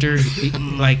character.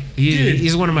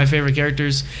 He's one of my favorite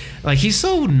characters. Like, he's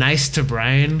so nice to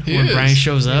Brian He when is. Brian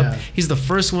shows up. Yeah. He's the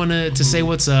first one to say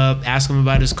what's up, ask him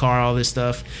about his car, all this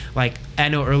stuff. Like, I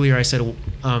know earlier I said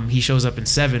he shows up in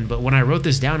 7, but when I wrote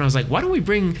this down, I was like, why don't we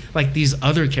bring like these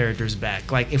other characters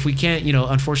back? Like, if we can't,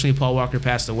 unfortunately Paul Walker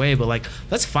passed away, but like,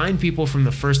 let's find people from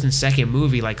the first and second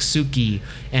movie, like Suki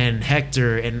and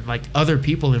Hector and like other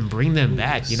people, and bring them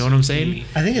back. You know what I'm saying?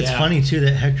 I think it's funny, too,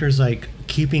 that Hector's like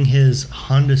keeping his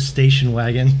Honda station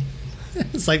wagon.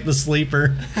 It's like the sleeper.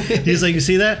 He's like, you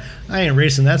see that? I ain't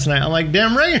racing that tonight. I'm like,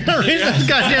 damn right, you're not racing this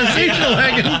goddamn station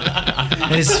wagon.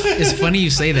 And it's funny you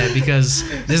say that because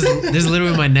this is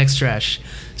literally my next trash.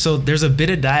 So there's a bit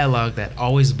of dialogue that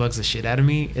always bugs the shit out of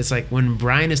me. It's like when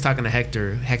Brian is talking to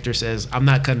Hector, Hector says, I'm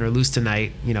not cutting her loose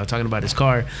tonight, talking about his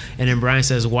car. And then Brian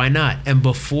says, why not? And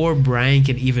before Brian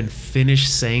can even finish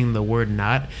saying the word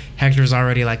not, Hector's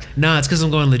already like, nah, it's because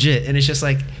I'm going legit. And it's just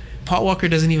like, Paul Walker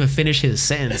doesn't even finish his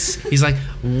sentence. He's like,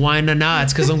 why not?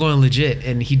 It's because I'm going legit.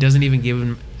 And he doesn't even give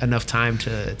him enough time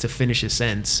to finish his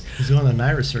sentence. He's going on the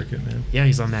Naira circuit, man. Yeah,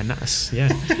 he's on that NAS. Yeah.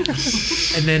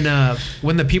 And then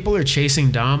when the people are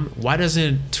chasing Dom, why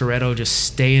doesn't Toretto just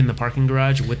stay in the parking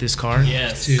garage with his car?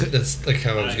 Yes. Dude, that's like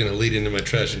how I was going to lead into my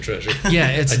trash and treasure. Yeah,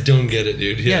 it's I don't get it,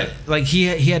 dude. yeah, like he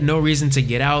had no reason to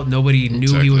get out. Nobody knew he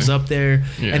Exactly. was up there.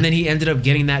 Yeah. And then he ended up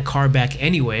getting that car back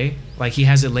anyway. Like, he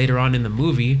has it later on in the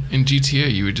movie. In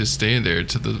GTA, you would just stay there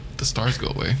till the stars go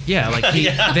away. Yeah, like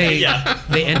Yeah.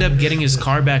 they end up getting his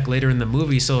car back later in the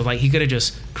movie. So like, he could have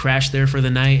just crashed there for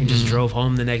the night and just drove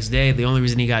home the next day. The only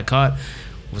reason he got caught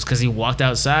was because he walked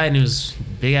outside and his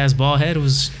big ass bald head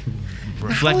was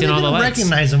reflecting all the lights.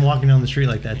 Recognize him walking down the street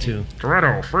like that, too.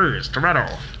 Toretto, freeze,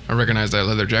 Toretto. I recognize that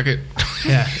leather jacket.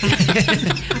 Yeah.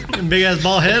 Big ass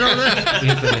bald head on that.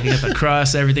 He got the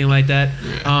cross, everything like that.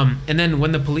 And then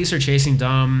when the police are chasing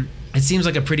Dom, it seems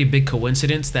like a pretty big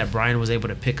coincidence that Brian was able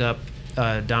to pick up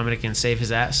Dominic and save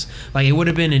his ass. Like, it would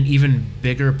have been an even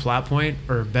bigger plot point,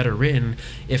 or better written,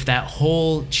 if that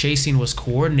whole chasing was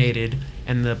coordinated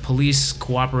and the police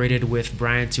cooperated with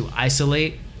Brian to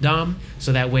isolate Dom,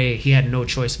 so that way he had no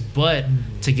choice but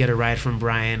to get a ride from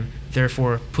Brian,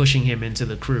 therefore pushing him into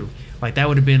the crew. Like, that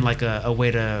would have been like a way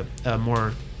to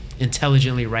more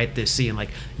intelligently write this scene.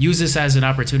 Like, use this as an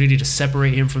opportunity to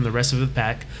separate him from the rest of the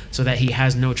pack, so that he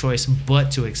has no choice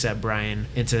but to accept Brian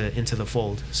into the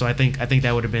fold. So I think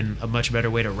that would have been a much better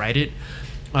way to write it.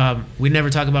 We never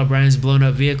talk about Brian's blown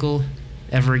up vehicle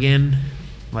ever again.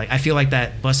 Like, I feel like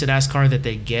that busted ass car that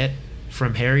they get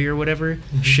from Harry or whatever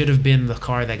should have been the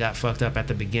car that got fucked up at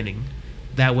the beginning.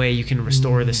 That way you can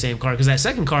restore the same car, because that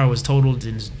second car was totaled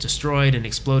and destroyed and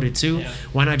exploded too. Yeah.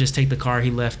 Why not just take the car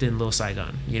he left in Little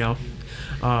Saigon, you know?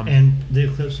 And the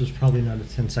Eclipse was probably not a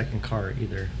 10-second car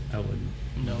either. I would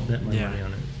bet my Yeah. money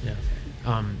on it.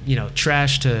 Yeah. You know,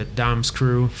 trash to Dom's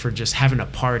crew for just having a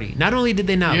party. Not only did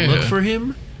they not Yeah. look for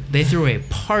him, they threw a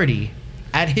party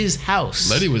at his house.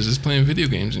 Letty was just playing video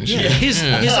games and shit. Yeah, his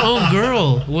own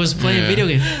girl was playing Yeah. video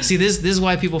games. See, this is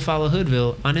why people follow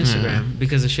Hoodville on Instagram,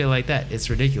 because of shit like that. It's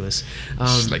ridiculous.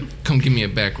 She's like, come give me a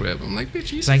back rub. I'm like,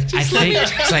 bitch, you It's like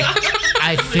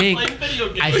I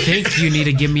think you need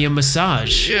to give me a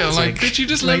massage. yeah, It's like, bitch, you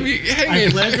just let me I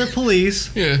hang fled in. the police,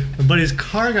 Yeah. but his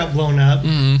car got blown up.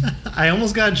 Mm-hmm. I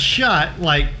almost got shot.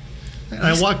 Like, and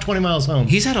I walked 20 miles home.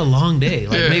 He's had a long day.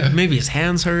 Like, Yeah. maybe his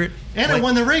hands hurt. And I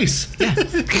won the race. Yeah.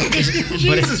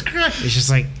 Jesus Christ. It's just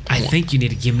like, I think you need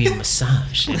to give me a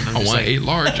massage. And I'm I just want like, 8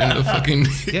 large and the fucking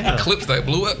Yeah. Eclipse that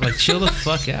blew up. Like, chill the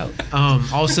fuck out.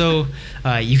 Also,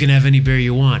 you can have any beer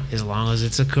you want as long as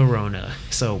it's a Corona.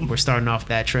 So we're starting off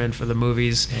that trend for the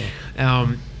movies.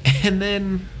 And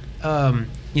then,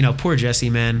 you know, poor Jesse,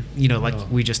 man. You know, like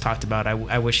we just talked about,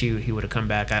 I wish he would have come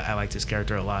back. I liked his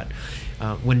character a lot.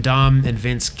 When Dom and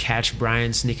Vince catch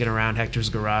Brian sneaking around Hector's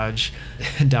garage,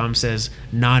 Dom says,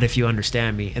 "Nod if you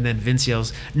understand me." And then Vince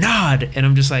yells, "Nod!" And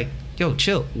I'm just like, yo,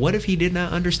 chill. What if he did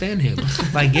not understand him?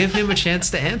 Like, give him a chance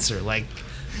to answer. Like,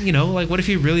 you know, like, what if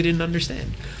he really didn't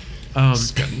understand?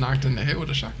 Just got knocked in the head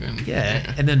with a shotgun.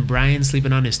 Yeah. And then Brian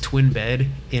sleeping on his twin bed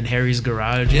in Harry's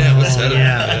garage. Yeah, what's that?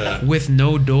 Yeah. With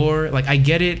no door. Like, I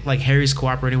get it, like, Harry's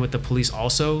cooperating with the police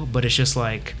also, but it's just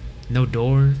like, no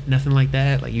door, nothing like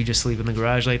that. Like, you just sleep in the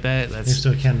garage like that. Next That's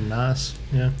to a can of Nas.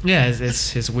 Yeah. yeah,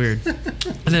 it's weird. And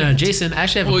then Jason, I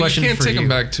actually have a Well, you question can't for take you. him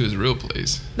back to his real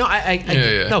place. No, I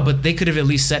Yeah. no, but they could have at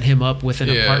least set him up with an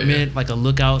Yeah, apartment, yeah. like a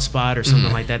lookout spot or something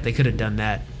Mhm. like that. They could have done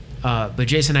that. But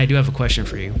Jason, I do have a question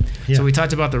for you. Yeah. So we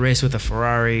talked about the race with the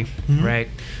Ferrari, right?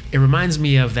 It reminds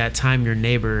me of that time your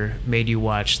neighbor made you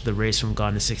watch the race from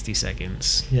Gone to 60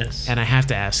 Seconds. Yes. And I have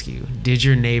to ask you, did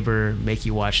your neighbor make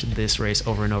you watch this race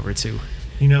over and over too?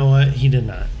 You know what? He did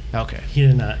not. Okay. He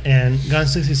did not. And Gone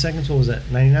 60 Seconds, what was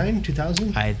that? 99?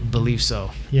 2000? I believe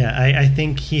so. Yeah, I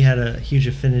think he had a huge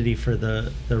affinity for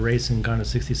the race in Gone to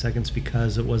 60 Seconds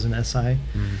because it was an SI.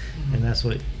 And that's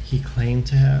what he claimed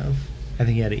to have. I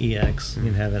think he had an EX. He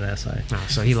didn't have an SI. Oh,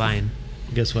 so he lying.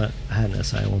 Guess what? I had an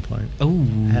SI at one point. Oh,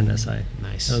 I had an SI.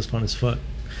 nice. That was fun as fuck.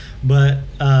 But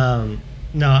no,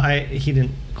 he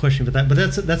didn't question about that.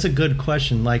 But that's a good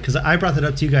question. Like, because I brought that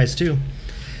up to you guys too.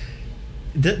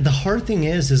 The hard thing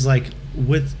is like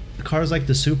with cars like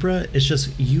the Supra, it's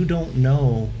just you don't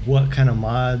know what kind of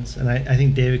mods, and I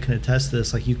think David can attest to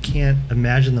this. Like, you can't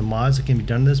imagine the mods that can be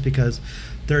done to this because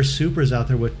there are Supras out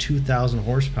there with 2,000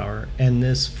 horsepower, and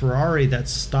this Ferrari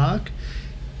that's stock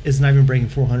is not even breaking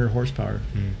 400 horsepower.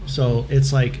 So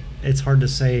it's like it's hard to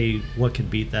say what could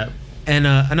beat that. And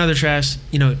another trash,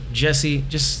 you know, Jesse,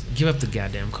 just give up the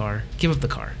goddamn car. Give up the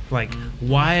car. Like,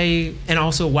 why? And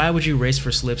also, why would you race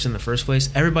for slips in the first place?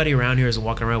 Everybody around here is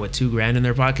walking around with $2,000 in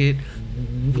their pocket.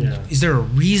 Yeah. Is there a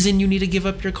reason you need to give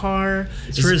up your car?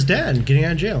 It's for his dad getting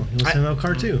out of jail. He wants to have a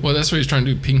car too. Well, that's what he's trying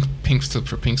to do. Pink slip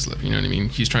for pink slip. You know what I mean?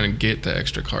 He's trying to get the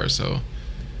extra car. So,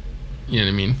 you know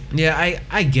what I mean? Yeah,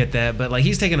 I get that, but like,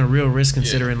 he's taking a real risk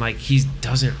considering like he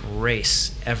doesn't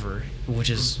race ever, which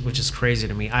is crazy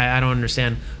to me. I don't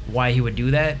understand why he would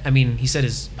do that. I mean, he said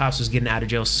his pops was getting out of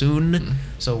jail soon,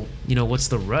 so you know, what's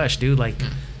the rush, dude? Like,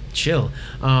 chill.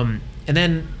 And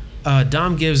then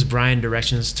Dom gives Brian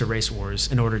directions to Race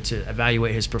Wars in order to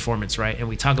evaluate his performance, right? And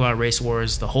we talk about Race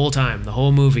Wars the whole time, the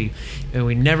whole movie, and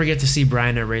we never get to see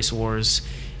Brian at Race Wars,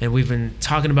 and we've been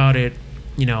talking about it,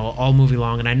 you know, all movie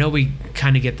long. And I know we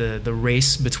kind of get the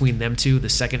race between them two, the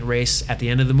second race at the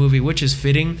end of the movie, which is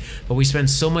fitting, but we spend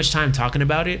so much time talking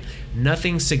about it.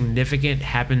 Nothing significant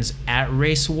happens at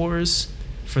Race Wars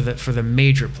for the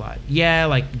major plot. Yeah,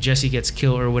 like Jesse gets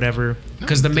killed or whatever,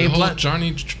 because the main whole plot.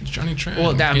 Johnny Tran. Well,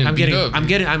 I'm beat getting up. there. Yeah, I'm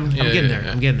getting there.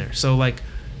 yeah. I'm getting there. So like,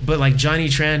 but like Johnny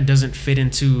Tran doesn't fit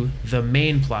into the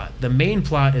main plot. The main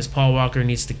plot is Paul Walker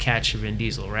needs to catch Vin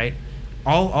Diesel, right?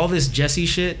 All this Jesse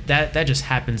shit that just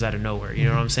happens out of nowhere. You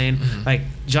know what I'm saying? Like,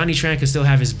 Johnny Tran can still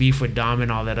have his beef with Dom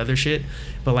and all that other shit,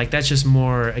 but like, that's just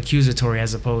more accusatory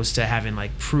as opposed to having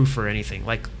like proof or anything.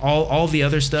 Like all the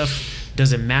other stuff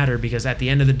doesn't matter because at the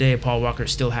end of the day, Paul Walker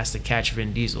still has to catch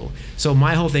Vin Diesel. So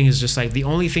my whole thing is just like the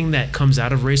only thing that comes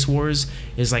out of Race Wars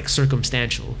is like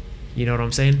circumstantial. You know what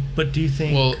I'm saying? But do you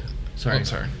think? Well, sorry. I'm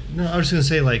sorry. No, I was just gonna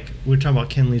say, like, we were talking about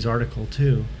Ken Lee's article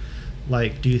too.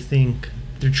 Like, do you think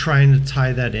they're trying to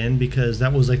tie that in because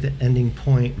that was like the ending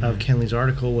point of Ken Lee's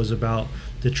article was about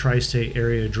the tri-state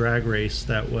area drag race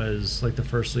that was like the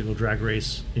first legal drag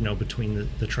race, you know, between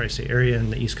the tri-state area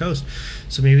and the East Coast.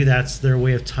 So maybe that's their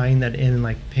way of tying that in and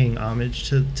like paying homage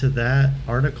to that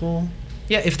article.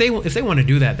 Yeah, if they want to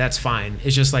do that, that's fine.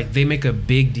 It's just like they make a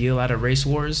big deal out of Race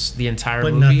Wars, the entire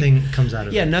But movie. nothing comes out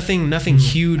of it. Yeah, nothing I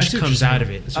huge see what comes you're out of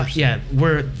saying. it. I see what you're Yeah,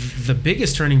 where the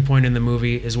biggest turning point in the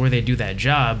movie is where they do that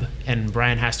job and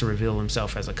Brian has to reveal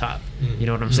himself as a cop. You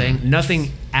know what I'm saying?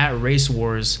 Nothing at Race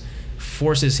Wars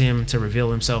forces him to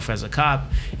reveal himself as a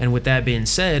cop. And with that being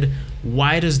said,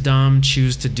 why does Dom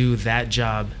choose to do that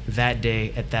job that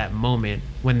day at that moment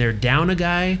when they're down a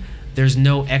guy? There's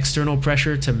no external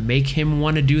pressure to make him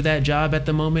want to do that job at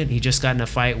the moment. He just got in a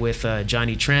fight with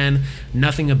Johnny Tran.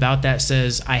 Nothing about that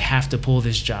says, I have to pull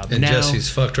this job And now. Jesse's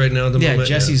fucked right now at the moment. Yeah,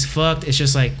 Jesse's fucked. It's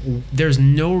just like, there's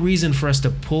no reason for us to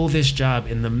pull this job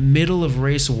in the middle of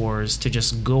Race Wars to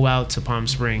just go out to Palm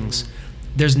Springs.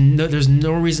 There's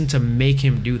no reason to make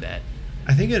him do that.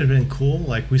 I think it'd have been cool.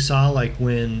 Like we saw, like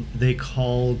when they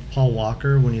called Paul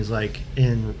Walker when he's like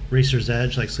in Racer's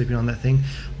Edge, like sleeping on that thing.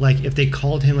 Like if they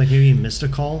called him, like maybe he missed a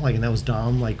call, like and that was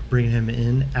Dom, like bringing him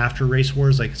in after Race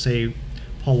Wars. Like say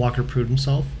Paul Walker proved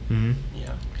himself, Mm-hmm.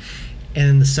 Yeah. and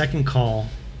then the second call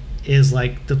is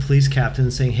like the police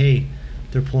captain saying, "Hey,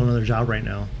 they're pulling another job right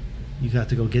now. You got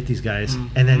to go get these guys."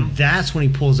 And then that's when he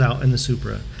pulls out in the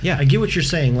Supra. Yeah. I get what you're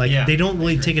saying. Like Yeah, they don't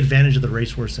really I agree. take advantage of the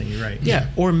Race Wars thing. You're right. Yeah,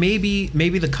 or maybe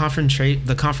the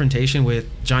confrontation with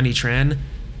Johnny Tran,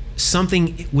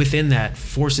 something within that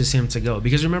forces him to go.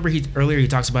 Because remember, earlier he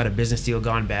talks about a business deal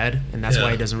gone bad, and that's why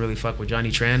Yeah. he doesn't really fuck with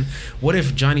Johnny Tran. What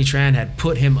if Johnny Tran had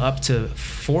put him up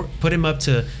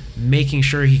to making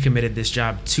sure he committed this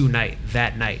job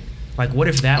that night? Like, what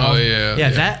if that? Oh,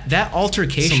 yeah. That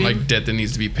altercation. Some like debt that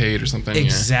needs to be paid or something.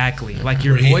 Exactly. Like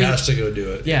your Where he boy has to go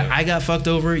do it. Yeah, I got fucked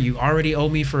over. You already owe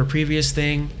me for a previous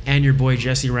thing, and your boy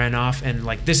Jesse ran off, and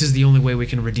like this is the only way we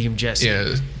can redeem Jesse.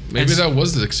 Yeah. Maybe And that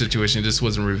was the situation. It just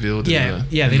wasn't revealed. Yeah, in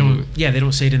they the don't. movie. Yeah, they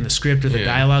don't say it in the script or the Yeah.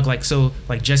 dialogue. Like so,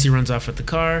 like Jesse runs off with the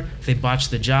car. They botch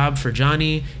the job for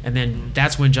Johnny, and then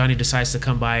that's when Johnny decides to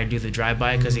come by and do the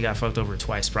drive-by because he got fucked over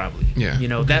twice, probably. Yeah. you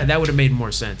know that would have made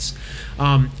more sense.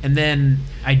 And then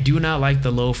I do not like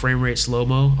the low frame rate slow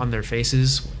mo on their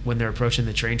faces when they're approaching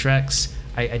the train tracks.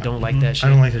 I don't like that shit. I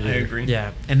don't like it I either. agree.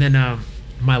 Yeah, and then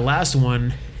my last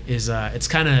one is it's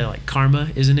kind of like karma,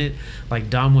 isn't it? Like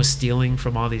Dom was stealing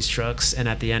from all these trucks, and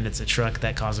at the end, it's a truck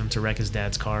that caused him to wreck his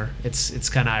dad's car. It's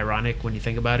kind of ironic when you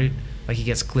think about it. Like he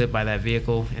gets clipped by that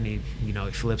vehicle, and he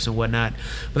flips and whatnot.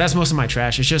 But that's most of my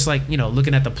trash. It's just like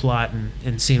looking at the plot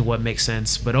and seeing what makes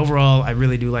sense. But overall, I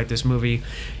really do like this movie.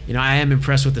 I am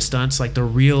impressed with the stunts, like the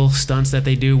real stunts that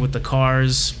they do with the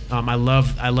cars. I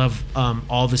love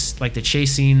all this, like the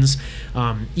chase scenes,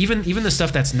 even the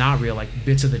stuff that's not real, like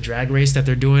bits of the drag race that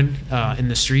they're doing in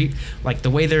the street, like the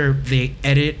way they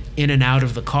edit in and out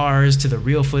of the cars to the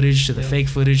real footage to the fake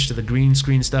footage to the green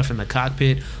screen stuff in the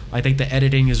cockpit. I think the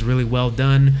editing is really well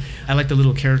done. I like the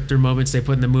little character moments they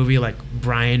put in the movie, like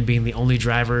Brian being the only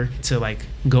driver to like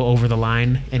go over the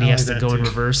line and he I has like to that go in too.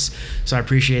 reverse. So I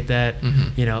appreciate that.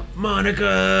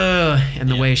 Monica, and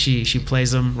the way she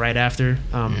plays them right after.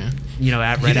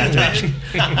 Right after.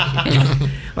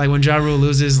 Like when Ja Rule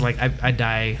loses, like I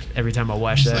die every time I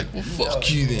watch It's that. like, well,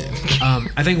 fuck you then.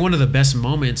 I think one of the best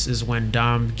moments is when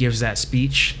Dom gives that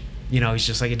speech. He's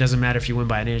just like, it doesn't matter if you win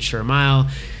by an inch or a mile.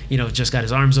 Just got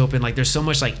his arms open. Like there's so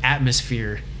much like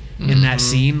atmosphere in that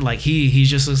scene. Like he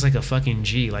just looks like a fucking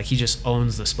G. Like he just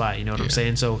owns the spot. You know what I'm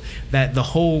saying? So that the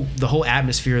whole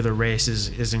atmosphere of the race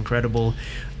is incredible.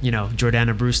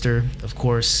 Jordana Brewster, of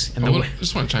course. And I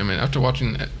just want to chime in. After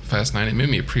watching Fast 9, it made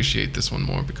me appreciate this one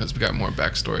more because we got more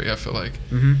backstory, I feel like.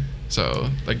 Mm-hmm. So,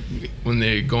 like, when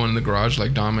they go in the garage,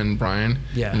 like Dom and Brian,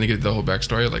 Yeah. and they get the whole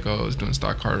backstory, like, I was doing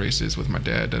stock car races with my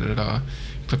dad,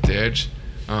 clip the edge.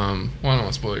 Well, I don't want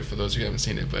to spoil it for those who haven't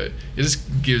seen it, but it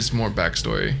just gives more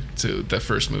backstory to that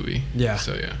first movie. Yeah.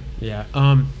 So, yeah.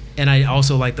 Yeah. And I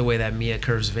also like the way that Mia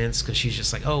curves Vince because she's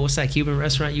just like, oh, what's that Cuban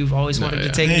restaurant you've always wanted to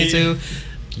take me to?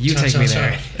 You Cha, take cha, me cha.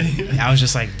 there. I was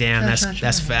just like, damn,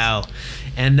 that's foul.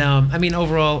 And I mean,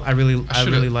 overall, I really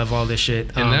love all this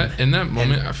shit. In that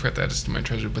moment, I forgot to add this to my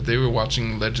treasure, but they were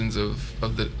watching Legend of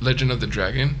the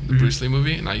Dragon, the Bruce Lee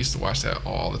movie, and I used to watch that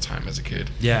all the time as a kid.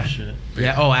 Yeah. Shit.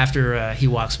 Yeah. Oh, after he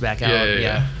walks back out.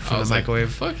 Yeah. From I the was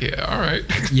microwave. Like, fuck yeah, all right.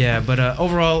 Yeah, but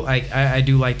overall, I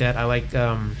do like that. I like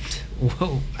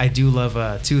I do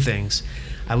love two things.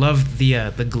 I love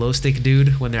the glow stick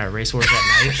dude when they're at Race Wars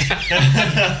at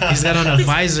night. He's got on a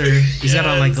visor. He's got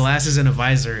on like glasses and a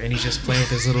visor, and he's just playing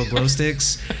with his little glow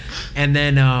sticks. And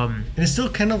then And it's still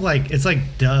kind of like, it's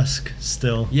like dusk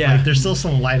still. Yeah. Like there's still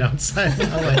some light outside.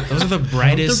 I'm like, those are the pump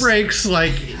brightest. the brakes,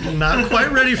 like not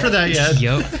quite ready for that yet.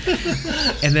 Yup.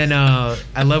 And then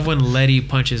I love when Letty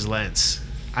punches Lance.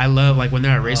 I love like when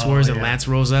they're at Race Wars and yeah. Lance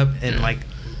rolls up and Yeah. like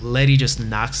Letty just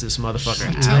knocks this motherfucker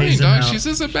I'm out. telling you, Eyes dog, out. she's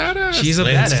just a badass. She's a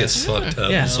Lance badass. gets fucked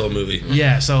up Yeah. this whole movie.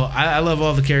 Yeah, so I love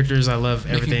all the characters. I love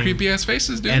making everything. creepy ass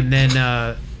faces, dude.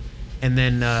 And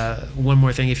then one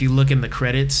more thing. If you look in the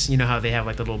credits, you know how they have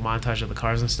like the little montage of the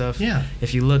cars and stuff. Yeah.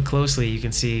 If you look closely, you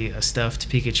can see a stuffed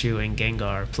Pikachu and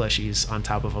Gengar plushies on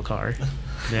top of a car.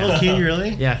 Yeah. Oh, can you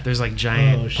really? Yeah, there's like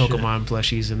giant Oh, shit. Pokemon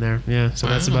plushies in there. Yeah, so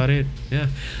that's Wow. about it. Yeah.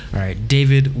 All right,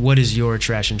 David, what is your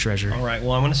trash and treasure? All right.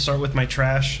 Well, I'm going to start with my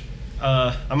trash.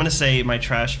 I'm going to say my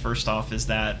trash first off is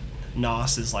that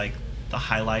NOS is like the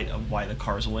highlight of why the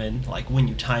cars win. Like when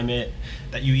you time it,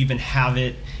 that you even have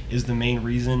it is the main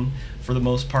reason. For the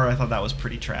most part, I thought that was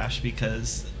pretty trash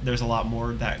because there's a lot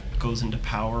more that goes into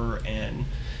power and,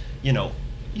 you know,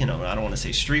 I don't want to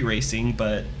say street racing,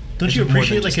 but Don't it's you more than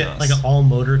appreciate just like NOS. an all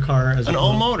motor car as An well?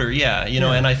 all motor, yeah,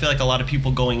 Yeah. and I feel like a lot of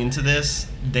people going into this,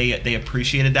 they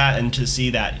appreciated that, and to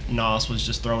see that NOS was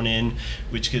just thrown in,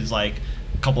 which is like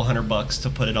a couple $100 to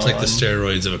put it It's on. like the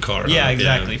steroids of a car. Yeah, huh?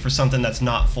 exactly, for something that's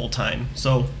not full time.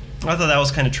 So I thought that was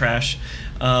kind of trash.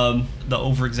 The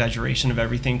over exaggeration of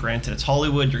everything. Granted, it's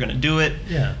Hollywood; you're gonna do it.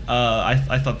 Yeah.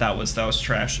 I thought that was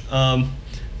trash.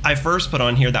 I first put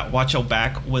on here that Watch Your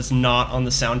Back was not on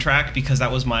the soundtrack because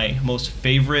that was my most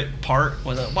favorite part.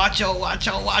 Was watch your back,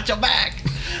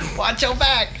 watch your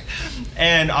back,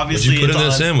 and What'd obviously you put in that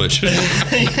it's sandwich?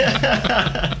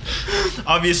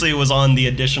 obviously it was on the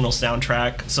additional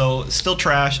soundtrack, so still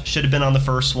trash. Should have been on the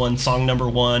first one, song number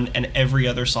 1, and every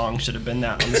other song should have been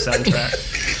that on the soundtrack.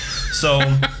 So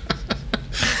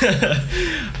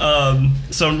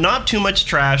not too much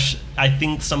trash. I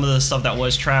think some of the stuff that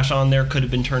was trash on there could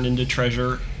have been turned into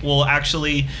treasure. Well,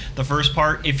 actually, the first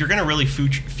part, if you're going to really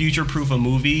future-proof a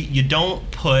movie, you don't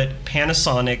put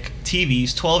Panasonic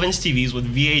TVs, 12-inch TVs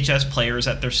with VHS players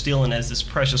that they're stealing as this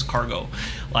precious cargo.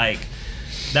 Like,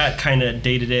 that kind of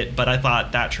dated it, but I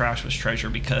thought that trash was treasure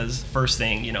because first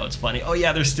thing, it's funny. Oh,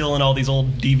 yeah, they're stealing all these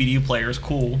old DVD players.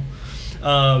 Cool.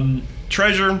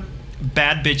 Treasure,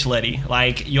 bad bitch Letty.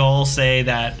 Like, y'all say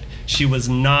that she was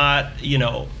not,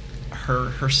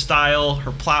 her style,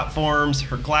 her platforms,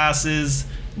 her glasses.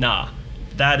 Nah,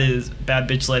 that is bad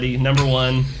bitch Letty. Number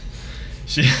 1.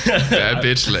 Bad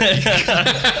bitch Letty.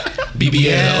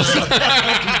 BBL.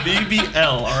 BBL,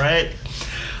 all right?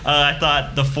 I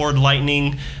thought the Ford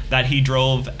Lightning that he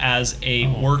drove as a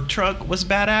work truck was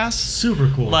badass.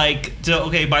 Super cool. Like,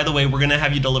 okay, by the way, we're going to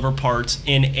have you deliver parts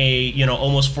in a,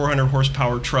 almost 400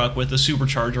 horsepower truck with a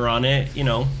supercharger on it,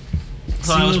 So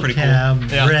that was pretty cab,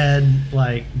 cool. Yeah. red,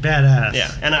 like badass.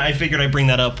 Yeah, and I figured I'd bring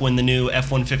that up when the new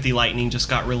F-150 Lightning just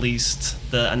got released.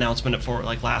 The announcement for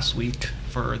like last week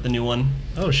for the new one.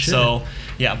 Oh shit. So,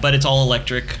 yeah, but it's all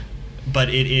electric. But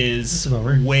it is That's a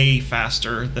bummer. way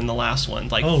faster than the last one.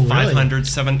 Like Oh, really?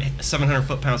 700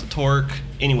 foot-pounds of torque.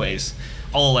 Anyways,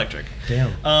 all electric.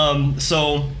 Damn.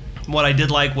 So what I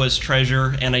did like was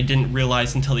treasure, and I didn't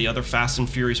realize until the other Fast and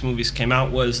Furious movies came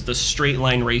out, was the straight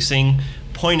line racing,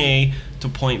 point A to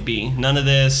point B. None of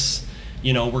this,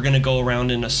 we're going to go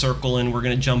around in a circle and we're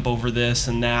going to jump over this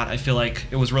and that. I feel like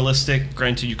it was realistic.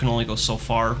 Granted, you can only go so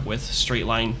far with straight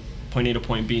line, point A to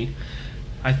point B.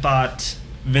 I thought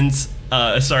Vin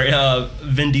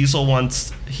Diesel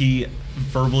once, he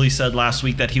verbally said last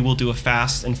week that he will do a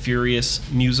Fast and Furious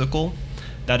musical.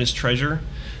 That is treasure.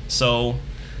 So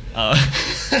I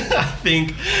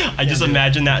think I just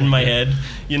imagine that in my head,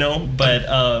 but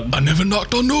I never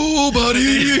knocked on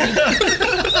nobody.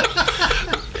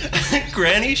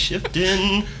 granny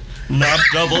shifting, not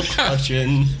double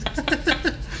touching.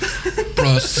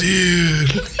 Brazil.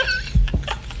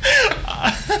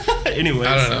 Anyways,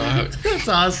 I don't know. That's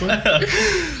awesome.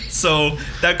 so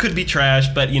that could be trash,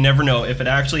 but you never know. If it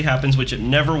actually happens, which it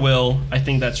never will, I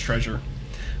think that's treasure.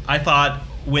 I thought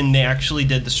when they actually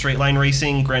did the straight line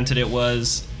racing, granted it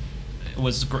was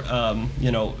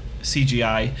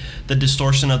CGI, the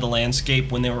distortion of the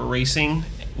landscape when they were racing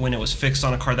when it was fixed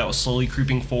on a car that was slowly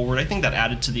creeping forward. I think that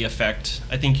added to the effect.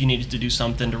 I think you needed to do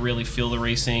something to really feel the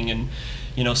racing, and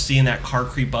seeing that car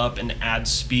creep up and add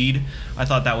speed. I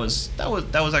thought that was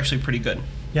actually pretty good.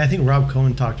 Yeah, I think Rob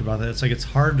Cohen talked about that. It's like it's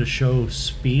hard to show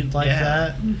speed like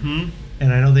that. Mm-hmm.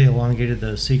 And I know they elongated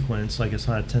the sequence, like it's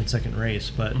not a 10-second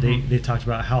race, but they talked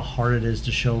about how hard it is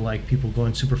to show like people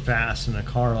going super fast in a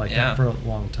car like that for a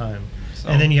long time. So,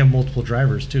 and then you have multiple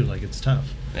drivers too, like it's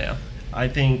tough. Yeah. I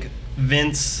think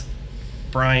Vince,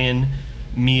 Brian,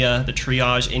 Mia, the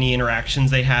triage, any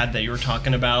interactions they had that you were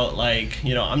talking about, like,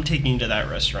 I'm taking you to that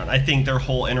restaurant. I think their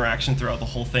whole interaction throughout the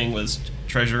whole thing was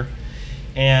treasure.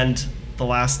 And the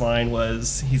last line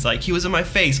was, he's like, he was in my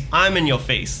face, I'm in your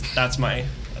face. That's my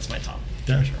top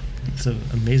treasure. It's an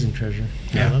amazing treasure.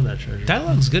 Yeah, I love that treasure.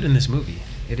 Dialogue's good in this movie.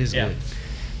 It is good.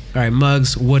 All right,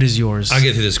 Muggs, what is yours? I'll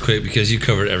get through this quick because you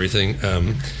covered everything.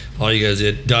 All you guys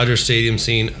did. Dodger Stadium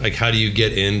scene, like how do you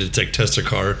get in to test a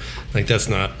car? Like that's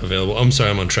not available. I'm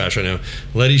sorry, I'm on trash right now.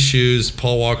 Letty's shoes,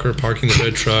 Paul Walker parking the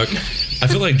red truck. I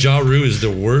feel like Ja Rule is the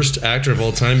worst actor of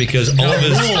all time because all of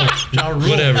his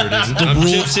whatever, dude. I'm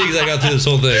tipsy because I got through this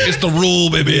whole thing. It's the rule,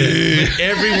 baby. Yeah, but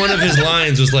every one of his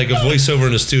lines was like a voiceover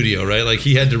in a studio, right? Like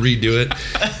he had to redo it.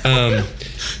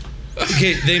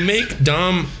 Okay, they make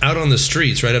Dom out on the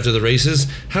streets right after the races.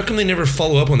 How come they never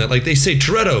follow up on that? Like they say,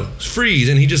 Toretto, freeze,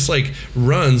 and he just like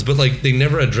runs, but like they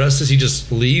never address this. He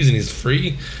just leaves and he's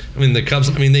free. I mean, the Cubs.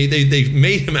 I mean, they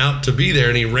made him out to be there,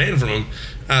 and he ran from him.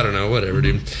 I don't know, whatever,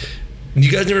 dude. You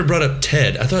guys never brought up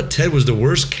Ted. I thought Ted was the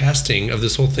worst casting of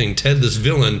this whole thing. Ted, this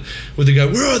villain, with the guy,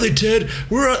 where are they, Ted?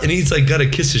 Where are? And he's like got to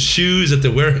kiss his shoes at the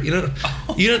where.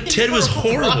 Ted was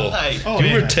horrible. Right. Do you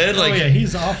remember Ted? Like,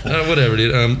 he's awful. Whatever,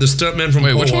 dude. The stuntman from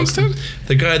Wait, Paul which Walker, one's Ted?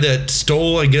 The guy that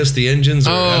stole, I guess, the engines.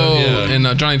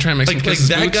 And Johnny Tran makes him like kiss his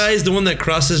that boots? guy is the one that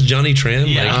crosses Johnny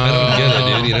Tran. Yeah. Like, I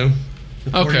don't get it, dude.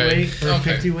 The 40 Okay. weight or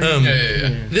 50 weight.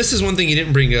 Yeah. This is one thing you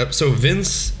didn't bring up. So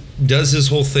Vince does his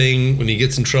whole thing when he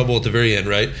gets in trouble at the very end,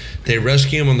 right? They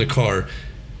rescue him on the car.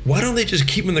 Why don't they just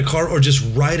keep him in the car or just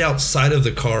right outside of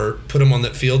the car, put him on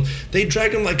that field? They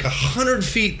drag him like 100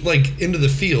 feet like into the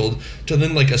field to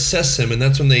then like assess him, and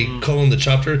that's when they call him the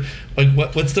chopper. Like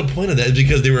what's the point of that?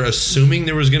 Because they were assuming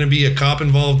there was going to be a cop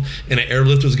involved and an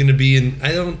airlift was going to be, and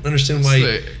I don't understand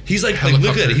why he's like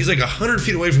look at it. He's like 100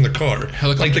 feet away from the car.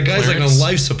 Like the guy's like on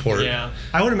life support. Yeah.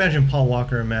 I would imagine Paul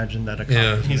Walker imagined that a cop.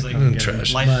 Yeah. He's like,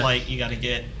 trash. life flight you got to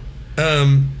get.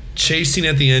 Chasing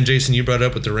at the end, Jason, you brought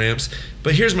up with the ramps.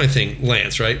 But here's my thing,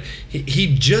 Lance, right?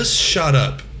 He just shot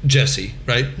up Jesse,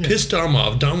 right? Yeah. Pissed Dom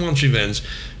off. Dom wants revenge.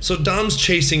 So Dom's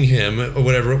chasing him or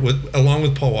whatever, along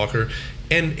with Paul Walker,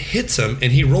 and hits him,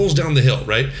 and he rolls down the hill,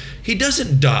 right? He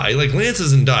doesn't die. Like, Lance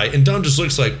doesn't die. And Dom just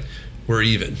looks like, we're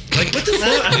even. Like, what the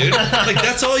fuck, dude? Like,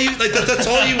 that's all you, like, that's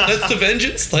all you, that's the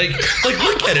vengeance? Like,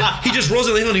 look at it. He just rolls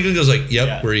down the hill, and he goes like,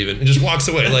 yep, we're even. And just walks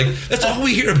away. Like, that's all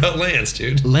we hear about Lance,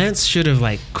 dude. Lance should have,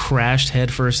 like, crashed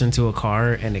headfirst into a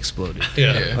car and exploded.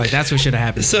 Yeah. Like, that's what should have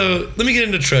happened. So, let me get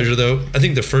into Treasure, though. I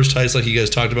think the first heist, like you guys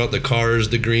talked about, the cars,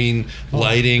 the green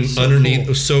lighting so underneath, cool. it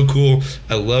was so cool.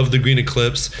 I love the green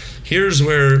eclipse. Here's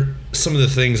where some of the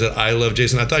things that I love,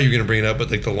 Jason, I thought you were going to bring it up, but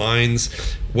like the lines,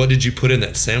 what did you put in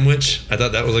that sandwich? I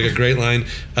thought that was like a great line.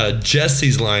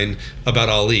 Jesse's line about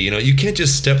Ali, you can't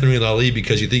just step in the ring with Ali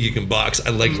because you think you can box. I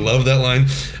love that line.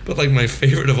 But like my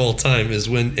favorite of all time is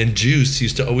when, and Juice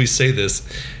used to always say this,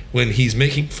 when he's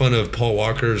making fun of Paul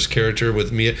Walker's character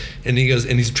with Mia, and he goes,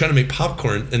 and he's trying to make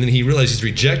popcorn, and then he realizes he's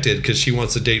rejected because she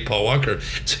wants to date Paul Walker.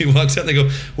 So he walks out and they go,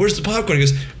 where's the popcorn? He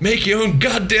goes, make your own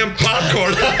goddamn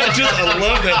popcorn. I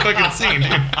love that fucking scene,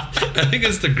 dude. I think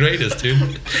it's the greatest,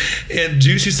 dude. And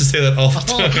Juice used to say that all the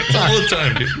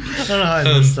time, dude. I don't know how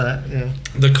I missed that. Yeah.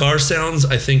 The car sounds,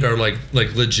 I think, are like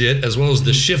legit, as well as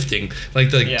the shifting. I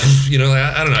don't know.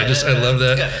 I love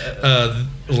that.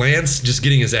 Lance just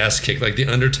getting his ass kicked, like the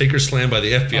Undertaker slam by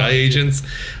the FBI agents,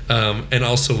 and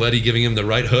also Letty giving him the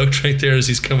right hook right there as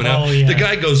he's coming out. Yeah. The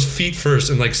guy goes feet first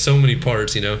in like so many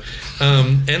parts,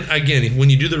 And again, when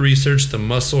you do the research, the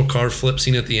muscle car flip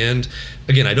scene at the end,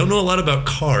 again, I don't know a lot about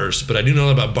cars, but I do know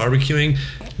a lot about barbecuing.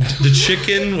 The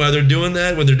chicken, while they're doing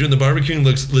that, when they're doing the barbecuing,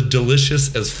 looks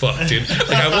delicious as fuck, dude.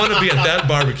 Like, I want to be at that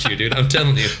barbecue, dude. I'm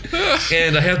telling you.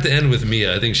 And I have to end with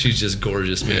Mia. I think she's just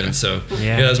gorgeous, man. Yeah. So,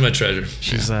 that's my treasure.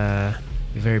 She's a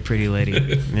very pretty lady.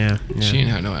 Yeah. She ain't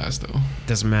have no ass, though.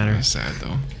 Doesn't matter. That's sad,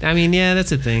 though. I mean, yeah,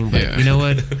 that's a thing, but you know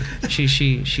what? She's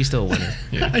still a winner.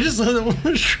 Yeah. I just love that one of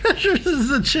the treasures is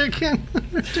the chicken.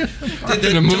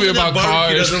 In a movie about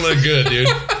barbecue cars. doesn't look good, dude.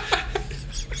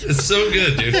 It's so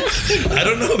good, dude. I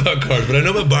don't know about cars, but I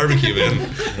know about barbecue,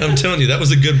 man. I'm telling you, that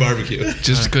was a good barbecue.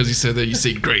 Just because you said that, you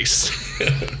say grace.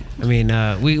 I mean,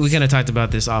 we kind of talked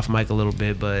about this off mic a little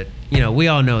bit, but we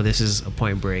all know this is a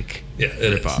Point Break. Yeah,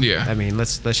 it is. ripoff. Yeah. I mean,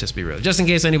 let's just be real. Just in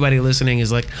case anybody listening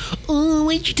is like, "Oh,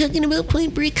 why are you talking about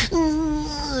Point Break?"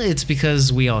 It's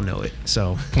because we all know it.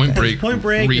 So Point Break, Point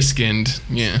Break is- reskinned.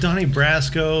 Yeah. Donnie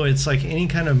Brasco. It's like any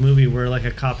kind of movie where like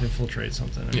a cop infiltrates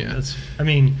something. I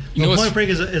mean, You know what's- Point Break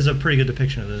is a pretty good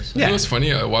depiction of this. You know what's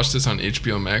funny? I watched this on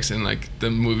HBO Max, and like the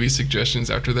movie suggestions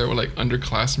after that were like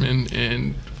Underclassmen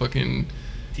and fucking,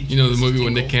 the movie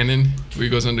with Nick Cannon where he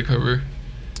goes undercover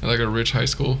at like a rich high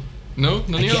school. No,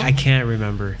 none of y'all? I can't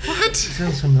remember. What?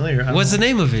 Sounds familiar. What's the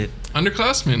name of it?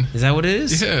 Underclassmen. Is that what it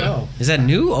is? Yeah. Oh, Is that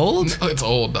new? Old? Oh, it's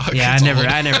old, dog. Yeah, It's I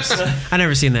old.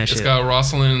 never seen that It's shit. got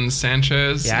Rosalind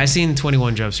Sanchez. Yeah, I seen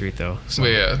 21 Jump Street though. So.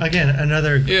 But yeah. again,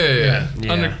 another. Yeah.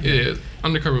 Yeah.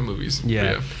 Undercover movies.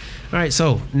 Yeah. All right,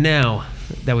 so now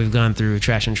that we've gone through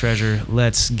Trash and Treasure,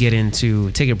 let's get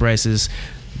into ticket prices.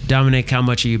 Dominic, how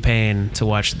much are you paying to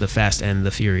watch The Fast and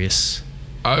the Furious?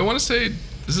 I want to say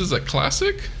this is a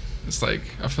classic. It's like,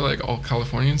 I feel like all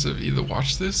Californians have either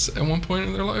watched this at one point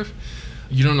in their life.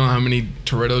 You don't know how many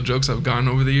Toretto jokes I've gotten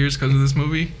over the years because of this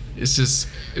movie. It's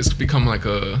become like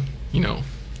a,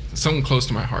 something close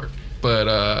to my heart. But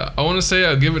I want to say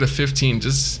I'll give it a 15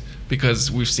 just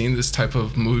because we've seen this type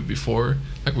of movie before.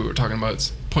 Like we were talking about,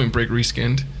 it's Point Break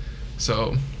reskinned.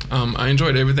 So I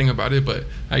enjoyed everything about it, but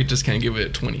I just can't give it a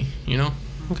 20,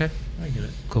 Okay, I get it.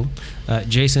 cool.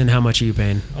 Jason, how much are you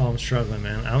paying? Oh, I'm struggling,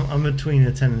 man. I'm between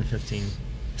a 10 and 15.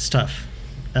 It's tough.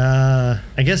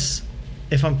 I guess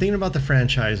if I'm thinking about the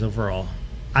franchise overall,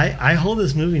 I hold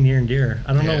this movie near and dear.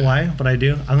 I don't know Yeah. why, but I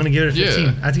do. I'm going to give it a 15.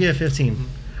 Yeah. I have to give it a 15.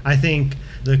 I think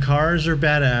the cars are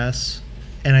badass,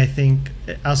 and I think,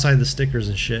 outside the stickers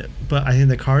and shit, but I think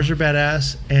the cars are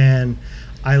badass, and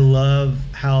I love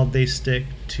how they stick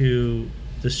to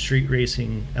the street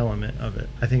racing element of it.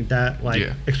 I think that,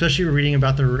 Yeah. especially reading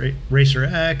about the Racer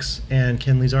X and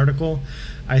Kenley's article,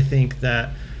 I think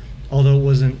that although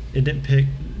it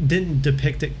didn't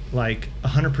depict it like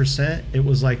 100%, it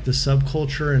was like the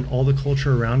subculture and all the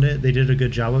culture around it. They did a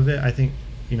good job of it. I think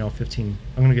 15.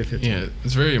 I'm gonna give 15. Yeah,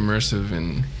 it's very immersive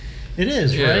and It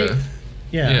is, Yeah. right?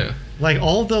 Yeah. Yeah. Like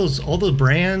all the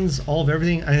brands, all of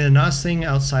everything. I mean, the NOS thing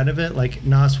outside of it, like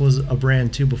NOS was a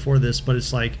brand too before this, but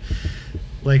it's like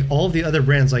all of the other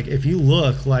brands, like if you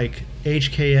look like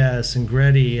HKS and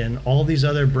Greddy and all these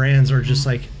other brands are just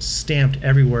like stamped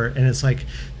everywhere, and it's like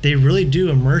they really do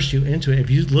immerse you into it. If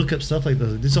you look up stuff like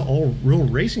those, these are all real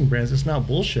racing brands. It's not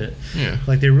bullshit. Yeah.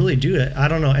 Like they really do it. I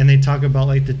don't know. And they talk about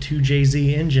like the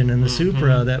 2JZ engine and the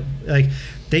Supra that like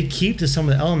they keep to some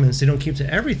of the elements. They don't keep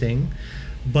to everything,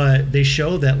 but they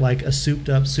show that like a souped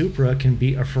up Supra can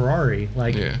beat a Ferrari.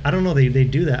 Like Yeah. I don't know. They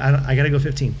do that. I got to go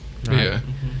 15. yeah.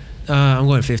 I'm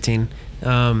going 15.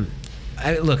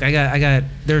 I got.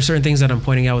 There are certain things that I'm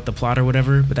pointing out with the plot or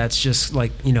whatever, but that's just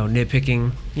like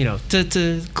nitpicking.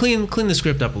 To clean the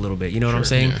script up a little bit. You know what I'm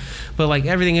saying? Yeah. But like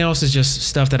everything else is just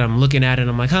stuff that I'm looking at and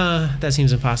I'm like, that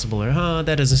seems impossible, or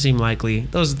that doesn't seem likely.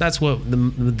 That's what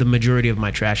the majority of my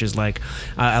trash is like.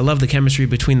 I love the chemistry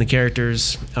between the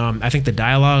characters. I think the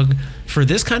dialogue for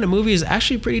this kind of movie is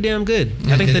actually pretty damn good.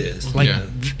 I think it that is. like Yeah.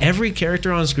 every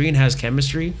character on screen has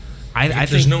chemistry. I There's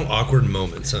think no awkward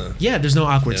moments, huh? yeah, there's no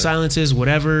awkward Yeah. silences,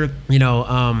 whatever.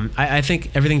 I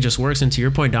think everything just works. And to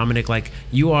your point, Dominic, like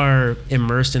you are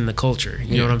immersed in the culture.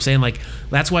 You know what I'm saying? Like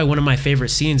that's why one of my favorite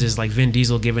scenes is like Vin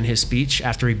Diesel giving his speech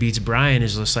after he beats Brian.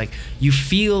 Is just like you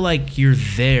feel like you're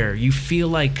there. You feel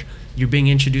like you're being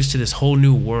introduced to this whole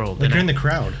new world. Like And you're in the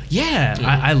crowd. yeah,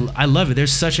 I love it.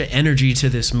 There's such an energy to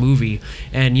this movie,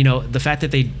 and the fact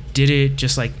that they did it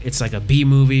just like it's like a B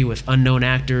movie with unknown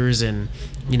actors, and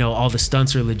all the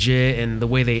stunts are legit, and the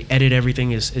way they edit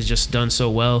everything is just done so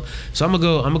well. So I'm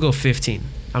gonna go 15.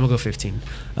 I'm gonna go 15.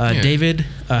 Yeah. David,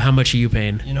 how much are you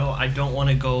paying? I don't want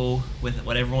to go with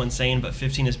what everyone's saying, but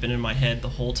 15 has been in my head the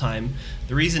whole time.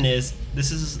 The reason is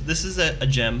this is a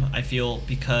gem, I feel,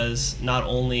 because not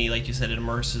only, like you said, it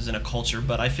immerses in a culture,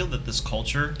 but I feel that this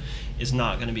culture is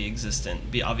not going to be existent,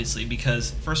 obviously,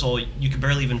 because first of all, you could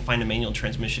barely even find a manual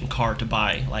transmission car to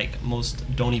buy. Like most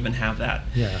don't even have that.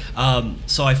 Yeah.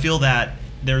 So I feel that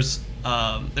there's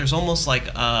almost like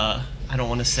I don't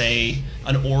want to say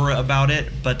an aura about it,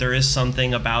 but there is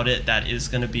something about it that is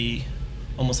going to be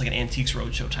almost like an Antiques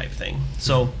Roadshow type thing.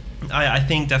 So I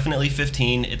think definitely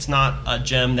 15. It's not a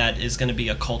gem that is going to be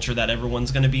a culture that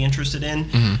everyone's going to be interested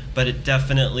in, but it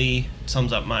definitely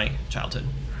sums up my childhood.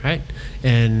 All right,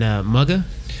 and Mugga.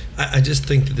 I just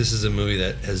think that this is a movie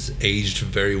that has aged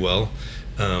very well.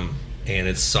 and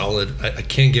it's solid. I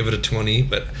can't give it a 20,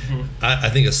 but I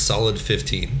think a solid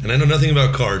 15. And I know nothing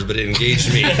about cards, but it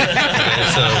engaged me.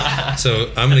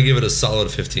 so I'm going to give it a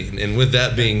solid 15. And with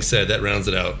that being said, that rounds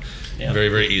it out. Yeah. Very,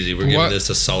 very easy. We're giving this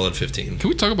a solid 15. Can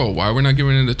we talk about why we're not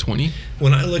giving it a 20?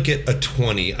 When I look at a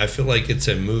 20, I feel like it's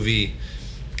a movie.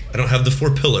 I don't have the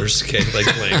 4 pillars, okay, like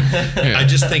Blaine. Yeah. I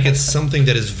just think it's something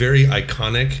that is very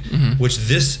iconic, which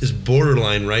this is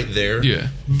borderline right there. Yeah.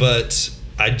 But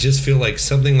I just feel like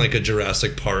something like a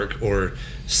Jurassic Park or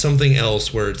something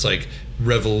else where it's like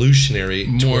revolutionary.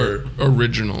 More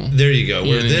original. There you go.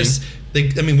 You Where know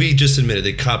what I mean? We just admitted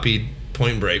they copied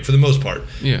Point Break for the most part.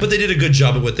 Yeah. But they did a good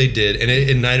job of what they did, and it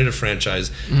ignited a franchise.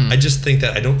 I just think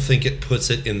that I don't think it puts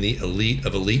it in the elite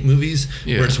of elite movies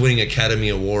where it's winning Academy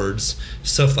Awards,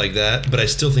 stuff like that. But I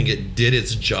still think it did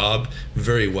its job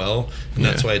very well, and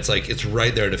that's why it's like it's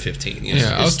right there at a 15. You know?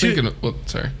 Yeah, I was It's too- thinking. Well,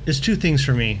 sorry. It's 2 things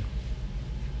for me.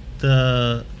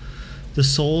 The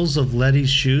soles of Letty's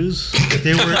shoes, if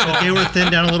they were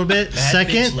thinned down a little bit. Bad bitch,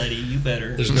 Second, lady, you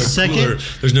better. There's no Second- cooler.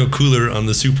 There's no cooler on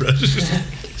the Supra.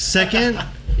 second,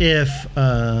 if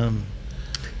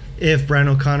Brian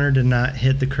O'Connor did not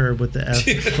hit the curb with the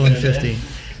F-150,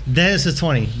 then it's a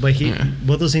 20. But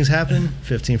both those things happen.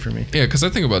 15 for me. Yeah, because I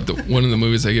think about one of the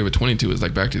movies I gave a 20 to is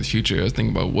like Back to the Future. I was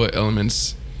thinking about what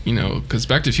elements, because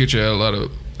Back to the Future had a lot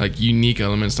of like unique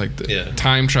elements, like the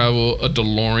time travel, a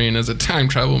DeLorean as a time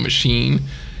travel machine.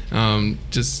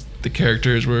 Just the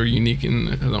characters were unique in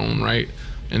their own right.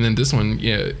 And then this one,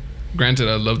 granted,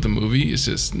 I love the movie. It's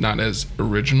just not as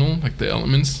original. Like the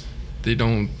elements, they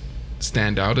don't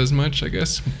stand out as much, I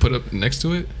guess, put up next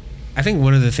to it. I think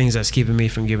one of the things that's keeping me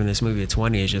from giving this movie a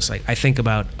 20 is just like I think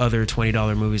about other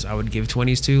 $20 movies I would give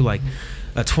 20s to. Like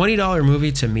a $20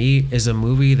 movie to me is a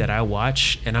movie that I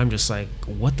watch and I'm just like,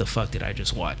 what the fuck did I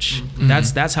just watch?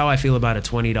 That's how I feel about a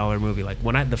 $20 movie. Like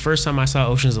when the first time I saw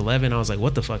Ocean's 11, I was like,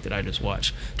 what the fuck did I just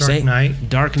watch? Dark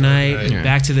Knight, Yeah.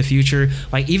 Back to the Future.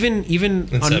 Like even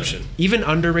Inception. even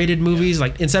underrated movies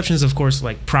like Inception's of course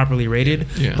like properly rated,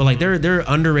 but like there are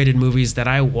underrated movies that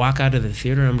I walk out of the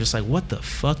theater and I'm just like, what the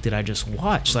fuck did I just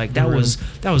watch? Like that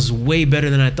was way better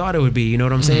than I thought it would be. You know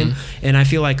what I'm saying? And I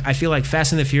feel like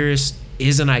Fast and the Furious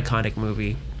is an iconic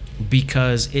movie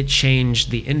because it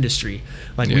changed the industry.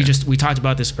 Like we talked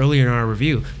about this earlier in our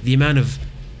review. The amount of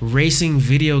racing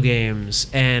video games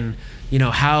and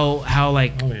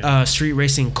how street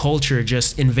racing culture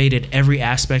just invaded every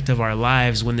aspect of our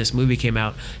lives when this movie came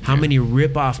out. How many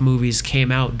rip-off movies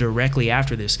came out directly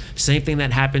after this? Same thing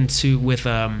that happened with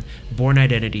Bourne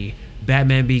Identity,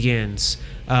 Batman Begins,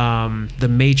 The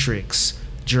Matrix,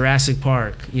 Jurassic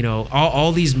Park,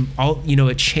 all these,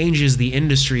 it changes the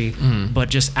industry, but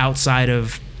just outside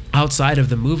of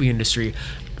the movie industry.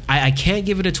 I can't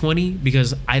give it a 20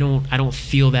 because I don't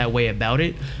feel that way about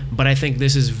it, but I think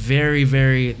this is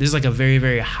this is like a very,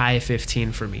 very high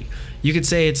 15 for me. You could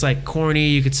say it's like corny,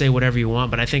 you could say whatever you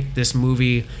want, but I think this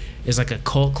movie is like a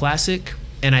cult classic.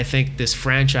 And I think this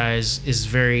franchise is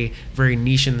very, very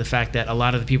niche in the fact that a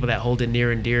lot of the people that hold it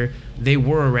near and dear, they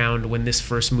were around when this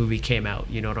first movie came out.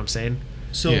 You know what I'm saying?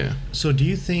 So do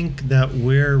you think that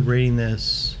we're rating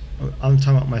this, I'm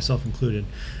talking about myself included,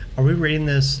 are we rating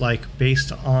this like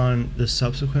based on the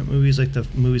subsequent movies, like the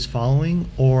movies following,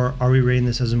 or are we rating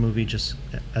this as a movie just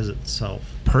as itself?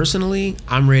 Personally,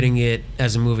 I'm rating it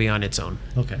as a movie on its own.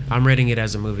 Okay. I'm rating it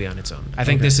as a movie on its own. I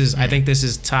think this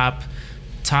is top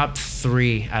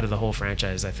 3 out of the whole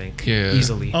franchise, I think. Yeah.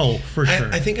 Easily. Oh, for sure.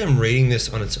 I think I'm rating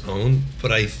this on its own,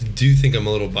 but I do think I'm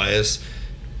a little biased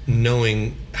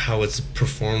knowing how it's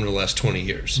performed the last 20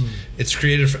 years. It's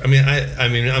created I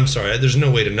mean I'm sorry, there's no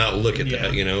way to not look at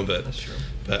that, but That's true.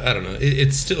 But I don't know.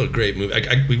 It's still a great movie.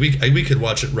 We could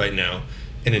watch it right now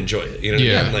and enjoy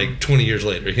it, like 20 years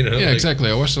later, Yeah,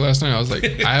 exactly. I watched it last night. I was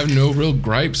like, I have no real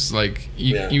gripes. Like,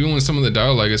 even with some of the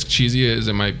dialogue, as cheesy as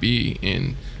it might be,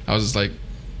 and I was just like,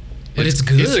 but it's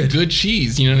good. It's a good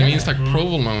cheese, you know what I mean? It's like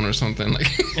provolone or something. Like,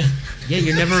 yeah,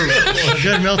 you're never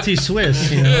good melty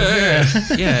Swiss, Yeah.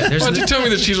 Why'd you tell me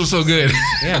the cheese was so good?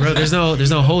 Yeah, bro. There's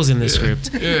no holes in this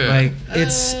script. Yeah. Like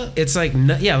it's like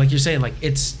like you're saying, like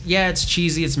it's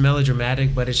cheesy, it's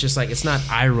melodramatic, but it's just like it's not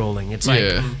eye rolling. It's like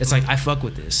it's like I fuck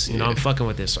with this. I'm fucking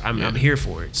with this. I'm here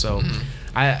for it. So.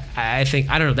 I think,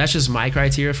 I don't know, that's just my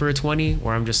criteria for a 20,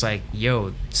 where I'm just like,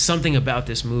 yo, something about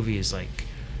this movie is like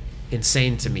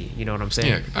insane to me. You know what I'm saying?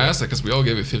 Yeah, I asked that because we all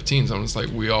gave it 15, so I'm just like,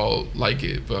 we all like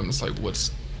it, but I'm just like,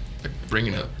 what's like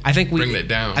bringing it? Bringing it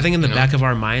down. I think in the back of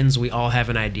our minds, we all have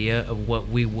an idea of what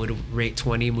we would rate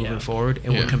 20 moving forward,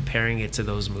 and we're comparing it to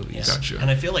those movies. Gotcha. And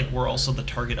I feel like we're also the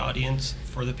target audience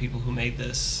for the people who made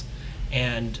this.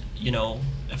 And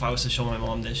if I was to show my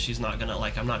mom this, she's not gonna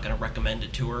I'm not gonna recommend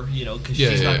it to her, because Yeah,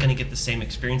 she's yeah. not gonna get the same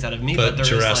experience out of me. But there is,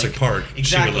 Jurassic Park,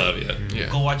 exactly, she would love, Yeah.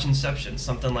 Go watch Inception,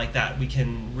 something like that. We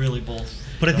can really both.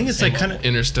 But I think it's same kind of. level.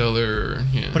 Interstellar.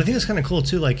 Yeah. But I think it's kind of cool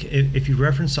too. Like if you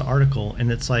reference the article,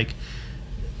 and it's like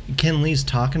Ken Lee's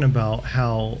talking about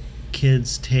how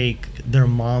kids take their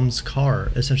mom's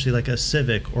car, essentially like a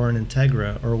Civic or an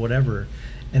Integra or whatever,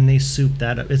 and they soup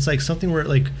that up. It's like something where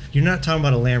you're not talking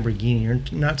about a Lamborghini, you're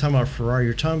not talking about a Ferrari,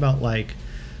 you're talking about like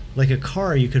a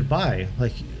car you could buy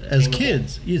as Tangible.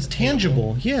 kids. It's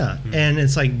tangible, yeah. And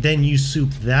it's like then you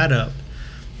soup that up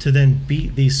to then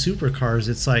beat these supercars.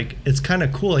 It's kind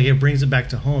of cool. Like it brings it back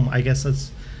to home. I guess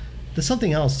that's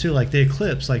something else too. Like the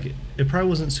Eclipse, like it probably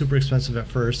wasn't super expensive at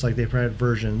first. Like they probably had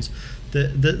versions.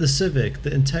 The Civic, the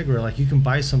Integra, like you can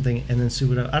buy something and then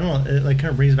soup it up. I don't know. It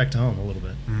kind of brings it back to home a little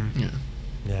bit. Yeah.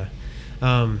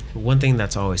 Yeah. One thing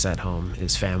that's always at home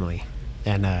is family.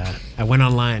 And I went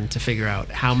online to figure out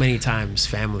how many times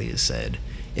family is said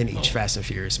in each Fast and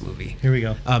Furious movie. Here we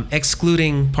go.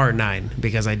 Excluding Part 9,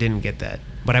 because I didn't get that.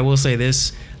 But I will say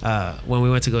this, when we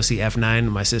went to go see F9,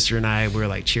 my sister and I were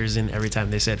cheersing every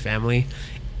time they said family,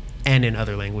 and in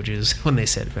other languages when they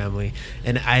said family.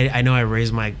 And I know I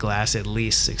raised my glass at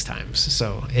least 6 times.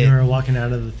 So You were walking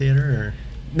out of the theater, or?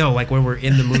 no, when we're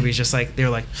in the movie, it's just they're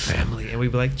like family, and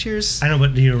we'd be like, cheers. I know,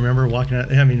 but do you remember walking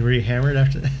out? I mean, were you hammered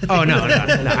after that? Oh, no.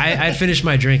 I finished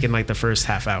my drink in the first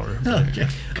half hour. Okay.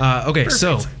 Okay,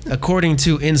 so according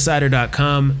to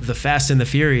Insider.com, The Fast and the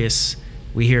Furious,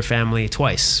 we hear family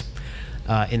twice.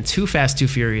 In Too Fast, Too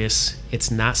Furious, it's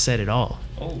not said at all.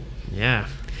 Oh, Yeah.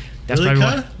 That's Really,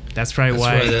 probably Kyle? why. That's probably That's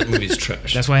why. why that movie's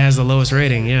trash. That's why it has the lowest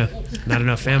rating. Yeah, not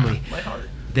enough family. my heart.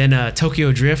 Then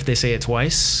Tokyo Drift, they say it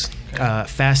twice.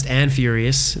 Fast and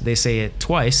Furious, they say it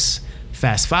twice.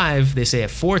 Fast 5, they say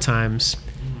it 4 times.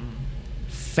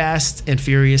 Fast and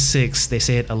Furious 6, they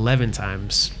say it 11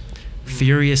 times.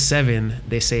 Furious 7,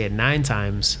 they say it 9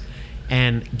 times.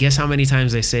 And guess how many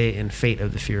times they say it in Fate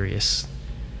of the Furious?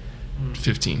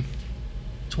 15.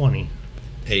 20.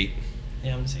 8.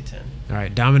 Yeah, I'm gonna say 10. All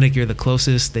right, Dominic, you're the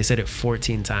closest. They said it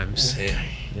 14 times. Damn.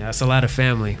 Yeah, that's a lot of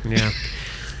family. Yeah.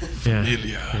 Yeah.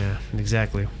 Familia. Yeah,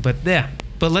 exactly.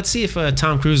 But let's see if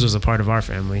Tom Cruise was a part of our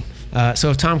family. So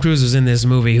if Tom Cruise was in this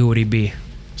movie, who would he be?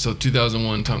 So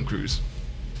 2001 Tom Cruise.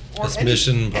 That's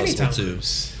Mission Impossible Tom 2.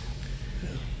 Cruise.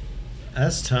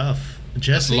 That's tough. That's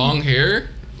Jesse? long hair.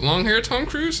 Long hair Tom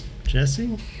Cruise.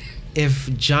 Jesse?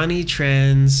 If Johnny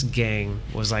Tran's gang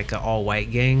was an all-white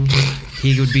gang,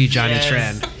 he would be Johnny Yes,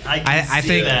 Tran. I can see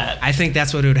think that. I think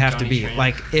that's what it would have Johnny to be.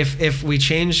 Tran. If we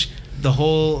change the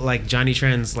whole Johnny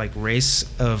Tran's race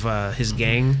of his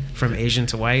gang from Asian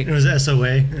to white. It was SOA.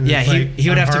 and Yeah, it's he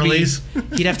would on have Harleys. to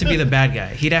be. He'd have to be the bad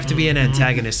guy. He'd have to be an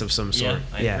antagonist of some sort.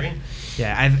 I agree.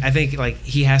 Yeah, I think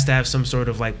he has to have some sort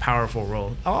of powerful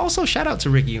role. Also, shout out to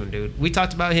Rick Yoon, dude. We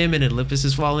talked about him in Olympus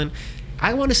Has Fallen.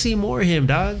 I want to see more of him,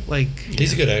 dog.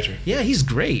 He's a good actor. Yeah, he's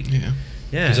great. Yeah.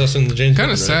 Yeah. He's also in the James Kind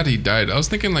Bond, of sad right? he died. I was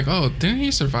thinking didn't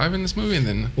he survive in this movie? And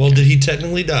then Well, did he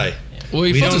technically die? well,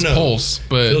 he We felt don't his know. pulse,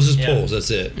 but Feels his Yeah. pulse. That's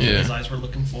it. Yeah. His eyes were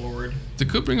looking forward. they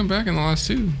could bring him back in the last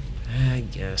 2. I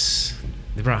guess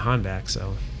they brought Han back,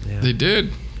 so yeah. They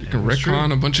did. You can that's true.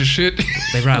 retcon a bunch of shit.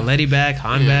 They brought Letty back,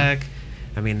 Han Yeah. back.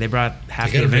 I mean, they brought half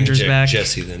They the gotta bring Avengers back.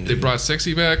 Jesse then. They dude. brought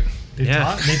Sexy back. They,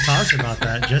 Yeah. they talked about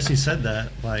that. Jesse said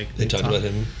that. They talked about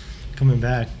him. coming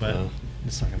back, but Wow.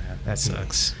 it's not going to happen. That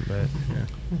sucks. But Yeah.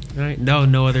 all right,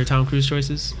 no other Tom Cruise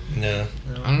choices. No.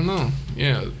 I don't know.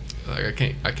 Yeah, I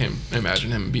can't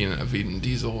imagine him being a Vin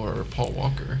Diesel or a Paul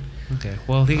Walker. Okay,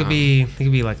 well he could be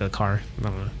like a car. I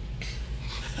don't know.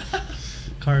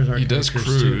 Cars are He does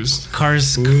characters, too. cruise.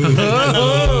 Cars.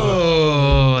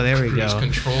 Oh, there we Cruise go.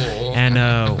 control.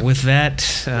 And with that,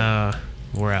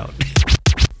 we're out.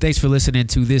 Thanks for listening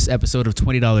to this episode of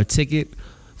 $20 Ticket.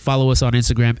 Follow us on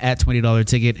Instagram at $20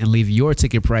 Ticket and leave your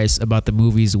ticket price about the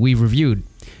movies we've reviewed.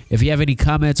 If you have any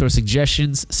comments or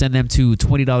suggestions, send them to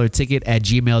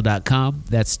 $20ticket@gmail.com.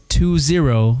 That's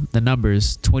 20, the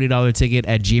numbers,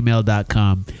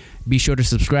 $20ticket@gmail.com. Be sure to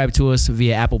subscribe to us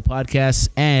via Apple Podcasts,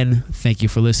 and thank you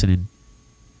for listening.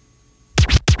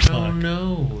 Don't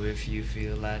know if you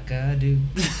feel like I do.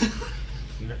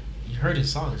 You heard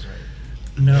his songs, right?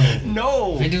 No.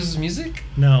 No. Vin Diesel's music?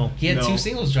 No. He had No. 2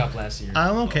 singles drop last year.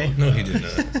 I'm okay. No, he did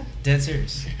not. Dead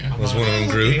serious. Was one of them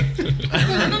Groot?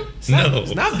 No.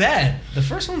 It's not bad. The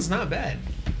first one's not bad.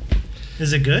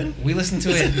 Is it good? We listened to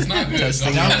it. It's not good.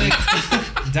 Testing.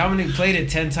 Dominic played it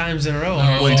 10 times in a row.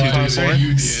 No, 1, 2, 3, 4.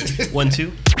 You did. 1,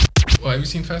 2. Well, have you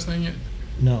seen Fast 9 yet?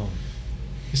 No.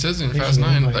 He says in Makes Fast it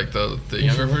look 9, like- like the Makes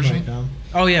younger it look version. like,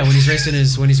 Oh yeah, when he's racing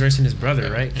his brother,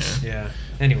 right? Yeah. Yeah.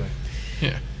 Anyway,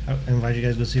 Yeah. I invite you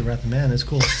guys to go see Wrath of Man. It's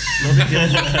cool. No big deal.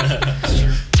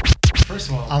 First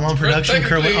of all, I'm on production,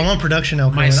 Kerwin. technically- I'm on production now,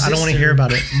 my Kerwin. I don't want to sister- hear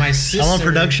about it. My sister. I'm on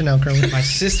production now, Kerwin. My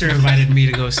sister invited me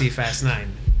to go see Fast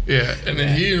 9. Yeah, and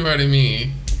then he invited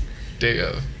me day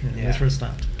of. Yeah, that's where it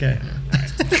stopped. Okay.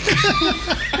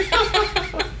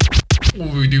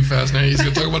 When we do Fast 9, he's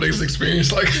gonna talk about his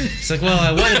experience. Like, It's like, well,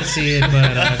 I wanted to see it,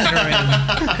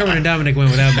 but Kerwin and Dominic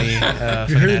went without me. You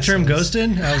heard the term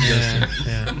ghosted? I was Yeah, ghosted.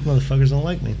 yeah. Motherfuckers don't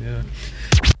like me. Yeah.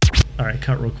 All right,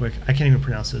 cut real quick. I can't even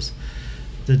pronounce this.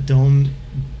 The Dominicani?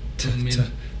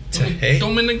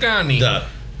 Dominicani.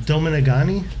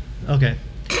 Dominicani? Okay.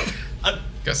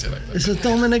 Gotta say it like that. This is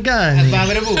Dominicani.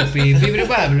 Babidi-boopy,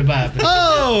 bibidi-babidi-babidi.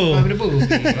 Oh! Babidi-boopy.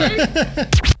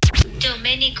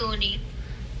 Domeniconi.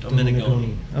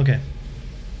 Dominiconi. Okay.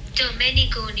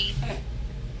 Domeniconi.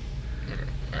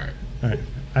 Alright. All right.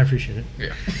 I appreciate it.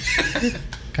 Yeah.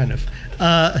 Kind of.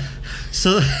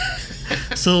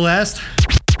 So last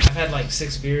I've had like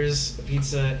 6 beers, a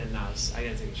pizza, and now I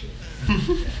gotta take a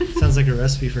shit. sounds like a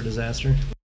recipe for disaster.